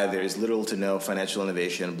ossify. There's little to no financial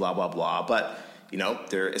innovation, blah, blah, blah. But,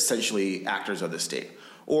 they're essentially actors of the state.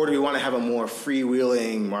 Or do we want to have a more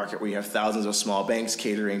freewheeling market where you have thousands of small banks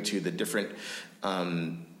catering to the different,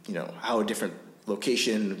 how a different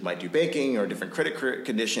location might do banking or different credit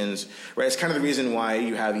conditions, right? It's kind of the reason why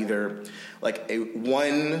you have either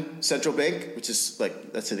one central bank, which is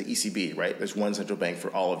let's say the ECB, right? There's one central bank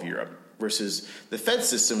for all of Europe, versus the Fed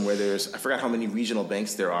system where there's, I forgot how many regional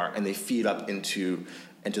banks there are, and they feed up into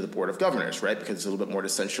the Board of Governors, right? Because it's a little bit more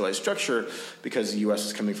decentralized structure, because the U.S.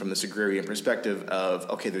 is coming from this agrarian perspective of,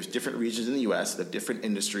 okay, there's different regions in the U.S. that have different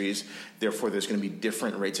industries, therefore there's going to be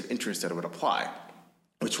different rates of interest that would apply.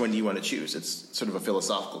 Which one do you want to choose? It's sort of a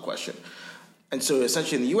philosophical question. And so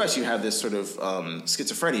essentially in the U.S. you have this sort of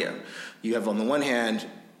schizophrenia. You have on the one hand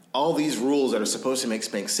all these rules that are supposed to make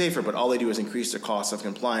banks safer, but all they do is increase the cost of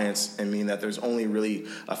compliance and mean that there's only really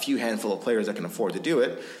a few handful of players that can afford to do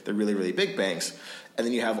it. They're really, really big banks. And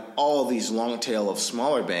then you have all these long tail of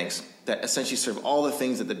smaller banks that essentially serve all the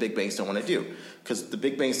things that the big banks don't want to do. Because the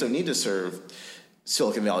big banks don't need to serve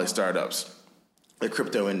Silicon Valley startups, the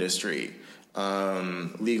crypto industry,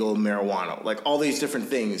 legal marijuana, like all these different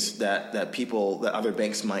things that other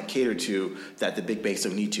banks might cater to that the big banks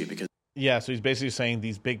don't need to. Because yeah, so he's basically saying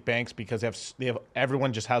these big banks, because they have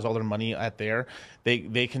everyone just has all their money at there.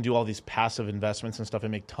 They can do all these passive investments and stuff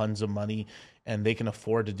and make tons of money, and they can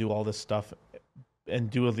afford to do all this stuff and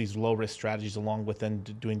do all these low risk strategies along with then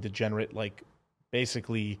doing degenerate, like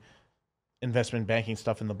basically investment banking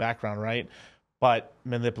stuff in the background, right? But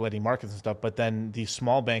manipulating markets and stuff. But then these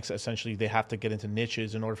small banks, essentially, they have to get into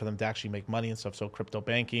niches in order for them to actually make money and stuff. So crypto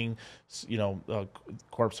banking, some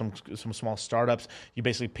small startups. You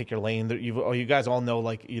basically pick your lane. You guys all know,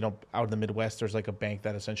 like, out in the Midwest, there's like a bank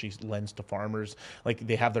that essentially lends to farmers. Like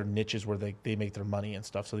they have their niches where they make their money and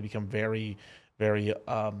stuff. So they become very, very.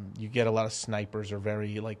 You get a lot of snipers or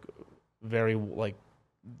very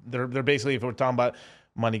they're basically, if we're talking about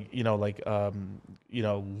money,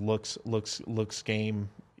 looks game,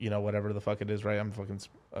 whatever the fuck it is, right? I'm fucking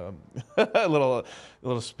a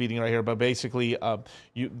little speeding right here, but basically,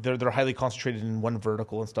 they're highly concentrated in one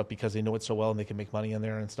vertical and stuff because they know it so well and they can make money in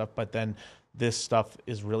there and stuff. But then this stuff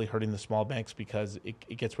is really hurting the small banks because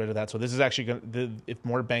it gets rid of that. So this is actually if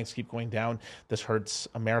more banks keep going down, this hurts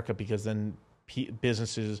America because then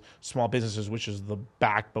small businesses, which is the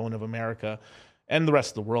backbone of America and the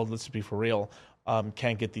rest of the world, let's be for real,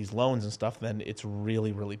 can't get these loans and stuff, then it's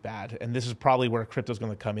really, really bad. And this is probably where crypto is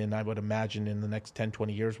going to come in, I would imagine, in the next 10,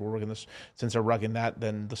 20 years, where we're going to, since they're rugging that,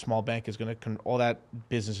 then the small bank is going to, all that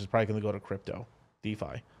business is probably going to go to crypto,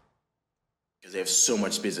 DeFi. Because they have so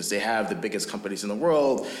much business. They have the biggest companies in the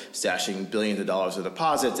world, stashing billions of dollars of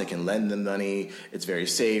deposits. They can lend them money. It's very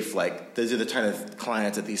safe. Like, those are the kind of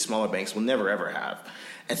clients that these smaller banks will never, ever have.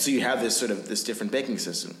 And so you have this different banking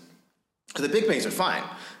system. Because the big banks are fine.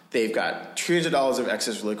 They've got trillions of dollars of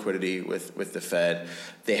excess liquidity with the Fed.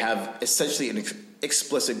 They have essentially an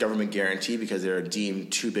explicit government guarantee because they're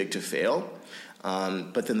deemed too big to fail.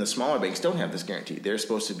 But then the smaller banks don't have this guarantee. They're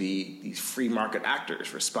supposed to be these free market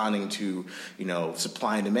actors responding to,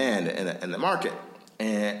 supply and demand in the market.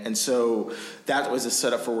 And so that was the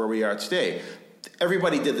setup for where we are today.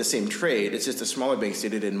 Everybody did the same trade. It's just the smaller banks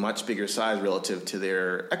did it in much bigger size relative to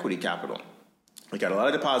their equity capital. They got a lot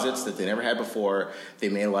of deposits that they never had before. They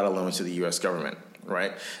made a lot of loans to the U.S. government,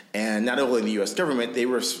 right? And not only the U.S. government, they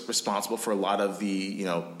were responsible for a lot of the,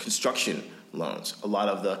 construction loans, a lot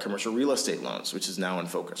of the commercial real estate loans, which is now in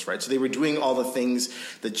focus, right? So they were doing all the things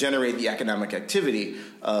that generate the economic activity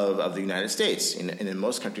of the United States. And in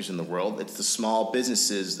most countries in the world, it's the small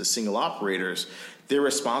businesses, the single operators, they're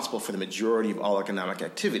responsible for the majority of all economic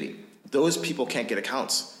activity. Those people can't get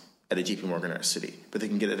accounts at a JP Morgan or a Citi, but they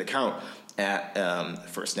can get an account at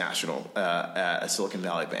First National, at a Silicon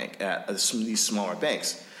Valley Bank, at some of these smaller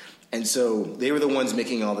banks. And so they were the ones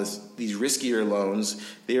making all these riskier loans.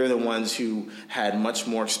 They were the ones who had much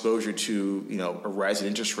more exposure to, a rise in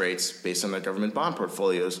interest rates based on their government bond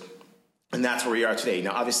portfolios. And that's where we are today.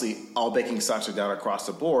 Now, obviously, all banking stocks are down across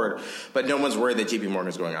the board, but no one's worried that JP Morgan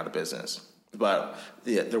is going out of business. But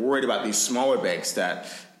they're worried about these smaller banks that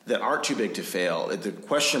aren't too big to fail. The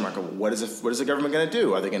question mark of what is the government going to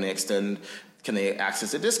do? Are they going to extend? Can they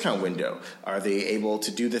access a discount window? Are they able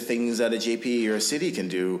to do the things that a JP or a Citi can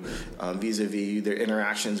do vis-a-vis their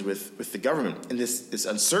interactions with the government? And this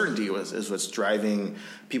uncertainty is what's driving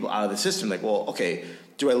people out of the system. Like, well, okay,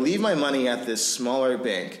 do I leave my money at this smaller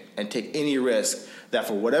bank and take any risk that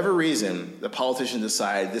for whatever reason the politicians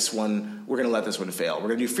decide this one, we're going to let this one fail. We're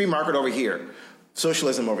going to do free market over here,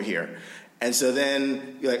 socialism over here. And so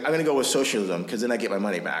then you're like, I'm going to go with socialism because then I get my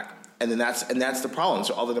money back. And that's the problem.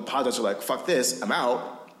 So all the deposits are like, fuck this, I'm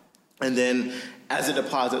out. And then as the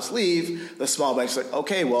deposits leave, the small banks are like,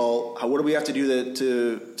 okay, well, what do we have to do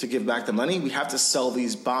to give back the money? We have to sell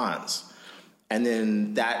these bonds. And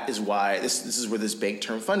then that is why this is where this bank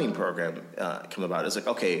term funding program come about. It's like,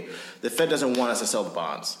 okay, the Fed doesn't want us to sell the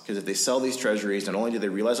bonds because if they sell these treasuries, not only do they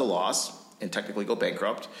realize a loss and technically go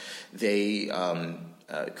bankrupt, they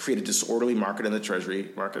create a disorderly market in the treasury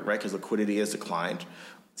market, right? Because liquidity has declined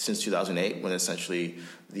since 2008, when essentially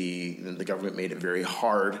the government made it very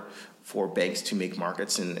hard for banks to make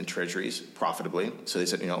markets and treasuries profitably. So they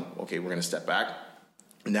said, okay, we're going to step back.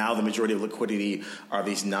 Now the majority of liquidity are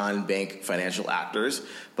these non-bank financial actors,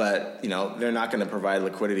 but they're not going to provide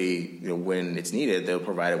liquidity when it's needed. They'll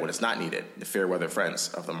provide it when it's not needed, the fair weather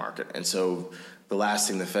friends of the market. And so the last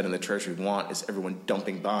thing the Fed and the Treasury want is everyone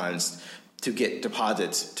dumping bonds to get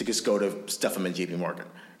deposits to just go to stuff them in JP Morgan,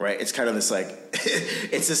 right? It's kind of this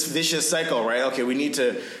it's this vicious cycle, right? Okay, we need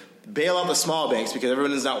to bail out the small banks because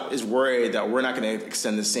everyone is worried that we're not going to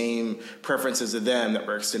extend the same preferences to them that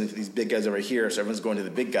we're extending to these big guys over here. So everyone's going to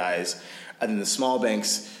the big guys, and then the small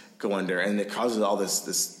banks go under, and it causes all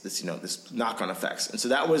this knock-on effects. And so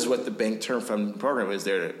that was what the Bank Term Funding Program is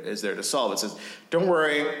there to solve. It says, don't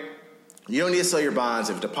worry, you don't need to sell your bonds.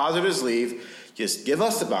 If depositors leave, just give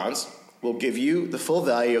us the bonds. We'll give you the full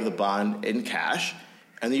value of the bond in cash,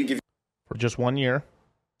 and then you give for just 1 year,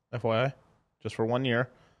 FYI, just for 1 year.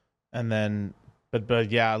 And then,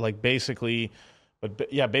 but yeah, basically I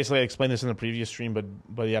explained this in the previous stream,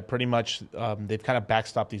 but yeah, pretty much they've kind of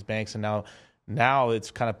backstopped these banks, and now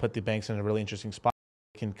it's kind of put the banks in a really interesting spot.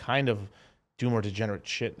 They can kind of do more degenerate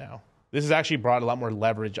shit now. This has actually brought a lot more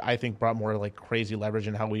leverage. I think brought more crazy leverage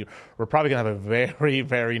in how we're probably gonna have a very,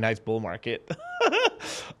 very nice bull market.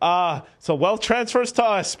 So wealth transfers to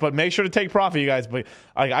us, but make sure to take profit, you guys. But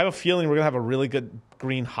I have a feeling we're gonna have a really good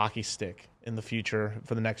green hockey stick in the future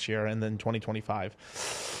for the next year, and then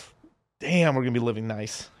 2025. Damn, we're gonna be living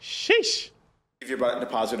nice. Sheesh. If you're about to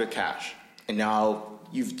deposit cash, and now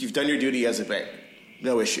you've done your duty as a bank,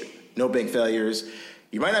 no issue, no bank failures.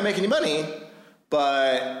 You might not make any money,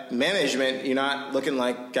 but management, you're not looking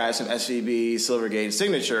like guys from SVB, Silvergate, and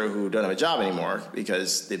Signature who don't have a job anymore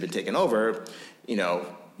because they've been taken over.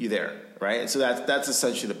 You're there, right? And so that's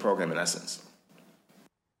essentially the program in essence.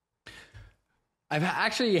 I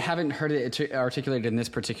actually haven't heard it articulated in this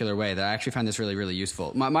particular way. That I actually find this really, really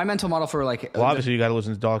useful. My mental model for well, obviously you got to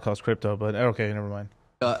listen to Dollar Cost Crypto, but okay, never mind.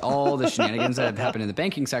 All the shenanigans that have happened in the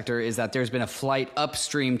banking sector is that there's been a flight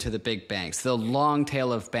upstream to the big banks. The long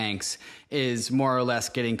tail of banks is more or less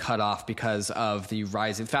getting cut off because of the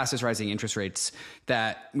fastest rising interest rates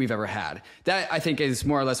that we've ever had. That, I think, is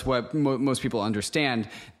more or less what most people understand.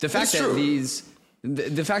 The fact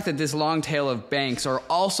that this long tail of banks are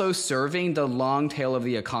also serving the long tail of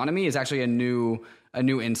the economy is actually a new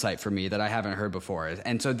insight for me that I haven't heard before.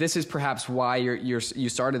 And so this is perhaps why you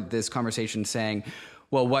started this conversation saying,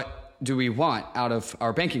 well, what do we want out of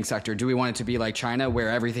our banking sector? Do we want it to be like China, where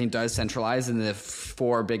everything does centralize in the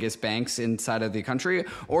 4 biggest banks inside of the country?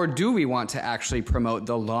 Or do we want to actually promote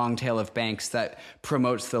the long tail of banks that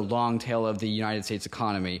promotes the long tail of the United States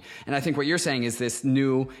economy? And I think what you're saying is this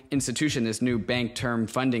new institution, this new bank term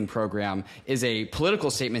funding program, is a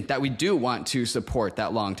political statement that we do want to support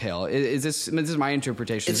that long tail. This is my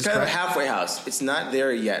interpretation. It's kind of a halfway house. It's not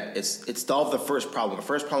there yet. It's solved the first problem. The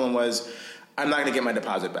first problem was, I'm not going to get my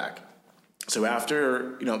deposit back. So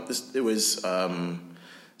after, it was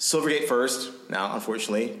Silvergate first. Now,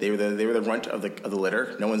 unfortunately, they were the runt of the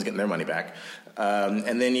litter. No one's getting their money back.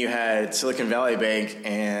 And then you had Silicon Valley Bank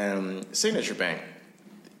and Signature Bank.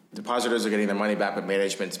 Depositors are getting their money back, but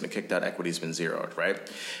management's been kicked out, equity's been zeroed,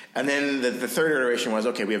 right? And then the third iteration was,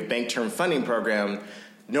 okay, we have bank term funding program.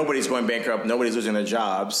 Nobody's going bankrupt. Nobody's losing their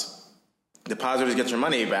jobs. Depositors get their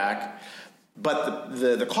money back. But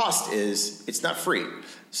the cost is, it's not free.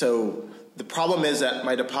 So the problem is that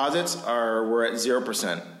my deposits were at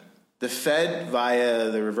 0%. The Fed, via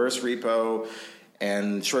the reverse repo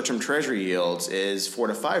and short-term treasury yields, is 4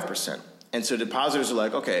 to 5%. And so depositors are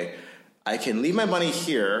like, okay, I can leave my money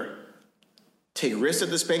here, take risks that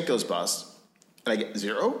this bank goes bust, and I get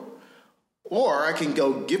 0. Or I can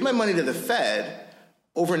go give my money to the Fed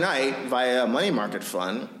overnight via a money market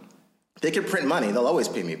fund. They can print money. They'll always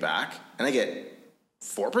pay me back. And I get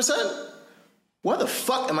 4%? Why the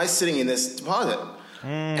fuck am I sitting in this deposit?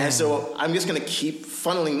 And so I'm just going to keep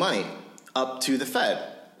funneling money up to the Fed,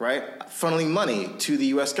 right? Funneling money to the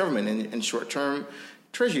U.S. government in short-term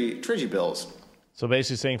treasury bills. So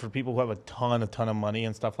basically saying for people who have a ton of money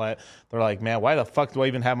and stuff like that, they're like, man, why the fuck do I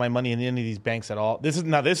even have my money in any of these banks at all? This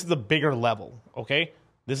is a bigger level, okay?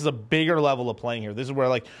 This is a bigger level of playing here. This is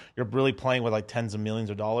where you're really playing with tens of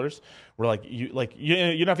millions of dollars. Where if you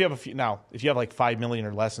have if you have 5 million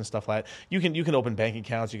or less and stuff like that, you can open bank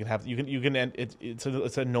accounts.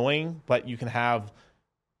 It's annoying, but you can have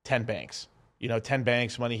 10 banks. 10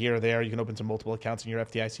 banks, money here or there. You can open some multiple accounts in your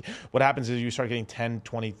FDIC. What happens is you start getting 10,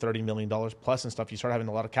 20, $30 million plus and stuff. You start having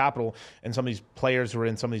a lot of capital, and some of these players who are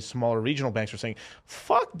in some of these smaller regional banks are saying,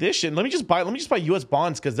 fuck this shit. Let me just buy US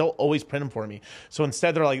bonds because they'll always print them for me. So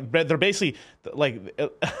instead they're basically like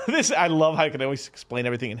this. I love how I can always explain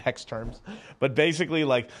everything in hex terms, but basically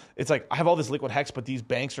it's like I have all this liquid hex, but these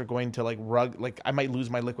banks are going to I might lose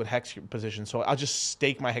my liquid hex position. So I'll just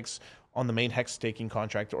stake my hex on the main hex staking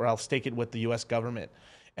contract, or I'll stake it with the U.S. government.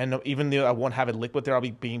 And even though I won't have it liquid there, I'll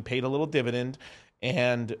be being paid a little dividend,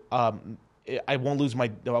 and I won't lose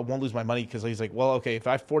my money because he's like, well, okay, if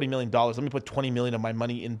I have $40 million, let me put $20 million of my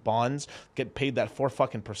money in bonds, get paid that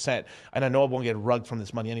 4%, and I know I won't get rugged from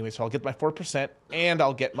this money anyway, so I'll get my 4%, and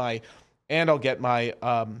I'll get my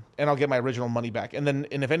original money back. And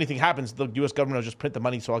if anything happens, the U.S. government will just print the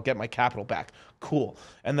money, so I'll get my capital back. Cool.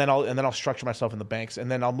 And then I'll structure myself in the banks, and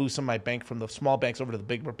then I'll move some of my bank from the small banks over to the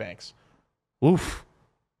bigger banks. Oof.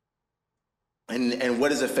 And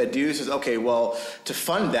what does the Fed do? It says, okay, well, to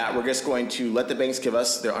fund that, we're just going to let the banks give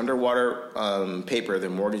us their underwater paper, their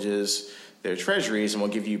mortgages, their treasuries, and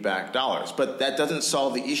we'll give you back dollars. But that doesn't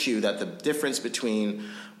solve the issue that the difference between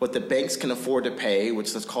what the banks can afford to pay,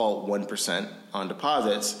 which let's call 1% on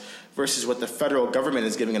deposits, versus what the federal government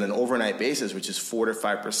is giving on an overnight basis, which is 4 to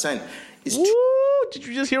 5%. Did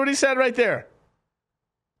you just hear what he said right there?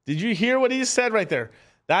 Did you hear what he said right there?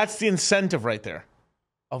 That's the incentive right there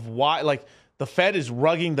of why, the Fed is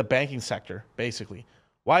rugging the banking sector, basically.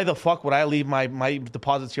 Why the fuck would I leave my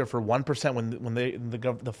deposits here for 1%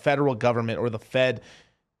 when the federal government or the Fed,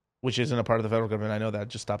 which isn't a part of the federal government, I know that.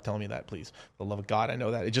 Just stop telling me that, please. For the love of God, I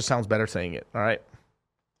know that. It just sounds better saying it. All right.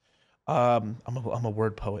 I'm a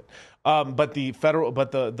word poet. But the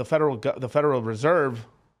Federal Reserve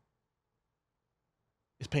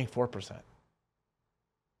is paying 4%.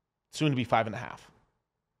 Soon to be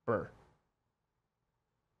 5.5%.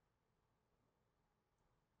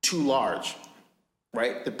 Too large,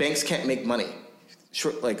 right? The banks can't make money.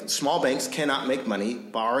 Small banks cannot make money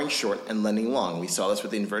borrowing short and lending long. We saw this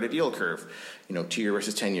with the inverted yield curve, 2-year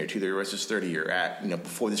versus 10-year, 2-year versus 30-year. At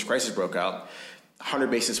before this crisis broke out,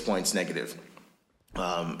 100 basis points negative,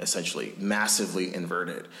 essentially massively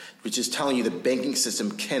inverted, which is telling you the banking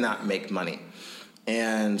system cannot make money.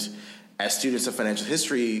 And as students of financial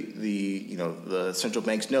history, the central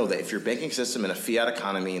banks know that if your banking system in a fiat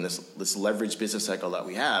economy and this leveraged business cycle that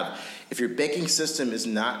we have, if your banking system is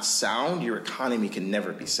not sound, your economy can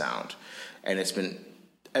never be sound. And it's been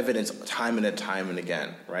evidenced time and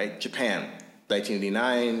again, right? Japan,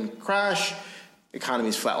 1989 crash,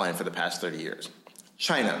 economy's flatlined for the past 30 years.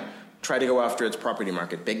 China tried to go after its property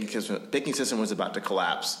market. Banking system was about to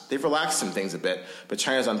collapse. They've relaxed some things a bit, but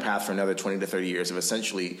China's on path for another 20 to 30 years of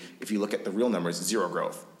essentially, if you look at the real numbers, zero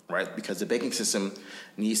growth, right? Because the banking system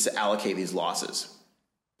needs to allocate these losses.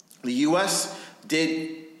 The U.S.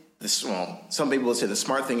 did this, well, some people would say the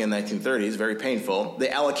smart thing in the 1930s, very painful. They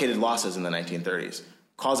allocated losses in the 1930s,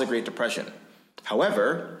 caused a Great Depression.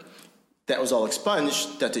 However, that was all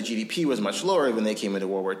expunged, that the GDP was much lower when they came into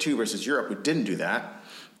World War II versus Europe, who didn't do that.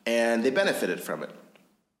 And they benefited from it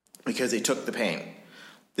because they took the pain.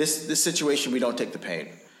 This situation, we don't take the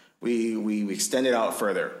pain. We extend it out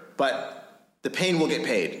further. But the pain will get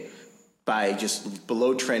paid by just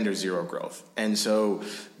below trend or zero growth. And so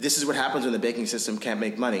this is what happens when the banking system can't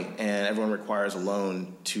make money and everyone requires a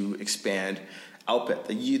loan to expand output.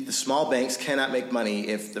 The small banks cannot make money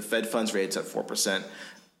if the Fed funds rate's at 4%,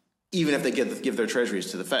 even if they give their treasuries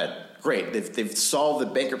to the Fed. Great, they've solved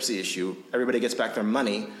the bankruptcy issue. Everybody gets back their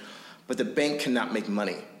money, but the bank cannot make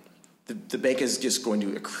money. The bank is just going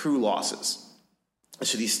to accrue losses.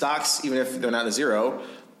 So these stocks, even if they're not a zero,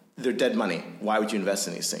 they're dead money. Why would you invest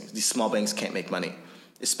in these things? These small banks can't make money,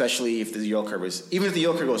 especially if the yield curve even if the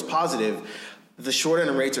yield curve goes positive, the short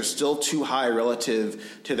end rates are still too high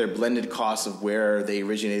relative to their blended costs of where they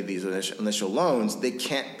originated these initial loans. They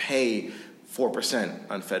can't pay 4%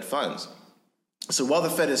 on Fed funds. So while the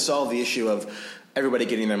Fed has solved the issue of everybody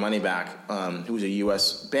getting their money back, who's a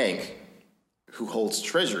U.S. bank who holds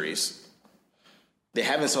treasuries, they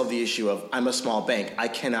haven't solved the issue of I'm a small bank. I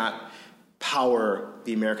cannot power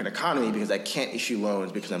the American economy because I can't issue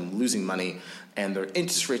loans because I'm losing money and the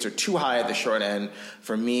interest rates are too high at the short end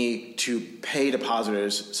for me to pay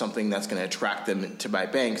depositors something that's going to attract them to my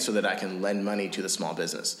bank so that I can lend money to the small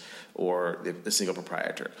business or the single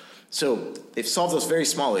proprietor. So they've solved this very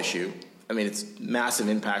small issue. I mean, it's massive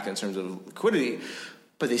impact in terms of liquidity,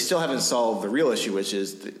 but they still haven't solved the real issue, which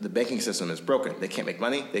is the banking system is broken. They can't make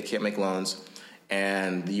money, they can't make loans,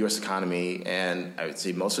 and the U.S. economy, and I would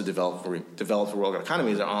say most of developed world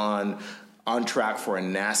economies are on track for a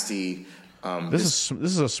nasty This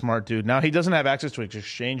is a smart dude. Now he doesn't have access to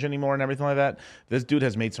exchange anymore and everything like that. This dude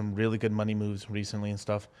has made some really good money moves recently and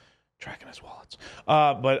stuff. Tracking his wallets, he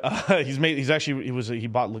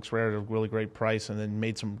bought LixRare at a really great price and then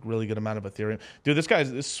made some really good amount of Ethereum. Dude, this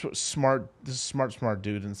is smart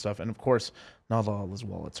dude and stuff. And of course, not all his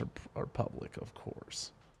wallets are public, of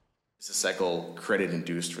course. It's a cycle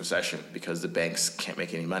credit-induced recession because the banks can't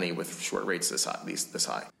make any money with short rates this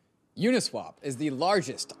high. Uniswap is the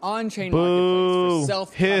largest on-chain marketplace for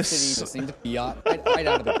self-custody Hiss. listening to fiat right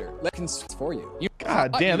out of the dirt. Let us for you.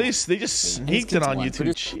 God damn, they just sneaked it on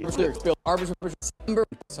YouTube.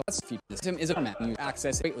 So that's the system is a format you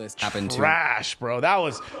access waitlist happen to Trash, bro. That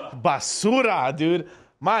was basura, dude.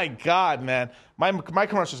 My God, man. My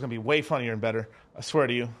commercial is gonna be way funnier and better. I swear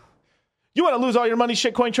to you. You want to lose all your money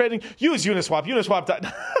shitcoin trading? Use Uniswap.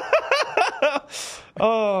 Uniswap.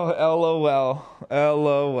 Oh,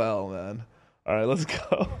 LOL, man. All right, let's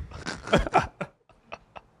go.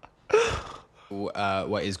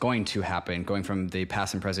 what is going to happen going from the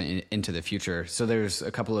past and present into the future. So there's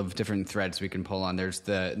a couple of different threads we can pull on. There's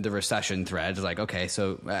the recession thread. Like, okay,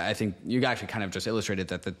 so I think you actually kind of just illustrated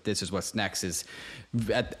that this is what's next is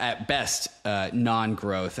at best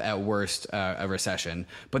non-growth, at worst a recession.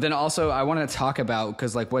 But then also I want to talk about,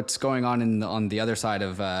 because like what's going on on the other side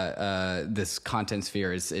of this content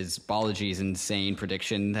sphere is Balaji's insane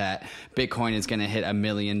prediction that Bitcoin is going to hit $1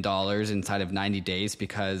 million inside of 90 days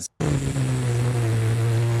because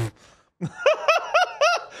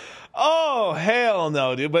Oh, hell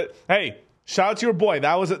no, dude. But hey, shout out to your boy.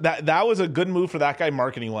 That was a good move for that guy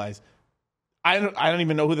marketing wise. I don't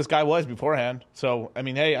even know who this guy was beforehand. So I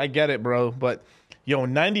mean, hey, I get it, bro. But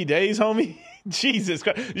 90 days, homie. Jesus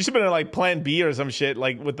Christ. You should have been in like plan B or some shit,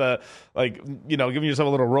 like with the giving yourself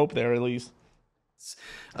a little rope there at least.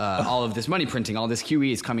 All of this money printing, all this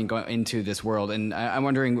QE is going into this world, and I'm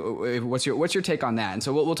wondering what's your take on that. And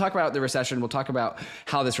so we'll talk about the recession. We'll talk about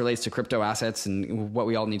how this relates to crypto assets and what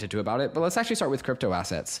we all need to do about it. But let's actually start with crypto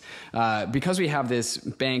assets because we have this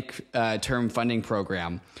bank term funding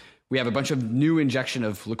program. We have a bunch of new injection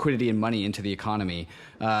of liquidity and money into the economy.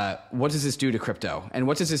 What does this do to crypto? And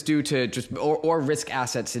what does this do to just or risk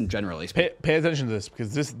assets in generally? Pay attention to this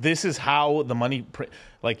because this is how the money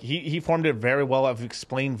he formed it very well. I've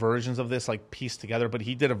explained versions of this like pieced together, but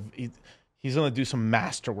he's going to do some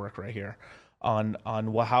masterwork right here on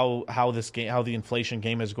how the inflation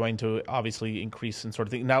game is going to obviously increase and sort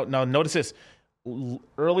of thing. Now notice this.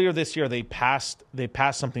 Earlier this year they passed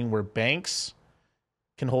something where banks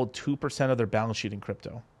can hold 2% of their balance sheet in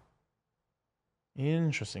crypto.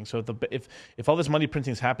 Interesting. So if all this money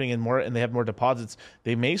printing is happening and they have more deposits,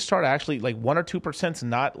 they may start actually like 1 or 2% is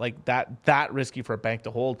not like that risky for a bank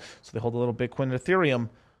to hold. So they hold a little Bitcoin and Ethereum.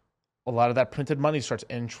 A lot of that printed money starts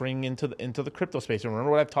entering into the crypto space. And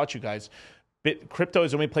remember what I've taught you guys. Crypto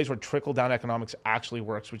is the only place where trickle-down economics actually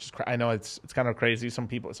works, which is I know it's kind of crazy. Some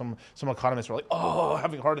people, some economists are like, oh,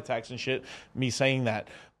 having heart attacks and shit. Me saying that,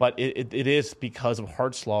 but it is because of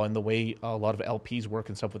Hart's law and the way a lot of LPs work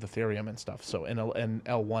and stuff with Ethereum and stuff. So and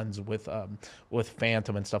L1s with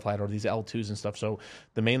Phantom and stuff like that, or these L2s and stuff. So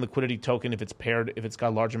the main liquidity token, if it's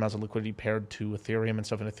got large amounts of liquidity paired to Ethereum and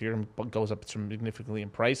stuff, and Ethereum goes up significantly in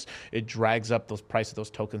price, it drags up those price of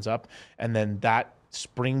those tokens up, and then that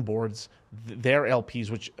springboards their LPs,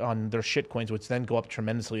 which on their shit coins, which then go up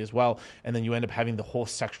tremendously as well, and then you end up having the whole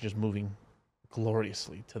sector just moving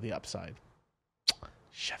gloriously to the upside.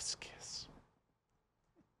 Chef's kiss.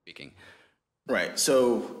 Speaking. Right.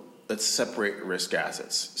 So let's separate risk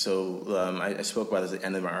assets. So I spoke about this at the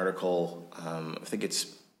end of my article. I think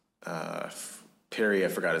it's Perry. I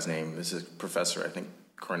forgot his name. This is professor, I think,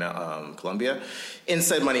 Cornell, Columbia.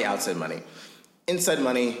 Inside money, outside money. Inside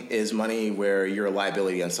money is money where you're a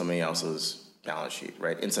liability on somebody else's balance sheet,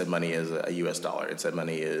 right? Inside money is a U.S. dollar. Inside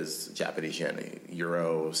money is Japanese yen,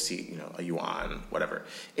 euro, a yuan, whatever.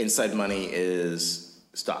 Inside money is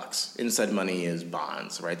stocks. Inside money is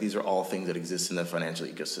bonds, right? These are all things that exist in the financial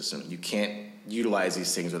ecosystem. You can't utilize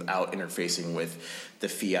these things without interfacing with the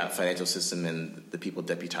fiat financial system and the people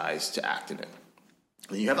deputized to act in it.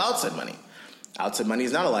 Then you have outside money. Outside money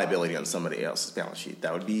is not a liability on somebody else's balance sheet.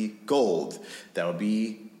 That would be gold. That would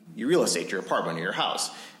be your real estate, your apartment, or your house.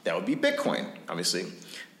 That would be Bitcoin, obviously.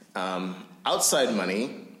 Outside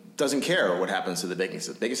money doesn't care what happens to the banking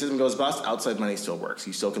system. Banking system goes bust, outside money still works.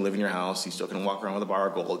 You still can live in your house. You still can walk around with a bar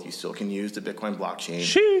of gold. You still can use the Bitcoin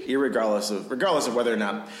blockchain, regardless of whether or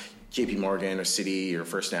not JP Morgan or Citi or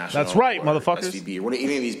First National. That's right, or motherfuckers. SVB or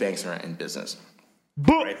any of these banks are in business.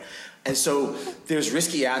 Boom. Right? And so there's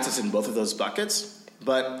risky assets in both of those buckets.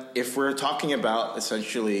 But if we're talking about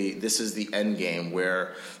essentially this is the end game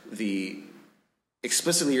where the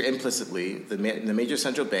explicitly or implicitly, the major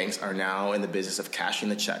central banks are now in the business of cashing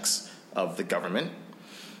the checks of the government.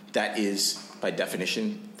 That is, by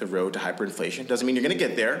definition, the road to hyperinflation. Doesn't mean you're going to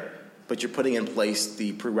get there, but you're putting in place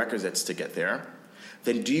the prerequisites to get there.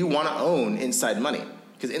 Then do you want to own inside money?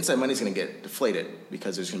 Because inside money is going to get deflated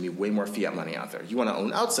because there's going to be way more fiat money out there. You want to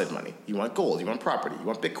own outside money. You want gold. You want property. You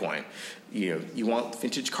want Bitcoin. You want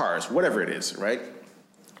vintage cars, whatever it is, right?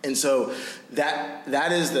 And so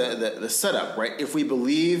that is the setup, right? If we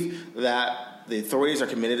believe that the authorities are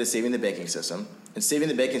committed to saving the banking system, and saving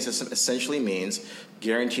the banking system essentially means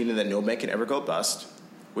guaranteeing that no bank can ever go bust,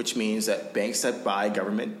 which means that banks that buy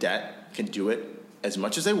government debt can do it as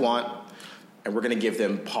much as they want, and we're going to give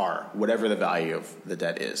them par, whatever the value of the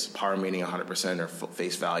debt is. Par meaning 100% or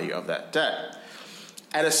face value of that debt.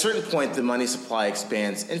 At a certain point, the money supply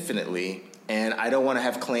expands infinitely, and I don't want to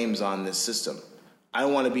have claims on this system. I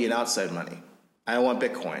don't want to be an outside money. I don't want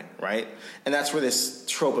Bitcoin, right? And that's where this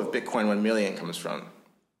trope of Bitcoin 1 million comes from.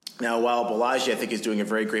 Now, while Balaji, I think, is doing a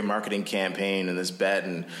very great marketing campaign in this bet,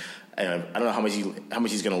 and I don't know how much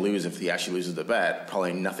he's going to lose if he actually loses the bet,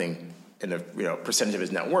 probably nothing in the percentage of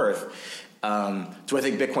his net worth. Do I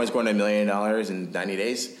think Bitcoin's going to $1 million in 90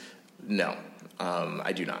 days? No,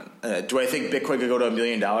 I do not. Do I think Bitcoin could go to $1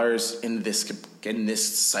 million in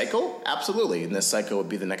this cycle? Absolutely. And this cycle would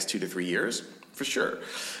be the next 2 to 3 years, for sure.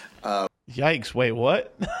 Yikes! Wait,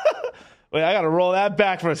 what? Wait, I got to roll that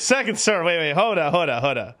back for a second, sir. Wait, hold on.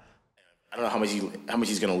 I don't know how much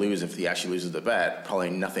he's going to lose if he actually loses the bet. Probably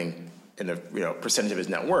nothing in the percentage of his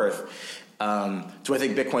net worth. Do I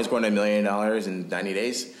think Bitcoin's going to $1 million in 90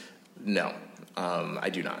 days? No, I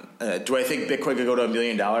do not. Do I think Bitcoin could go to $1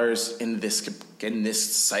 million in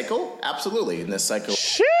this cycle? Absolutely, in this cycle.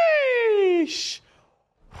 Sheesh!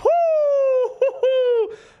 Woo!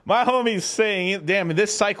 My homie's saying, "Damn, in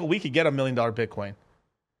this cycle we could get $1 million Bitcoin."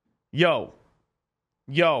 Yo.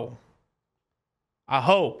 I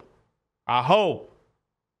hope.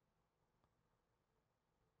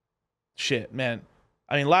 Shit, man.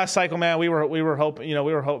 I mean, last cycle, man, we were hoping,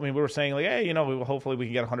 we were saying like, hey, hopefully we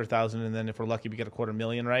can get 100,000, and then if we're lucky, we get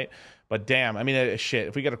 $250,000, right? But damn, I mean, shit,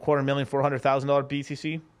 if we get $250,000, $400,000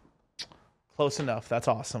 BTC, close enough. That's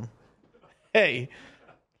awesome. Hey,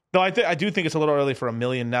 though I do think it's a little early for $1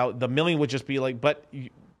 million now. The $1 million would just be like,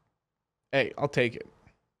 hey, I'll take it.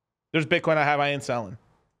 There's Bitcoin I ain't selling.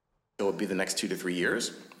 It would be the next 2 to 3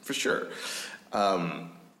 years, for sure. And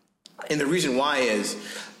the reason why is,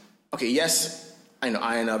 okay, yes, I know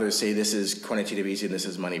I and others say this is quantitative easing, this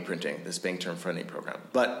is money printing, this bank term funding program.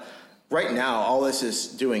 But right now, all this is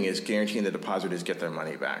doing is guaranteeing the depositors get their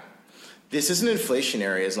money back. This isn't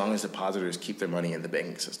inflationary as long as depositors keep their money in the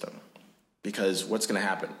banking system. Because what's going to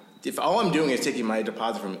happen? If all I'm doing is taking my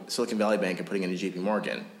deposit from Silicon Valley Bank and putting it into JP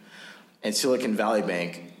Morgan, and Silicon Valley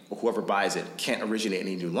Bank, or whoever buys it, can't originate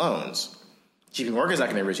any new loans, JP Morgan's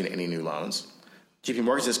not going to originate any new loans. JP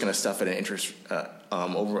Morgan's just going to stuff it in interest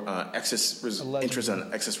interest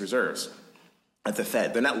on excess reserves at the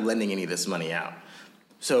Fed. They're not lending any of this money out.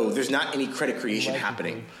 So there's not any credit creation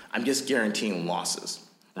happening. I'm just guaranteeing losses,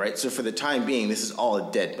 right? So for the time being, this is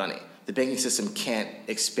all dead money. The banking system can't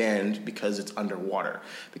expand because it's underwater,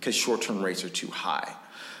 because short-term rates are too high,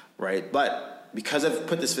 right? But because I've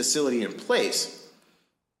put this facility in place,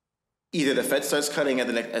 either the Fed starts cutting at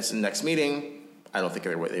the next meeting, I don't think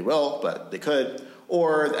they will, but they could,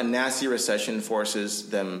 or a nasty recession forces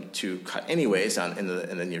them to cut anyways in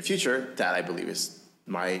the near future. That, I believe, is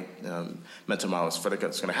my mental model is for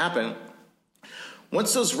that's going to happen.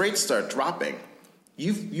 Once those rates start dropping,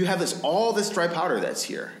 you have all this dry powder that's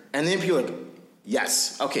here, and then people are like,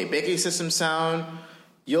 yes, okay, banking system sound,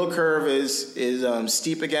 yield curve is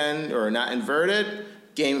steep again or not inverted.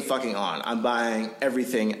 Game fucking on. I'm buying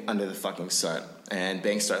everything under the fucking sun. And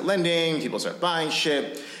banks start lending, people start buying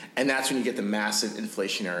shit, and that's when you get the massive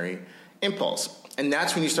inflationary impulse. And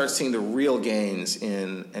that's when you start seeing the real gains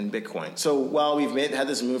in Bitcoin. So while we've had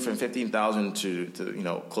this move from 15,000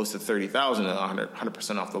 to close to 30,000,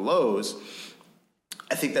 100% off the lows,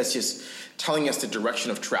 I think that's just telling us the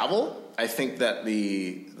direction of travel. I think that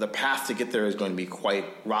the path to get there is going to be quite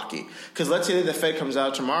rocky. Because let's say that the Fed comes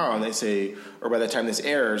out tomorrow and they say, or by the time this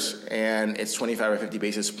airs, and it's 25 or 50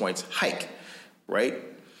 basis points hike, right?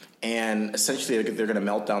 And essentially they're going to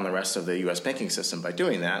melt down the rest of the U.S. banking system by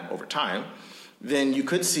doing that over time. Then you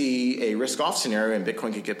could see a risk-off scenario and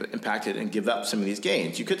Bitcoin could get impacted and give up some of these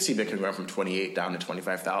gains. You could see Bitcoin going from 28 down to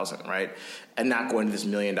 25,000, right? And not going to this $1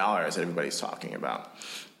 million that everybody's talking about.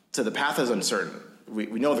 So the path is uncertain. We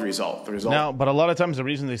know the result. No, but a lot of times the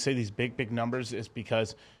reason they say these big numbers is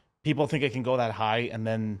because people think it can go that high, and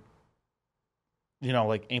then you know,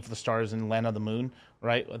 like aim for the stars and land on the moon,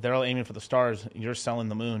 right? They're all aiming for the stars. You're selling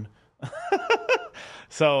the moon.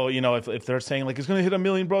 So, you know, if they're saying like it's going to hit 1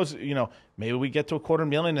 million, bros, you know, maybe we get to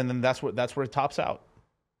 250,000 and then that's where it tops out.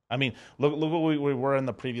 I mean, look what we were in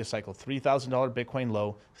the previous cycle. $3,000 Bitcoin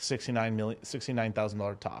low,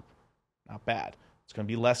 $69,000 top. Not bad. It's going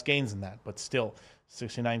to be less gains than that, but still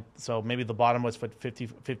 69. So maybe the bottom was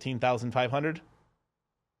 15,500.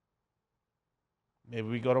 Maybe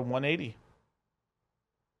we go to 180.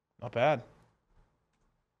 Not bad.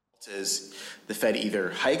 Is the Fed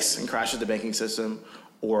either hikes and crashes the banking system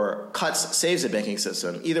or cuts, saves the banking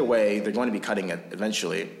system. Either way, they're going to be cutting it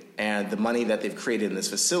eventually. And the money that they've created in this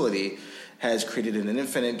facility has created an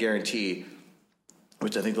infinite guarantee,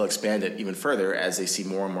 which I think they'll expand it even further as they see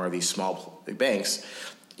more and more of these small banks.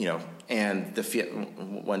 You know, and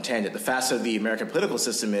one tangent, the facet of the American political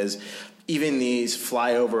system is even these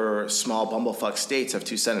flyover small bumblefuck states have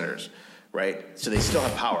 2 senators. Right, so they still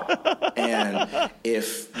have power, and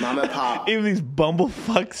if mom and pop, even these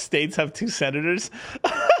bumblefuck states have 2 senators,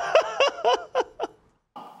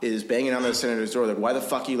 is banging on the senator's door, like, why the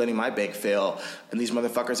fuck are you letting my bank fail? And these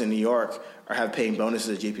motherfuckers in New York are paying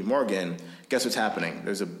bonuses at J.P. Morgan. Guess what's happening?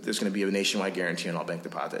 There's going to be a nationwide guarantee on all bank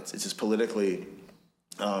deposits. It's just politically,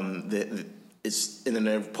 it's in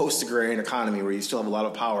a post-agrarian economy where you still have a lot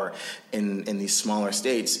of power in these smaller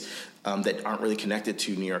states. That aren't really connected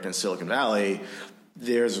to New York and Silicon Valley,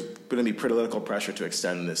 there's going to be political pressure to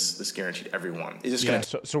extend this guarantee to everyone. It's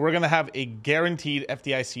just so we're going to have a guaranteed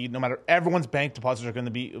FDIC. No matter, everyone's bank deposits are going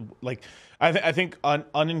to be like, I think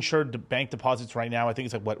uninsured bank deposits right now, I think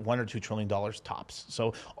it's like what $1 or $2 trillion tops.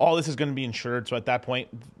 So all this is going to be insured. So at that point,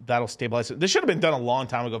 that'll stabilize it. This should have been done a long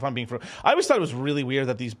time ago. If I'm being I always thought it was really weird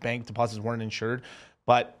that these bank deposits weren't insured,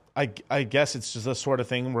 but I guess it's just a sort of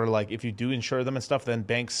thing where like if you do insure them and stuff, then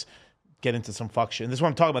banks get into some fuck shit. And this is what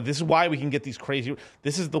I'm talking about. This is why we can get these crazy.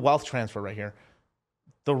 This is the wealth transfer right here.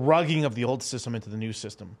 The rugging of the old system into the new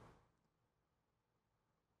system.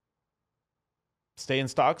 Stay in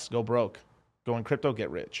stocks, go broke. Go in crypto,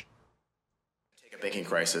 get rich. Take a banking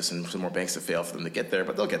crisis and some more banks to fail for them to get there,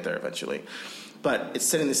 but they'll get there eventually. But it's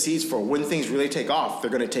setting the seeds for when things really take off.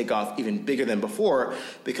 They're going to take off even bigger than before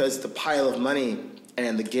because the pile of money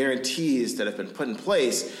and the guarantees that have been put in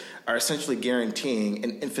place are essentially guaranteeing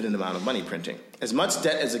an infinite amount of money printing. As much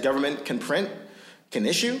debt as the government can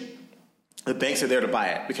issue, the banks are there to buy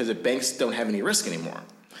it because the banks don't have any risk anymore.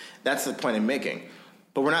 That's the point I'm making.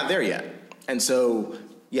 But we're not there yet. And so,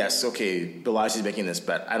 yes, okay, Bill Lashley's making this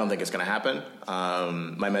bet. I don't think it's going to happen.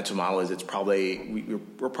 My mental model is it's probably,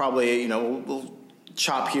 we're probably, you know, we'll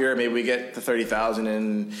chop here. Maybe we get to 30,000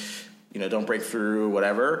 and, you know, don't break through,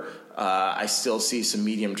 whatever. I still see some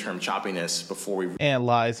medium-term choppiness before we... And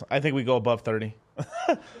lies. I think we go above 30.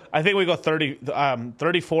 I think we go 30.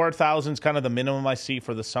 34,000 is kind of the minimum I see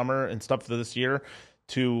for the summer and stuff for this year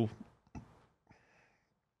to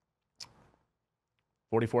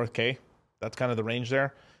 44K. That's kind of the range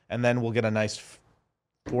there. And then we'll get a nice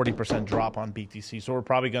 40% drop on BTC. So we're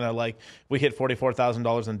probably going to, like, we hit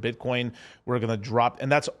 $44,000 in Bitcoin. We're going to drop.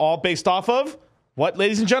 And that's all based off of what,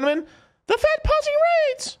 ladies and gentlemen? The Fed pausing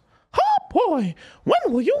rates. Oh, boy.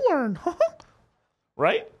 When will you learn?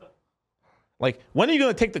 Right? Like, when are you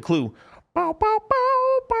going to take the clue? Bow, bow,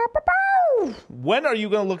 bow, bow, bow, bow. When are you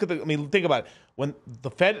going to look at the... I mean, think about it. When the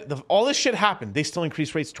Fed... all this shit happened, they still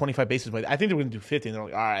increased rates 25 basis points. I think they were going to do 50, and they're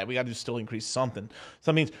like, all right, we got to still increase something.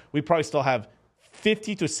 So that means we probably still have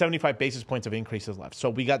 50 to 75 basis points of increases left. So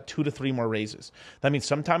we got 2 to 3 more raises. That means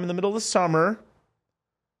sometime in the middle of the summer,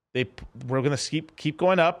 we're going to keep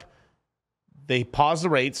going up. They pause the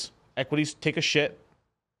rates. Equities take a shit.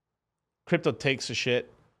 Crypto takes a shit.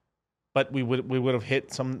 But we would have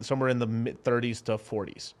hit somewhere in the mid 30s to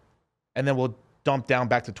 40s. And then we'll dump down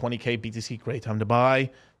back to 20K BTC. Great time to buy.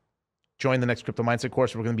 Join the next Crypto Mindset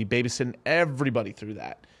course. We're going to be babysitting everybody through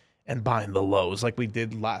that and buying the lows like we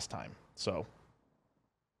did last time. So,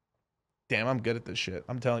 damn, I'm good at this shit.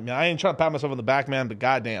 I'm telling you, I ain't trying to pat myself on the back, man, but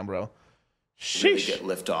goddamn, bro. Sheesh. Really get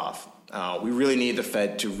lift off. We really need the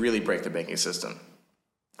Fed to really break the banking system.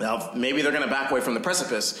 Now, maybe they're going to back away from the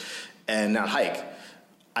precipice and not hike.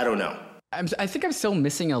 I don't know. I think I'm still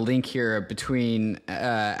missing a link here between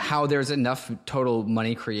how there's enough total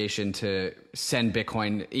money creation to send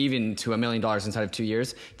Bitcoin even to $1 million inside of 2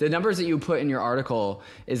 years. The numbers that you put in your article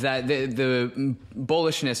is that the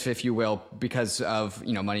bullishness, if you will, because of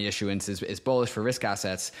money issuance is bullish for risk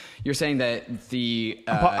assets. You're saying that the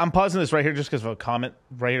I'm pausing this right here just because of a comment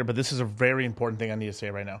right here, but this is a very important thing I need to say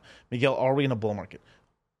right now. Miguel, are we in a bull market?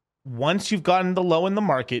 Once you've gotten the low in the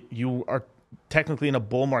market, technically in a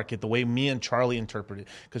bull market the way me and Charlie interpret it,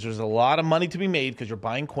 because there's a lot of money to be made because you're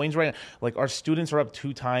buying coins right now. Like our students are up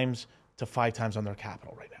 2 times to 5 times on their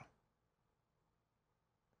capital right now.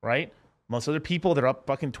 Right? Most other people, they're up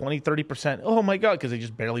fucking 20, 30%. Oh my God, because they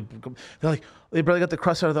just barely, they barely got the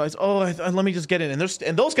crust out of the ice. Oh, let me just get in. And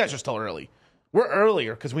those guys are still early. We're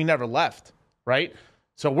earlier because we never left, right?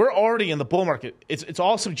 So we're already in the bull market. It's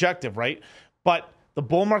all subjective, right? But the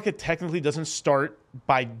bull market technically doesn't start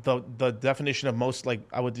by the definition of most, like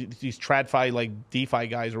these TradFi, like DeFi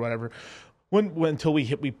guys or whatever. Until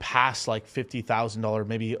we pass like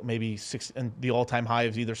 $50,000, maybe six, and the all-time high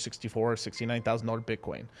is either $64,000 or $69,000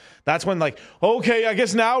 Bitcoin. That's when like, okay, I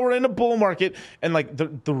guess now we're in a bull market, and like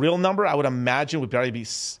the real number I would imagine would probably be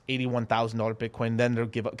 $81,000 Bitcoin. Then they'll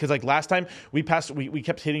give up, because like last time we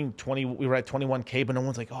kept hitting 20, we were at 21K, but no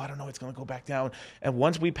one's like, oh, I don't know, it's gonna go back down. And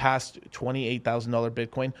once we passed $28,000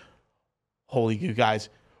 Bitcoin, holy you guys.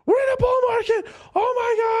 We're in a bull market. Oh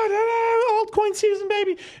my God. Altcoin season,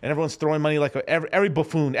 baby. And everyone's throwing money like every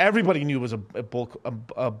buffoon. Everybody knew it was a bull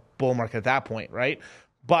market at that point, right?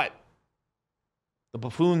 But the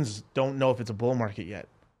buffoons don't know if it's a bull market yet.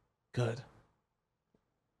 Good.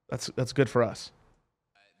 That's good for us.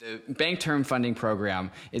 The Bank Term Funding Program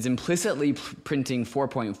is implicitly printing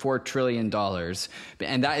 $4.4 trillion,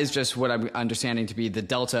 and that is just what I'm understanding to be the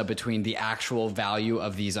delta between the actual value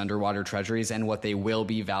of these underwater treasuries and what they will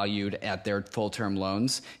be valued at their full-term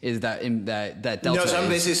loans. Is that that delta? No, so I'm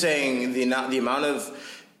basically saying the amount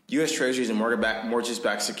of U.S. Treasuries and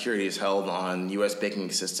mortgage-backed securities held on U.S. banking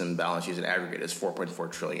system balance sheets in aggregate is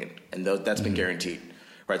 $4.4 trillion, and that's been guaranteed.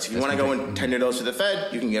 Right, so if you want to go and tender those to the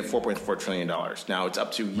Fed, you can get $4.4 trillion. Now, it's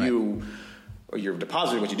up to you or your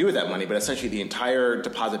depositor what you do with that money, but essentially the entire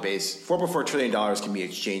deposit base, $4.4 trillion can be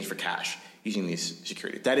exchanged for cash using these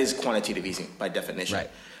securities. That is quantitative easing by definition. Right.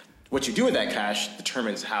 What you do with that cash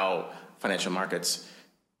determines how financial markets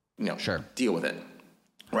deal with it.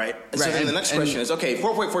 Right? And so then the next question is, okay,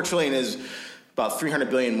 $4.4 trillion is about $300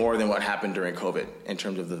 billion more than what happened during COVID in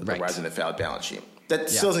terms of the rise in the Fed balance sheet. That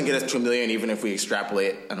still doesn't get us to $1 million, even if we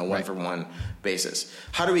extrapolate on a one-for-one basis.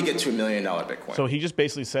 How do we get to $1 million Bitcoin? So he just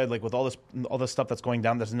basically said, like, with all this stuff that's going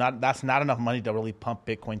down, that's not enough money to really pump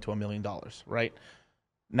Bitcoin to $1 million, right?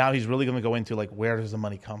 Now he's really going to go into like, where does the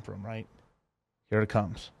money come from, right? Here it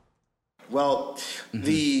comes. Well,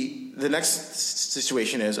 the next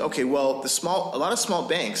situation is, okay, well, a lot of small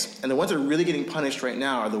banks, and the ones that are really getting punished right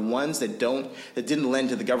now are the ones that didn't lend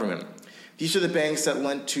to the government. These are the banks that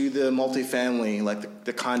lent to the multifamily, like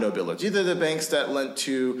the condo builders. These are the banks that lent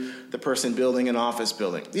to the person building an office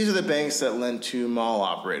building. These are the banks that lent to mall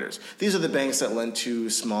operators. These are the banks that lent to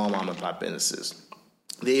small mom and pop businesses.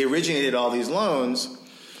 They originated all these loans.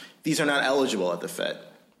 These are not eligible at the Fed.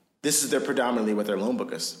 This is predominantly what their loan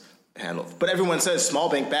book is handled. But everyone says small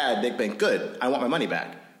bank bad, big bank good. I want my money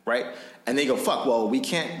back, right? And they go, fuck, well, we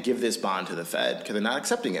can't give this bond to the Fed because they're not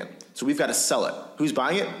accepting it. So we've got to sell it. Who's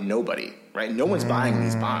buying it? Nobody, right? No one's buying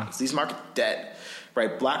these bonds. These markets dead,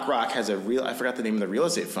 right? BlackRock has I forgot the name of the real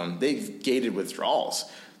estate fund. They've gated withdrawals.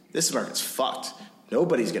 This market's fucked.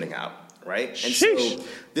 Nobody's getting out, right? And so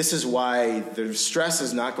this is why the stress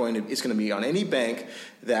is going to be on any bank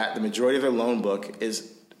that the majority of their loan book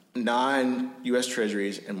is non-U.S.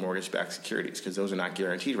 Treasuries and mortgage-backed securities, because those are not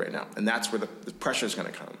guaranteed right now. And that's where the pressure is going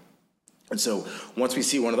to come. And so once we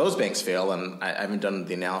see one of those banks fail, and I haven't done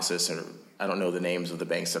the analysis, and I don't know the names of the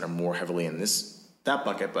banks that are more heavily in that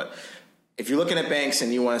bucket, but if you're looking at banks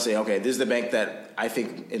and you want to say, okay, this is the bank that I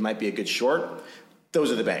think it might be a good short, those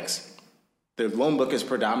are the banks. The loan book is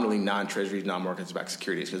predominantly non-treasuries, non-mortgage-backed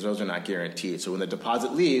securities, because those are not guaranteed. So when the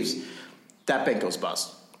deposit leaves, that bank goes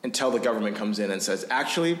bust until the government comes in and says,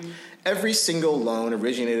 actually, every single loan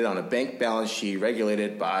originated on a bank balance sheet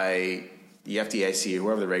regulated by the FDIC,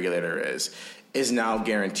 whoever the regulator is now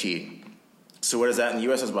guaranteed. So what is that? In the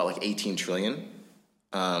U.S., it's about like 18 trillion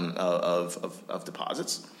of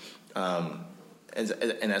deposits.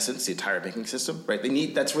 In essence, the entire banking system,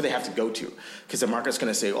 right? That's where they have to go to, because the market's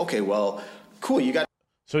going to say, okay, well, cool, you got.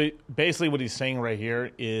 So basically, what he's saying right here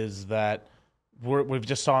is that we've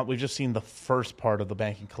just seen the first part of the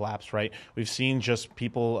banking collapse, right? We've seen just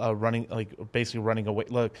people running away.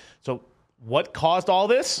 Look, so what caused all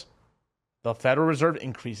this? The Federal Reserve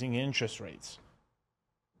increasing interest rates,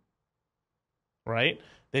 right?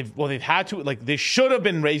 They've had to, like, they should have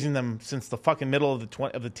been raising them since the fucking middle of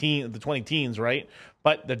the 20 teens, right?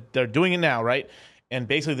 But they're doing it now, right? And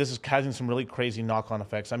basically, this is causing some really crazy knock-on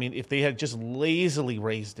effects. I mean, if they had just lazily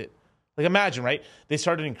raised it, like, imagine, right? They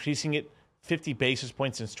started increasing it 50 basis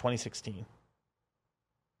points since 2016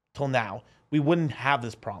 till now. we wouldn't have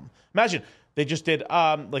this problem. Imagine they just did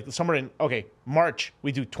like somewhere in March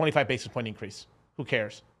we do 25 basis point increase. Who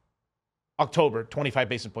cares? October 25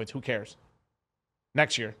 basis points. Who cares?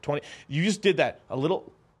 Next year 20. You just did that a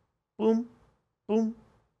little, boom, boom,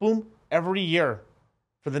 boom every year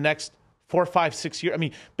for the next 4, 5, 6 years. I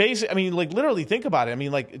mean, like literally think about it. I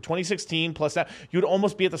mean, like 2016 plus that, you'd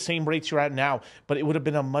almost be at the same rates you're at now, but it would have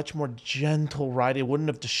been a much more gentle ride. It wouldn't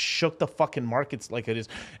have just shook the fucking markets like it is.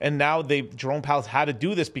 And now Jerome Powell's had to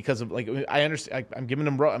do this because of, like, I understand. I'm giving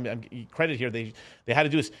him I'm credit here. They had to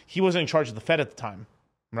do this. He wasn't in charge of the Fed at the time,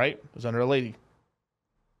 right? It was under a lady.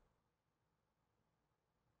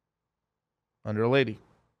 Under a lady.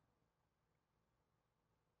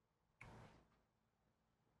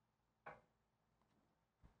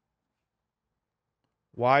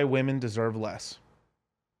 Why Women Deserve Less.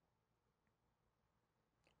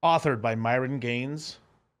 Authored by Myron Gaines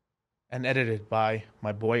and edited by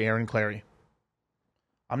my boy Aaron Clarey.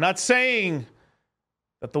 I'm not saying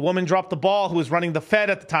that the woman dropped the ball who was running the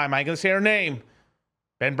Fed at the time. I ain't going to say her name.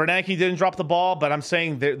 Ben Bernanke didn't drop the ball, but I'm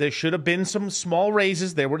saying there should have been some small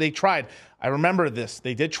raises. They tried. I remember this.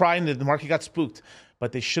 They did try, and the market got spooked.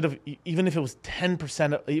 But they should have, even if it was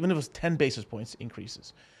 10%, even if it was 10 basis points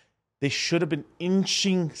increases, they should have been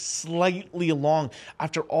inching slightly along.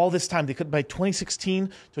 After all this time, they could, by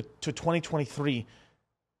 2016 to 2023,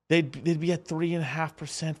 they'd be at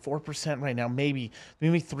 3.5%, 4% right now, maybe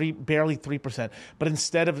barely 3%.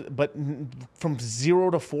 But from 0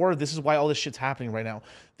 to 4, this is why all this shit's happening right now.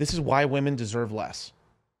 This is why women deserve less.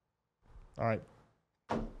 All right,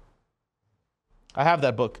 I have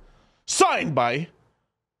that book signed by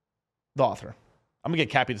the author. I'm gonna get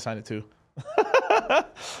Cappy to sign it too.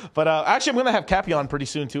 But actually, I'm going to have Cappy on pretty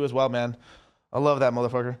soon, too, as well, man. I love that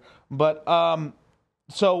motherfucker. But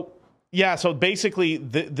so basically,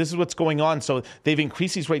 this is what's going on. So they've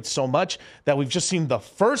increased these rates so much that we've just seen the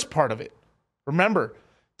first part of it. Remember,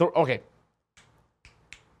 the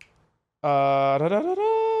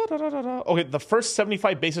first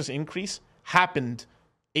 75 basis increase happened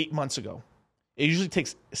 8 months ago. It usually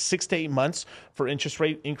takes 6 to 8 months for interest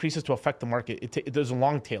rate increases to affect the market. There's a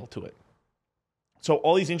long tail to it. So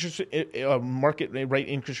all these market rate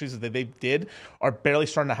increases that they did are barely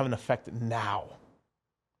starting to have an effect now.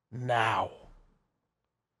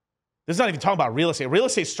 This is not even talking about real estate. Real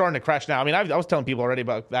estate's starting to crash now. I mean, I was telling people already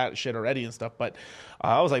about that shit already and stuff, but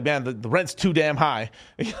I was like, man, the rent's too damn high.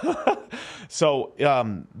 So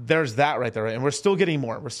there's that right there. And we're still getting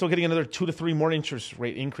more. We're still getting another 2 to 3 more interest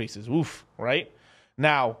rate increases. Oof, right?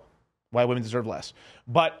 Now, why women deserve less.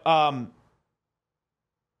 But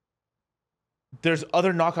there's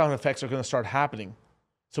other knock-on effects that are going to start happening.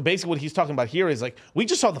 So basically, what he's talking about here is like we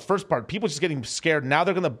just saw the first part. People just getting scared. Now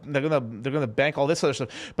they're gonna bank all this other stuff.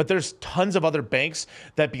 But there's tons of other banks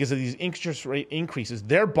that, because of these interest rate increases,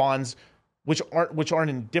 their bonds, which aren't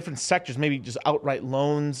in different sectors, maybe just outright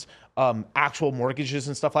loans, actual mortgages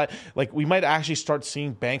and stuff like we might actually start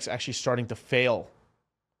seeing banks actually starting to fail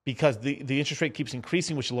because the interest rate keeps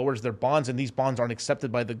increasing, which lowers their bonds, and these bonds aren't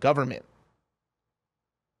accepted by the government.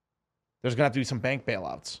 There's going to have to be some bank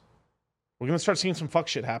bailouts. We're going to start seeing some fuck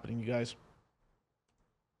shit happening, you guys.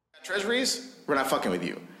 Treasuries, we're not fucking with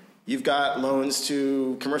you. You've got loans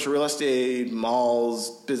to commercial real estate,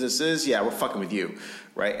 malls, businesses. Yeah, we're fucking with you,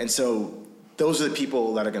 right? And so those are the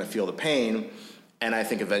people that are going to feel the pain. And I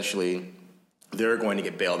think eventually they're going to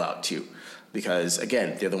get bailed out too. Because,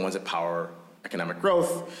 again, they're the ones that power economic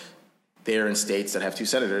growth. They're in states that have 2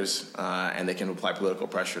 senators, and they can apply political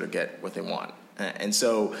pressure to get what they want. And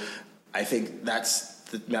so I think that's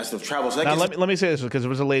the message of travel. So now, let me say this, because there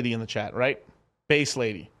was a lady in the chat, right? Base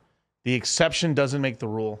lady. The exception doesn't make the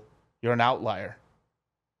rule. You're an outlier.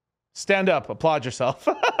 Stand up. Applaud yourself.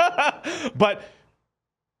 But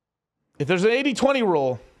if there's an 80-20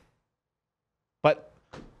 rule, but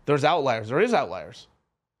there's outliers. There is outliers.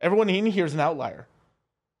 Everyone in here is an outlier.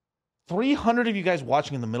 300 of you guys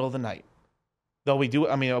watching in the middle of the night. Though we do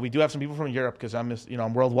have some people from Europe because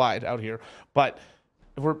I'm worldwide out here. But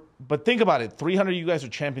think about it. 300 of you guys are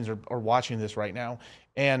champions are watching this right now,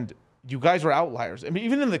 and you guys are outliers. I mean,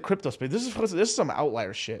 even in the crypto space, this is some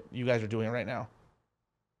outlier shit you guys are doing right now.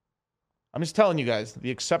 I'm just telling you guys, the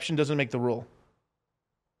exception doesn't make the rule.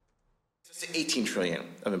 It's $18 trillion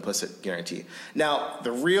of implicit guarantee. Now,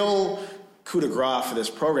 the real coup de grace for this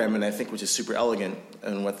program, and I think which is super elegant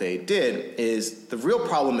in what they did, is the real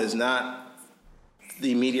problem is not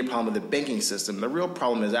the immediate problem of the banking system. The real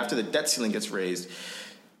problem is after the debt ceiling gets raised,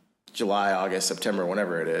 July, August, September,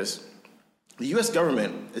 whenever it is, the U.S.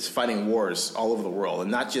 government is fighting wars all over the world, and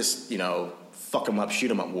not just, fuck 'em up,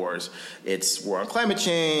 shoot 'em up wars. It's war on climate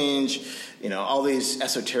change, all these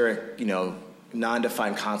esoteric,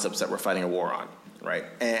 non-defined concepts that we're fighting a war on, right?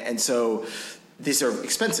 And so these are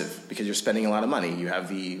expensive because you're spending a lot of money. You have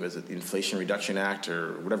the Inflation Reduction Act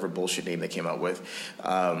or whatever bullshit name they came out with.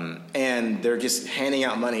 And they're just handing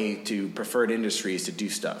out money to preferred industries to do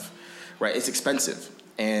stuff, right? It's expensive.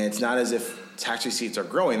 And it's not as if tax receipts are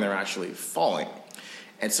growing, they're actually falling.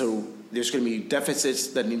 And so there's going to be deficits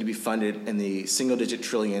that need to be funded in the single-digit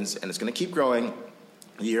trillions, and it's going to keep growing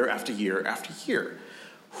year after year after year.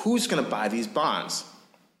 Who's going to buy these bonds?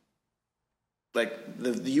 Like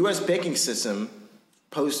the U.S. banking system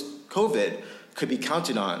post-COVID could be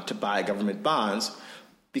counted on to buy government bonds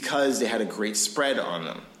because they had a great spread on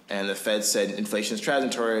them. And the Fed said inflation is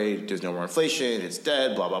transitory, there's no more inflation, it's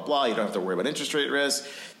dead, blah, blah, blah. You don't have to worry about interest rate risk.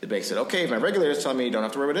 The bank said, okay, if my regulators tell me you don't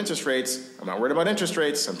have to worry about interest rates, I'm not worried about interest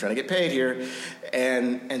rates, I'm trying to get paid here.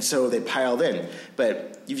 And so they piled in.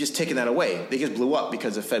 But you've just taken that away. They just blew up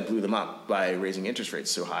because the Fed blew them up by raising interest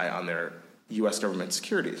rates so high on their U.S. government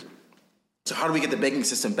securities. So how do we get the banking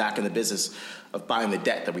system back in the business of buying the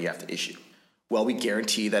debt that we have to issue? Well, we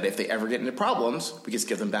guarantee that if they ever get into problems, we just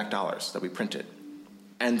give them back dollars that we printed.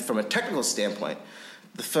 And from a technical standpoint,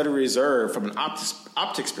 the Federal Reserve, from an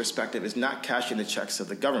optics perspective, is not cashing the checks of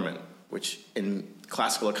the government, which in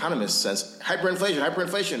classical economists says,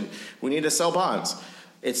 hyperinflation, we need to sell bonds.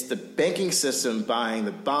 It's the banking system buying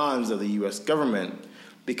the bonds of the U.S. government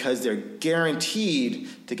because they're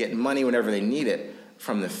guaranteed to get money whenever they need it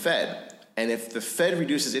from the Fed. And if the Fed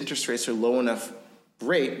reduces interest rates to a low enough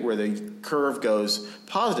rate where the curve goes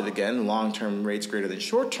positive again, long-term rates greater than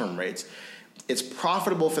short-term rates, it's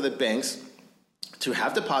profitable for the banks to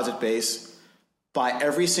have deposit base, buy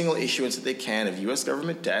every single issuance that they can of U.S.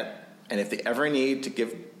 government debt, and if they ever need to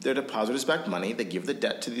give their depositors back money, they give the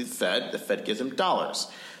debt to the Fed gives them dollars,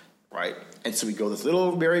 right? And so we go this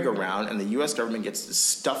little merry-go-round, and the U.S. government gets to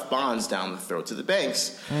stuff bonds down the throats of the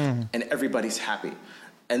banks, and everybody's happy.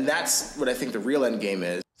 And that's what I think the real end game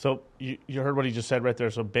is. So you heard what he just said right there.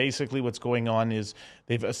 So basically what's going on is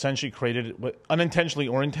they've essentially created, unintentionally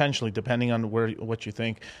or intentionally, depending on what you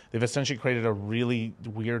think, they've essentially created a really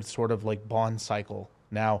weird sort of like bond cycle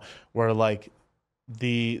now where like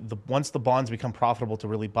the once the bonds become profitable to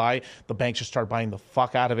really buy, the banks just start buying the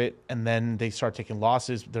fuck out of it, and then they start taking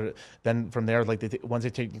losses. Then from there, like once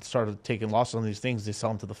they started taking losses on these things, they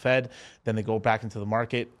sell them to the Fed. Then they go back into the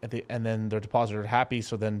market, and then their depositors are happy.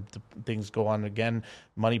 So then things go on again.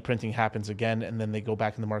 Money printing happens again, and then they go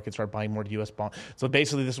back in the market, start buying more U.S. bonds. So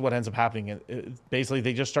basically, this is what ends up happening. Basically,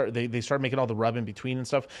 they just start making all the rub in between and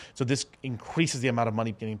stuff. So this increases the amount of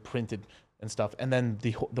money getting printed and stuff, and then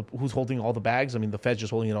the who's holding all the bags? I mean, the Fed's just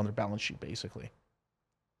holding it on their balance sheet, basically.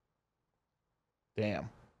 Damn.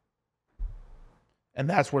 And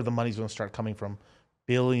that's where the money's going to start coming from.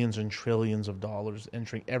 Billions and trillions of dollars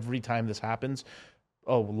entering every time this happens.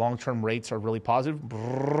 Oh, long-term rates are really positive.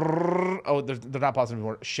 Brrr. Oh, they're not positive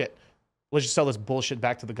anymore. Shit. Let's just sell this bullshit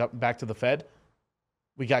back to the Fed.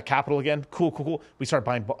 We got capital again. Cool. We start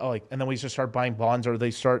buying and then we just start buying bonds, or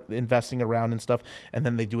they start investing around and stuff, and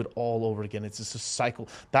then they do it all over again. It's just a cycle.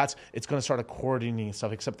 It's going to start accordion and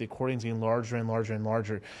stuff. Except the accordion's getting larger and larger and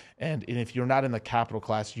larger. And if you're not in the capital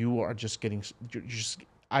class, you are just getting.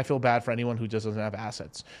 I feel bad for anyone who just doesn't have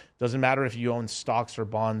assets. Doesn't matter if you own stocks or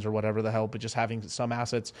bonds or whatever the hell, but just having some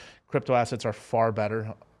assets, crypto assets are far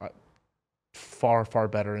better. Far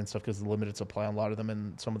better and stuff because of the limited supply on a lot of them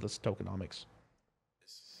and some of this tokenomics.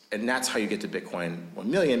 And that's how you get to Bitcoin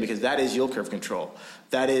 1 million, because that is yield curve control.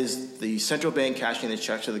 That is the central bank cashing the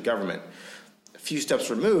check to the government. A few steps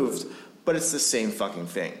removed, but it's the same fucking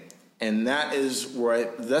thing. And that's where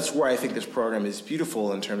I think this program is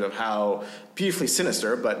beautiful in terms of how beautifully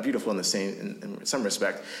sinister, but beautiful in some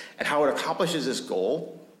respect, and how it accomplishes this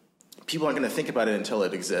goal. People aren't going to think about it until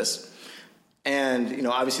it exists. And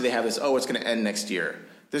obviously they have this, it's going to end next year.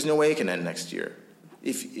 There's no way it can end next year.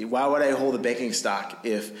 Why would I hold a banking stock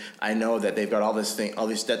if I know that they've got all this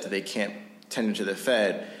debt that they can't tender to the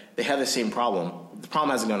Fed? They have the same problem. The problem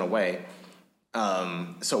hasn't gone away.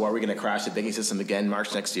 So are we going to crash the banking system again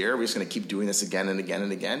March next year? Are we just going to keep doing this again and again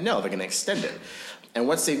and again? No, they're going to extend it. And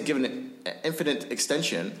once they've given it infinite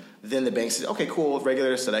extension, then the bank says, okay, cool,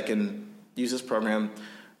 regulators said I can use this program.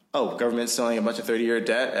 Oh, government's selling a bunch of 30-year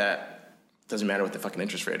debt at, doesn't matter what the fucking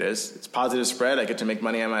interest rate is. It's positive spread. I get to make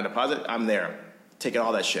money on my deposit. I'm there. Taking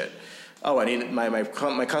all that shit. Oh, I need my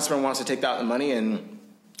customer wants to take out the money and,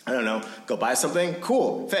 I don't know, go buy something.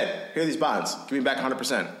 Cool. Fed, here are these bonds. Give me back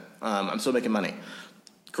 100%. I'm still making money.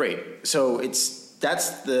 Great. So that's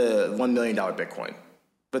the $1 million Bitcoin.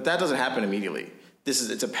 But that doesn't happen immediately.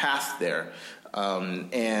 it's a path there.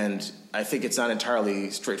 And I think it's not entirely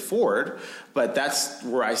straightforward, but that's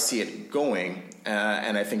where I see it going.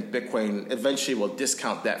 And I think Bitcoin eventually will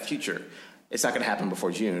discount that future. It's not going to happen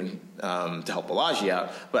before June to help Balaji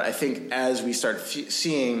out. But I think as we start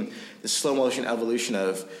seeing the slow motion evolution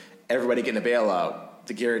of everybody getting a bailout,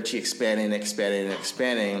 the guarantee expanding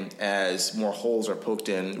as more holes are poked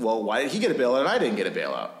in. Well, why did he get a bailout and I didn't get a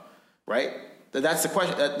bailout? Right? That's the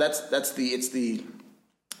question. It's the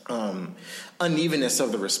unevenness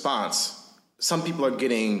of the response. Some people are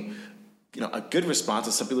getting, a good response,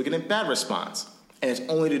 and some people are getting a bad response, and it's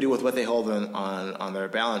only to do with what they hold on their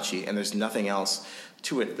balance sheet, and there's nothing else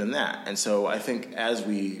to it than that. And so I think as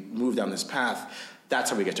we move down this path, that's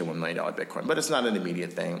how we get to $1 million Bitcoin. But it's not an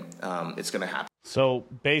immediate thing. It's going to happen. So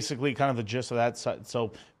basically, kind of the gist of that.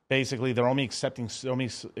 So basically, they're only accepting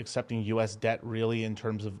U.S. debt really in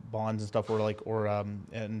terms of bonds and stuff,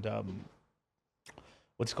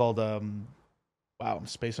 what's called wow, I'm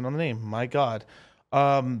spacing on the name. My God.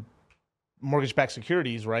 Mortgage-backed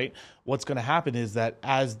securities, right? What's going to happen is that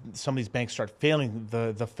as some of these banks start failing,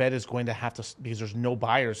 the Fed is going to have to, because there's no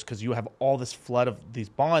buyers, because you have all this flood of these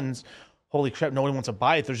bonds. Holy crap, no one wants to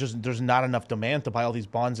buy it. There's not enough demand to buy all these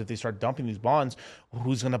bonds. If they start dumping these bonds,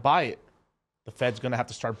 who's going to buy it? The Fed's going to have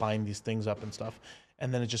to start buying these things up and stuff.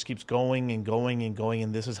 And then it just keeps going and going and going.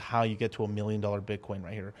 And this is how you get to $1 million Bitcoin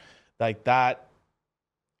right here. Like that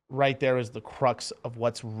right there is the crux of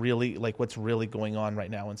what's really going on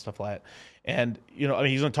right now and stuff like that. And, he's going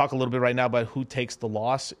to talk a little bit right now about who takes the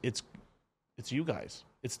loss. It's you guys.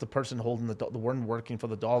 It's the person holding the one working for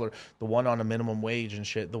the dollar, the one on a minimum wage and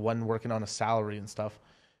shit, the one working on a salary and stuff.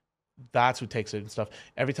 That's who takes it and stuff.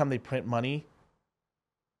 Every time they print money,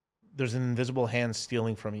 there's an invisible hand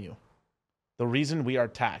stealing from you. The reason we are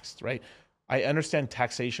taxed, right? I understand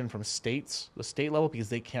taxation from the state level, because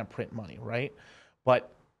they can't print money, right?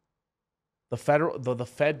 But the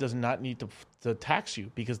Fed does not need to tax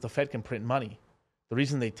you, because the Fed can print money. The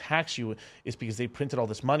reason they tax you is because they printed all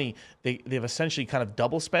this money. They've essentially kind of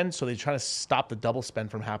double spend, so they try to stop the double spend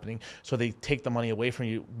from happening. So they take the money away from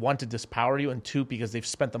you, one, to dispower you, and two, because they've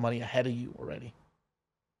spent the money ahead of you already.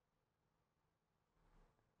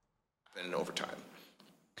 And over time.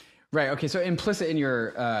 Right. Okay. So implicit in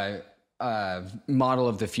your model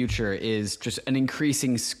of the future is just an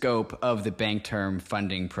increasing scope of the bank term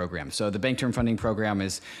funding program. So the bank term funding program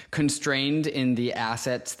is constrained in the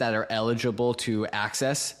assets that are eligible to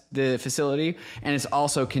access the facility, and it's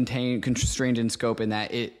also constrained in scope in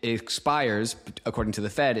that it expires, according to the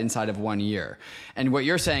Fed, inside of 1 year. And what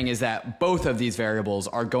you're saying is that both of these variables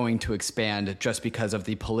are going to expand just because of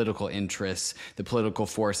the political interests, the political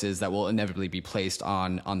forces that will inevitably be placed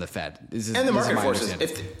on the Fed. And the market forces.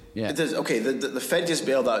 The Fed just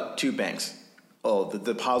bailed out two banks, the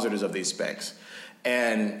depositors of these banks.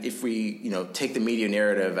 And if we, take the media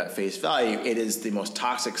narrative at face value, it is the most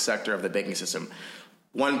toxic sector of the banking system.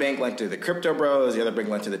 One bank lent to the crypto bros, the other bank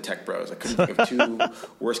lent to the tech bros. I couldn't think of two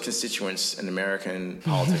worse constituents in American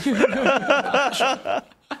politics right now.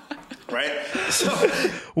 Right? So,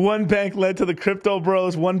 one bank led to the crypto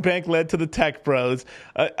bros, one bank led to the tech bros.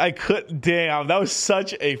 Damn, that was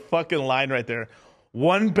such a fucking line right there.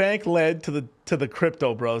 One bank led to the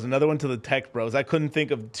crypto bros, another one to the tech bros. I couldn't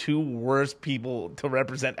think of two worse people to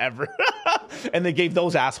represent ever. And they gave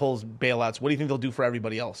those assholes bailouts. What do you think they'll do for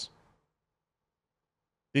everybody else?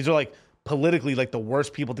 These are politically the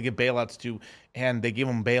worst people to give bailouts to, and they give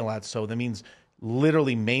them bailouts. So that means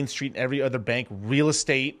literally Main Street, every other bank, real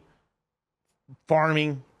estate,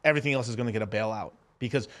 farming, everything else is going to get a bailout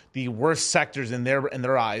because the worst sectors in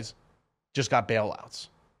their eyes just got bailouts.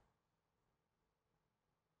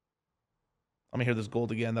 Let me hear this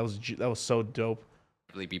gold again. That was so dope.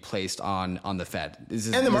 Be placed on the Fed.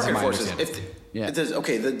 And the market forces.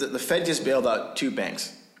 The Fed just bailed out two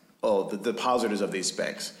banks. The depositors of these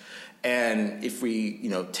banks. And if we,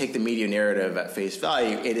 take the media narrative at face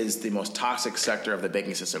value, it is the most toxic sector of the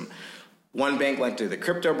banking system. One bank lent to the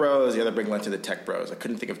crypto bros, the other bank lent to the tech bros. I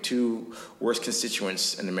couldn't think of two worse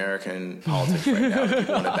constituents in American politics right now that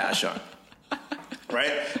people want to bash on.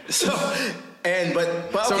 Right? So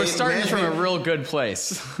we're starting from a real good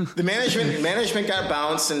place. The management got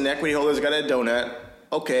bounced and equity holders got a donut.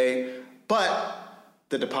 Okay, but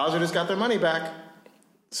the depositors got their money back.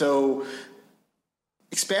 So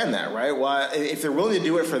expand that, right? Why, if they're willing to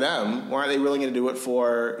do it for them, why aren't they willing to do it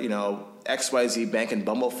for XYZ bank in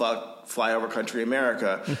bumblefuck flyover country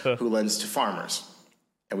America who lends to farmers?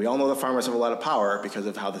 And we all know the farmers have a lot of power because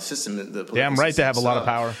of how the system, the political damn right, they have a lot of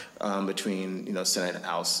power between Senate,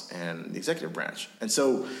 House, and the executive branch. And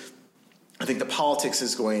so I think the politics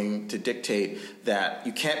is going to dictate that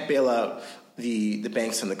you can't bail out the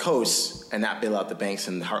banks on the coast and not bail out the banks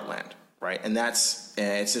in the heartland, right? And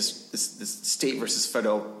it's just this state versus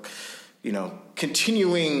federal,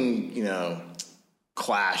 continuing,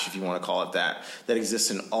 clash, if you want to call it that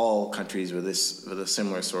exists in all countries with a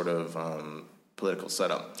similar sort of political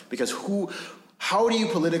setup. Because how do you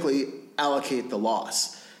politically allocate the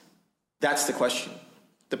loss? That's the question.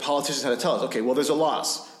 The politicians had to tell us, okay, well, there's a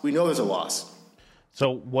loss. We know there's a loss.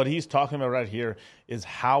 So what he's talking about right here is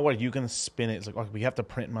how are you going to spin it? It's like, okay, we have to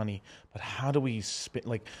print money, but how do we spin?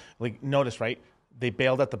 Like notice, right? They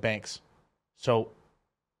bailed out the banks. So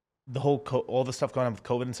the whole all the stuff going on with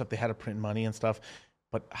COVID and stuff, they had to print money and stuff.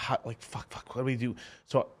 But how, fuck, what do we do?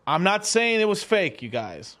 So I'm not saying it was fake, you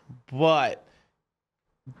guys, but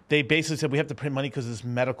they basically said we have to print money because of this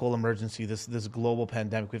medical emergency, this global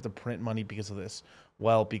pandemic. We have to print money because of this.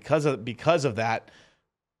 Well, because of that,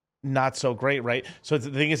 not so great, right? So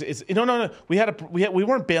the thing is no. We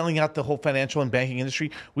weren't bailing out the whole financial and banking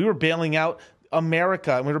industry. We were bailing out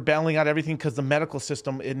America, and we were bailing out everything because the medical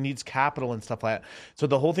system, it needs capital and stuff like that. So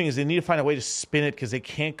the whole thing is they need to find a way to spin it because they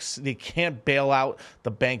can't bail out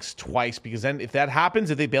the banks twice, because then if that happens,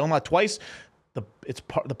 if they bail them out twice,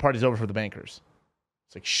 the party's over for the bankers.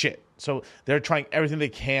 It's like shit. So they're trying everything they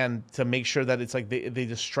can to make sure that it's like they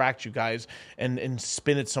distract you guys and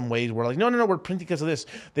spin it some ways where like no, we're printing because of this.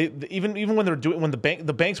 Even when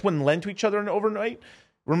the banks wouldn't lend to each other overnight.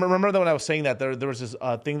 Remember that when I was saying that there was this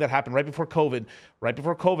thing that happened right before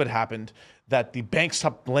COVID happened, that the banks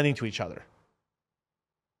stopped lending to each other.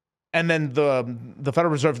 And then the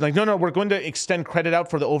Federal Reserve is like, no, we're going to extend credit out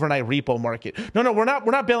for the overnight repo market. No, we're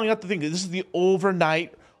not bailing out the thing. This is the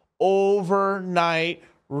overnight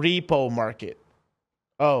repo market.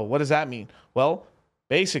 Oh, what does that mean? Well,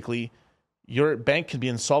 basically, your bank can be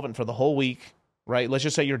insolvent for the whole week, right? Let's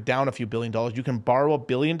just say you're down a few $1 billion. You can borrow $1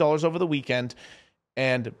 billion over the weekend,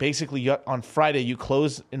 and basically on Friday you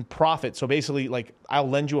close in profit. So basically, like, I'll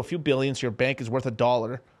lend you a few billion, so your bank is worth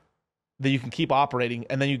 $1. That you can keep operating,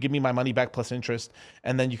 and then you give me my money back plus interest,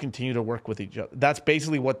 and then you continue to work with each other. That's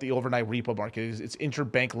basically what the overnight repo market is. It's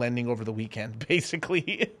interbank lending over the weekend,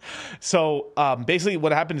 basically. So basically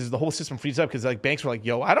what happened is the whole system frees up because like banks were like,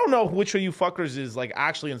 yo, I don't know which of you fuckers is like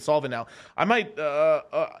actually insolvent now. I might,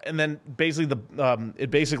 and then basically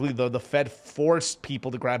the Fed forced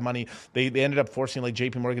people to grab money. They ended up forcing like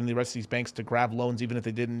JP Morgan and the rest of these banks to grab loans even if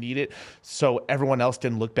they didn't need it. So everyone else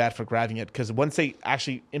didn't look bad for grabbing it, because once they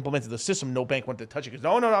actually implemented the system, no bank wanted to touch it. Because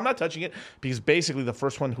no, I'm not touching it, because basically the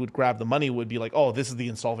first one who would grab the money would be like, oh, this is the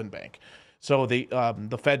insolvent bank. So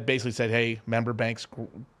the Fed basically said, hey, member banks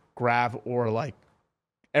grab, or like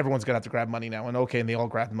everyone's gonna have to grab money now. And okay, and they all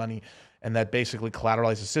grabbed money, and that basically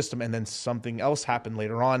collateralized the system. And then something else happened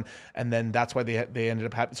later on, and then that's why they ended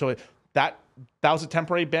up having. So that was a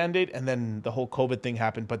temporary band-aid, and then the whole COVID thing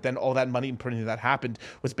happened. But then all that money printing that happened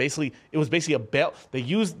was basically a bail. They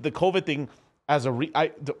used the COVID thing as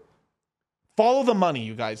follow the money,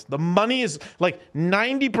 you guys. The money is like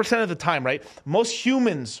 90% of the time, right? Most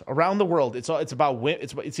humans around the world, it's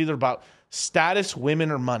either about status,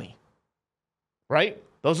 women, or money, right?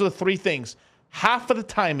 Those are the three things. Half of the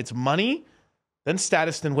time, it's money, then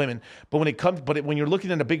status, then women. But when you're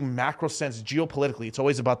looking in a big macro sense, geopolitically, it's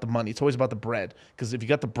always about the money. It's always about the bread. Because if you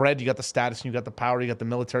got the bread, you got the status, and you got the power, you got the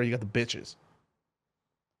military, you got the bitches,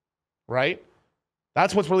 right?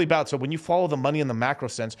 That's what's really about. So when you follow the money in the macro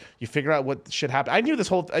sense, you figure out what should happen. I knew this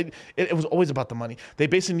it was always about the money. They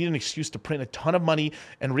basically need an excuse to print a ton of money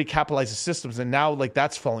and recapitalize the systems. And now like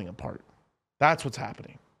that's falling apart. That's what's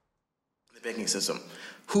happening. The banking system.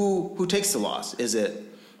 Who takes the loss? Is it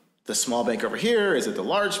the small bank over here? Is it the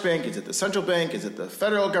large bank? Is it the central bank? Is it the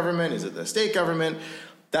federal government? Is it the state government?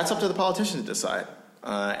 That's up to the politicians to decide.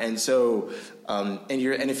 And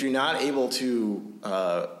if you're not able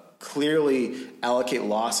to clearly allocate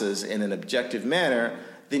losses in an objective manner,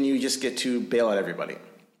 then you just get to bail out everybody.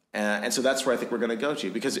 And so that's where I think we're going to go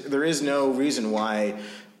to, because there is no reason why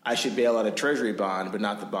I should bail out a treasury bond, but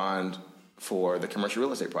not the bond for the commercial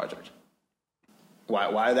real estate project.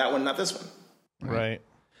 Why that one, not this one? Right.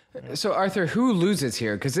 So Arthur, who loses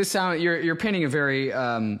here? Because you're painting a very,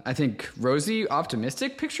 I think, rosy,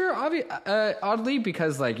 optimistic picture. Oddly,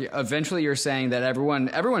 because like eventually you're saying that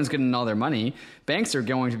everyone's getting all their money. Banks are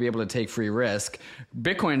going to be able to take free risk.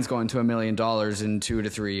 Bitcoin's going to $1 million in 2 to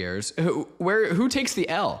 3 years. Who takes the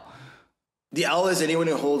L? The L is anyone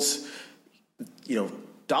who holds,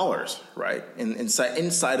 dollars, right,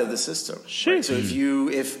 inside of the system. Right? So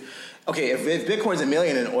if Bitcoin's $1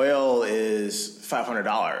 million and oil is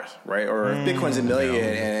 $500, right? Or if Bitcoin's $1 million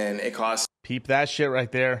and it costs. Peep that shit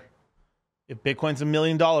right there. If Bitcoin's $1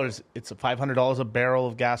 million, it's $500 a barrel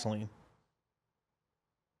of gasoline.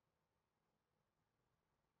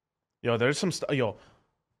 Yo, there's some stuff. Yo,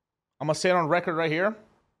 I'm gonna say it on record right here.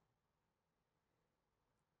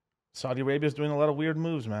 Saudi Arabia is doing a lot of weird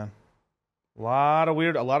moves, man. A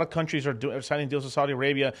lot of countries are signing deals with Saudi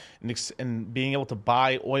Arabia and being able to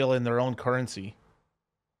buy oil in their own currency.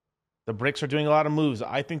 The BRICS are doing a lot of moves.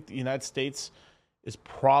 I think the United States is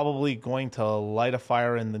probably going to light a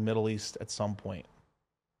fire in the Middle East at some point.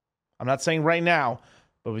 I'm not saying right now,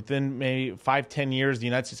 but within maybe 5-10 years, the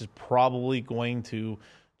United States is probably going to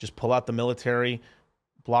just pull out the military,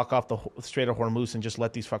 block off the Strait of Hormuz, and just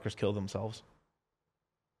let these fuckers kill themselves.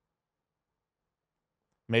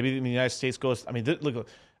 Maybe the United States goes. I mean, look.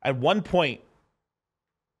 At one point,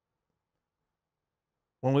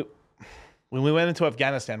 when we went into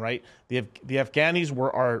Afghanistan, right? The Afghanis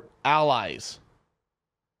were our allies.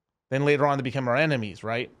 Then later on, they became our enemies,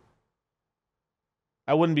 right?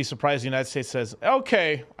 I wouldn't be surprised the United States says,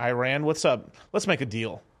 "Okay, Iran, what's up? Let's make a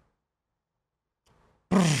deal."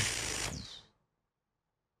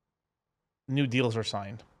 New deals are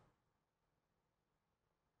signed.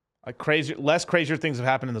 Like less crazier things have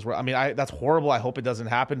happened in this world. I mean, that's horrible. I hope it doesn't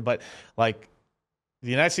happen. But like,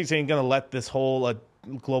 the United States ain't gonna let this whole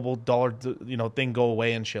global dollar, thing go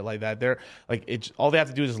away and shit like that. They're like, all they have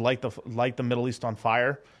to do is light the Middle East on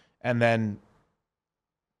fire, and then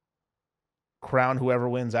crown whoever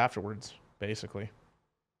wins afterwards. Basically,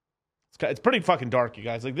 it's pretty fucking dark, you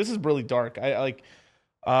guys. Like, this is really dark.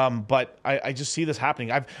 But I just see this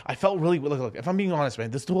happening. I felt really, look, if I'm being honest,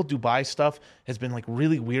 man, this whole Dubai stuff has been like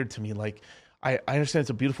really weird to me. Like, I understand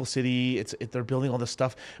it's a beautiful city. They're building all this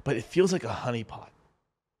stuff, but it feels like a honeypot.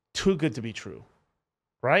 Too good to be true,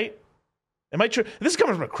 right? Am I true? This is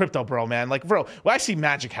coming from a crypto bro, man. Like, bro, I see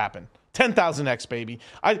magic happen. 10,000x, baby.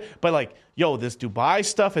 But like, yo, this Dubai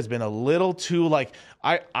stuff has been a little too, like,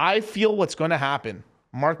 I feel what's going to happen.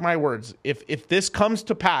 Mark my words. If this comes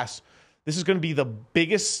to pass, this is going to be the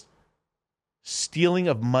biggest stealing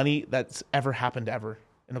of money that's ever happened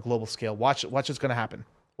in a global scale. Watch what's going to happen.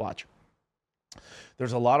 Watch.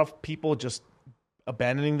 There's a lot of people just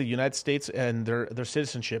abandoning the United States and their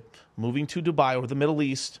citizenship, moving to Dubai or the Middle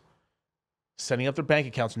East, setting up their bank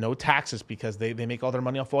accounts, no taxes, because they make all their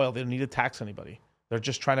money off oil. They don't need to tax anybody. They're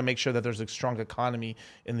just trying to make sure that there's a strong economy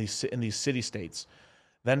in these city states.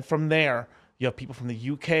 Then from there, you have people from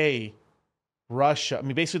the UK, Russia. I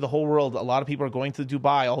mean, basically the whole world. A lot of people are going to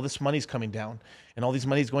Dubai. All this money's coming down, and all this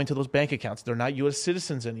money is going to those bank accounts. They're not U.S.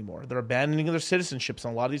 citizens anymore. They're abandoning their citizenships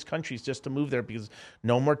in a lot of these countries just to move there because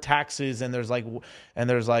no more taxes. And there's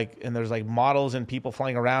models and people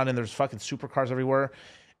flying around, and there's fucking supercars everywhere.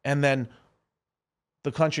 And then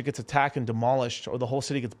the country gets attacked and demolished, or the whole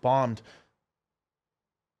city gets bombed.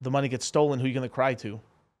 The money gets stolen. Who are you going to cry to?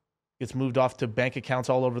 Gets moved off to bank accounts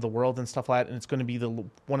all over the world and stuff like that, and it's going to be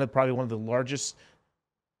probably one of the largest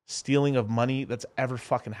stealing of money that's ever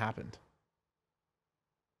fucking happened.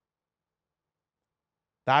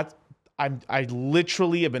 I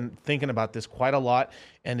literally have been thinking about this quite a lot,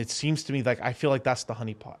 and it seems to me like I feel like that's the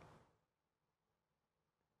honeypot.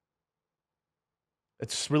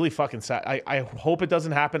 It's really fucking sad. I hope it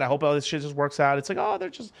doesn't happen. I hope all this shit just works out. It's like, oh, they're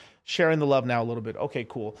just sharing the love now a little bit. Okay,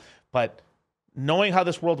 cool. But knowing how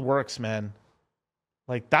this world works, man,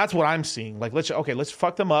 like, that's what I'm seeing. Like, let's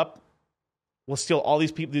fuck them up. We'll steal all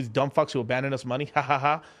these people, these dumb fucks who abandoned us money. Ha ha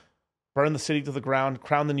ha. Burn the city to the ground.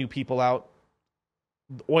 Crown the new people out.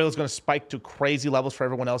 Oil is going to spike to crazy levels for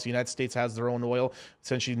everyone else. The United States has their own oil.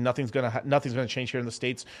 Essentially, nothing's going to change here in the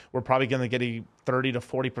States. We're probably going to get a 30 to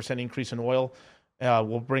 40% increase in oil.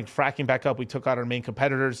 We'll bring fracking back up. We took out our main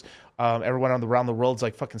competitors. Everyone around the world's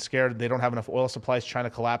like fucking scared. They don't have enough oil supplies. China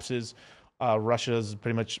collapses. Russia's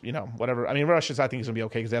pretty much, whatever. I mean, Russia's, I think, is going to be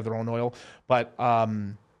okay because they have their own oil. But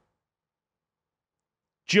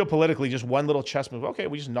geopolitically, just one little chess move. Okay,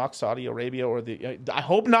 we just knock Saudi Arabia or I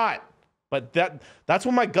hope not. But that's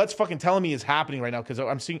what my gut's fucking telling me is happening right now, because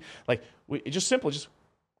I'm seeing, like, it's just simple. Just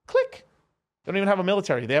click. They don't even have a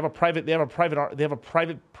military. They have a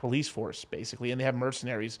private police force, basically, and they have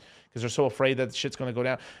mercenaries because they're so afraid that shit's going to go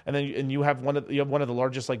down. And then you have one of the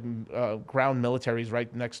largest ground militaries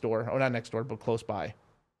right next door, or not next door, but close by,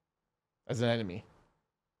 as an enemy.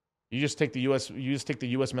 You just take the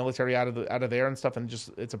U.S. military out of there and stuff, and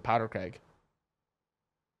it's a powder keg.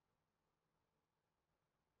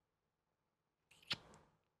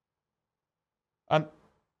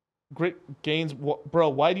 Great Gains, bro,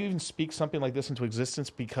 why do you even speak something like this into existence?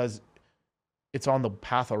 Because it's on the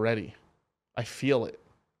path already. I feel it.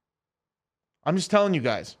 I'm just telling you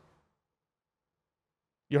guys.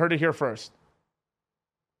 You heard it here first.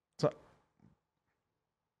 So,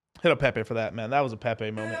 hit a Pepe for that, man. That was a Pepe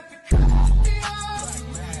moment.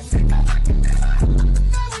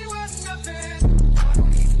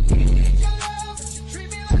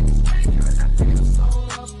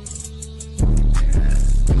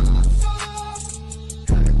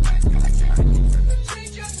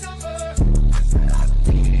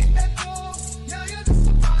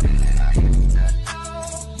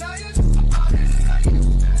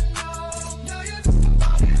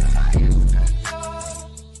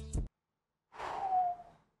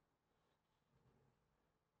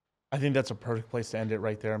 think that's a perfect place to end it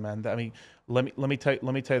right there, man. I mean, let me tell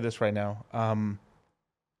you this right now.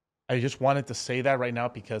 I just wanted to say that right now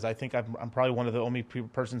because I think I'm probably one of the only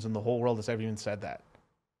persons in the whole world that's ever even said that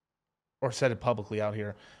or said it publicly out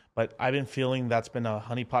here. But I've been feeling that's been a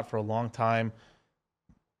honeypot for a long time.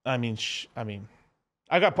 I mean,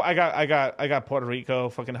 I got Puerto Rico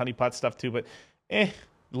fucking honeypot stuff too, but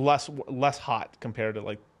less hot compared to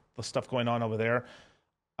like the stuff going on over there.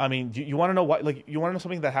 I mean, you want to know what? Like, you want to know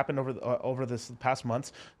something that happened over this past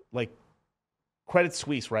months? Like, Credit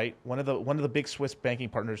Suisse, right? One of the big Swiss banking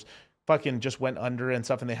partners, fucking just went under and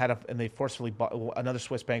stuff, and they forcefully bought another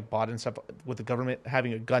Swiss bank bought and stuff with the government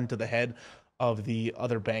having a gun to the head of the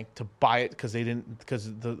other bank to buy it because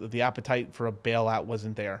the appetite for a bailout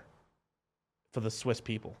wasn't there for the Swiss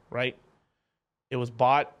people, right? It was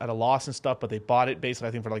bought at a loss and stuff, but they bought it basically,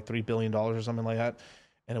 I think, for like $3 billion or something like that,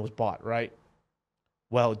 and it was bought, right?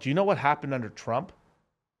 Well, do you know what happened under Trump?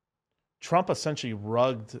 Trump essentially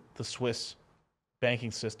rugged the Swiss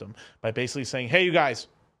banking system by basically saying, "Hey, you guys,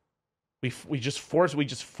 we just forced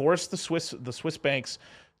the Swiss banks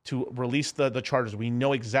to release the charges. We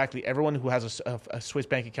know exactly everyone who has a Swiss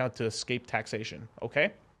bank account to escape taxation.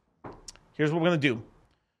 Okay, here's what we're gonna do: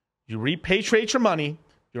 you repatriate your money.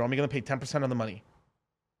 You're only gonna pay 10% of the money.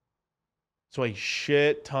 So a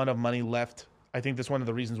shit ton of money left." I think that's one of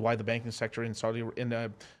the reasons why the banking sector in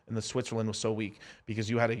the Switzerland was so weak, because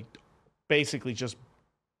you had basically just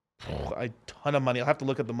a ton of money. I'll have to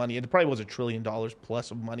look at the money. It probably was $1 trillion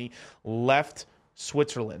plus of money left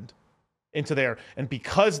Switzerland into there. And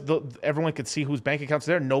because everyone could see whose bank accounts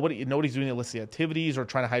there, nobody's doing illicit activities or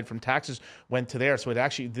trying to hide from taxes went to there. So it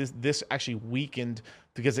actually this actually weakened,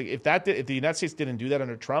 because if the United States didn't do that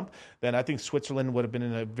under Trump, then I think Switzerland would have been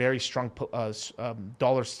in a very strong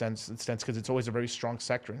dollar sense, because it's always a very strong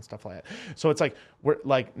sector and stuff like that. So it's like we're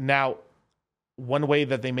like now. One way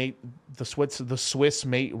that they may the Swiss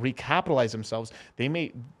may recapitalize themselves, they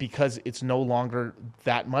may, because it's no longer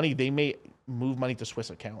that money, they may move money to Swiss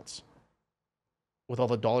accounts with all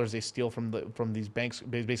the dollars they steal from these banks.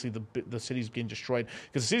 Basically, the cities getting destroyed,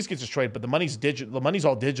 because the cities get destroyed, but the money's digital. The money's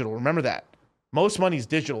all digital. Remember that. Most money's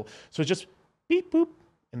digital, so it's just beep boop,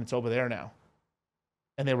 and it's over there now.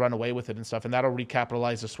 And they run away with it and stuff, and that'll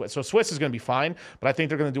recapitalize the Swiss. So Swiss is going to be fine, but I think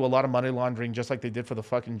they're going to do a lot of money laundering, just like they did for the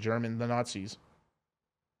fucking the Nazis.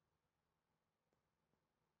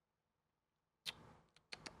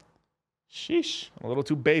 Sheesh, I'm a little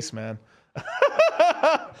too base, man.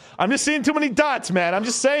 I'm just seeing too many dots, man. I'm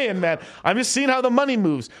just saying, man. I'm just seeing how the money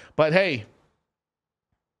moves. But hey,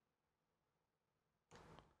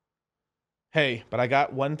 but I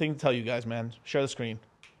got one thing to tell you guys, man. Share the screen.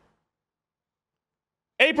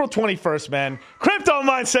 April 21st, man. Crypto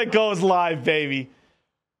Mindset goes live, baby.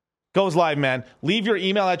 Goes live, man. Leave your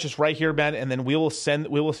email address right here, man, and then you'll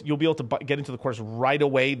be able to get into the course right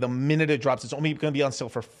away the minute it drops. It's only going to be on sale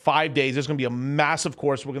for 5 days. There's going to be a massive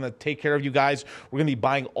course. We're going to take care of you guys. We're going to be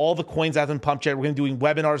buying all the coins out in PumpChat. We're going to be doing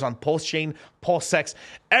webinars on PulseChain, PulseX,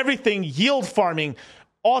 everything, yield farming,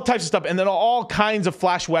 all types of stuff, and then all kinds of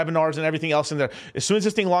flash webinars and everything else in there. As soon as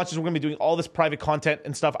this thing launches, we're going to be doing all this private content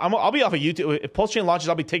and stuff. I'll be off of YouTube. If PulseChain launches,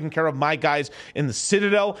 I'll be taking care of my guys in the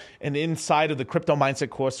Citadel and inside of the Crypto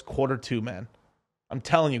Mindset course Q2, man. I'm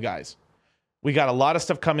telling you guys. We got a lot of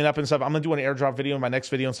stuff coming up and stuff. I'm going to do an airdrop video in my next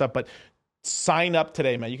video and stuff, but sign up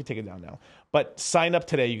today, man. You can take it down now. But sign up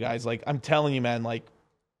today, you guys. Like, I'm telling you, man, like,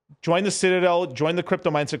 join the Citadel, join the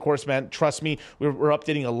Crypto Mindset course, man. Trust me, we're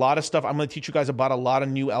updating a lot of stuff. I'm going to teach you guys about a lot of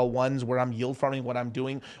new L1s, where I'm yield farming, what I'm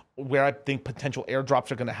doing, where I think potential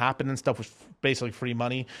airdrops are going to happen and stuff, with basically free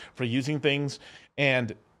money for using things.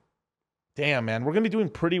 And damn, man, we're going to be doing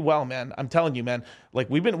pretty well, man. I'm telling you, man. Like,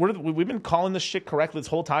 we've been calling this shit correctly this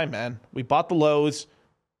whole time, man. We bought the lows.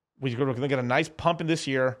 We're going to get a nice pump in this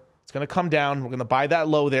year. It's going to come down. We're going to buy that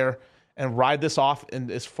low there and ride this off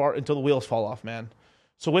and as far until the wheels fall off, man.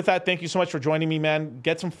 So with that, thank you so much for joining me, man.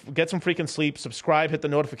 Get some freaking sleep. Subscribe, hit the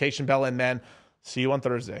notification bell, and man, see you on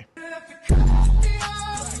Thursday.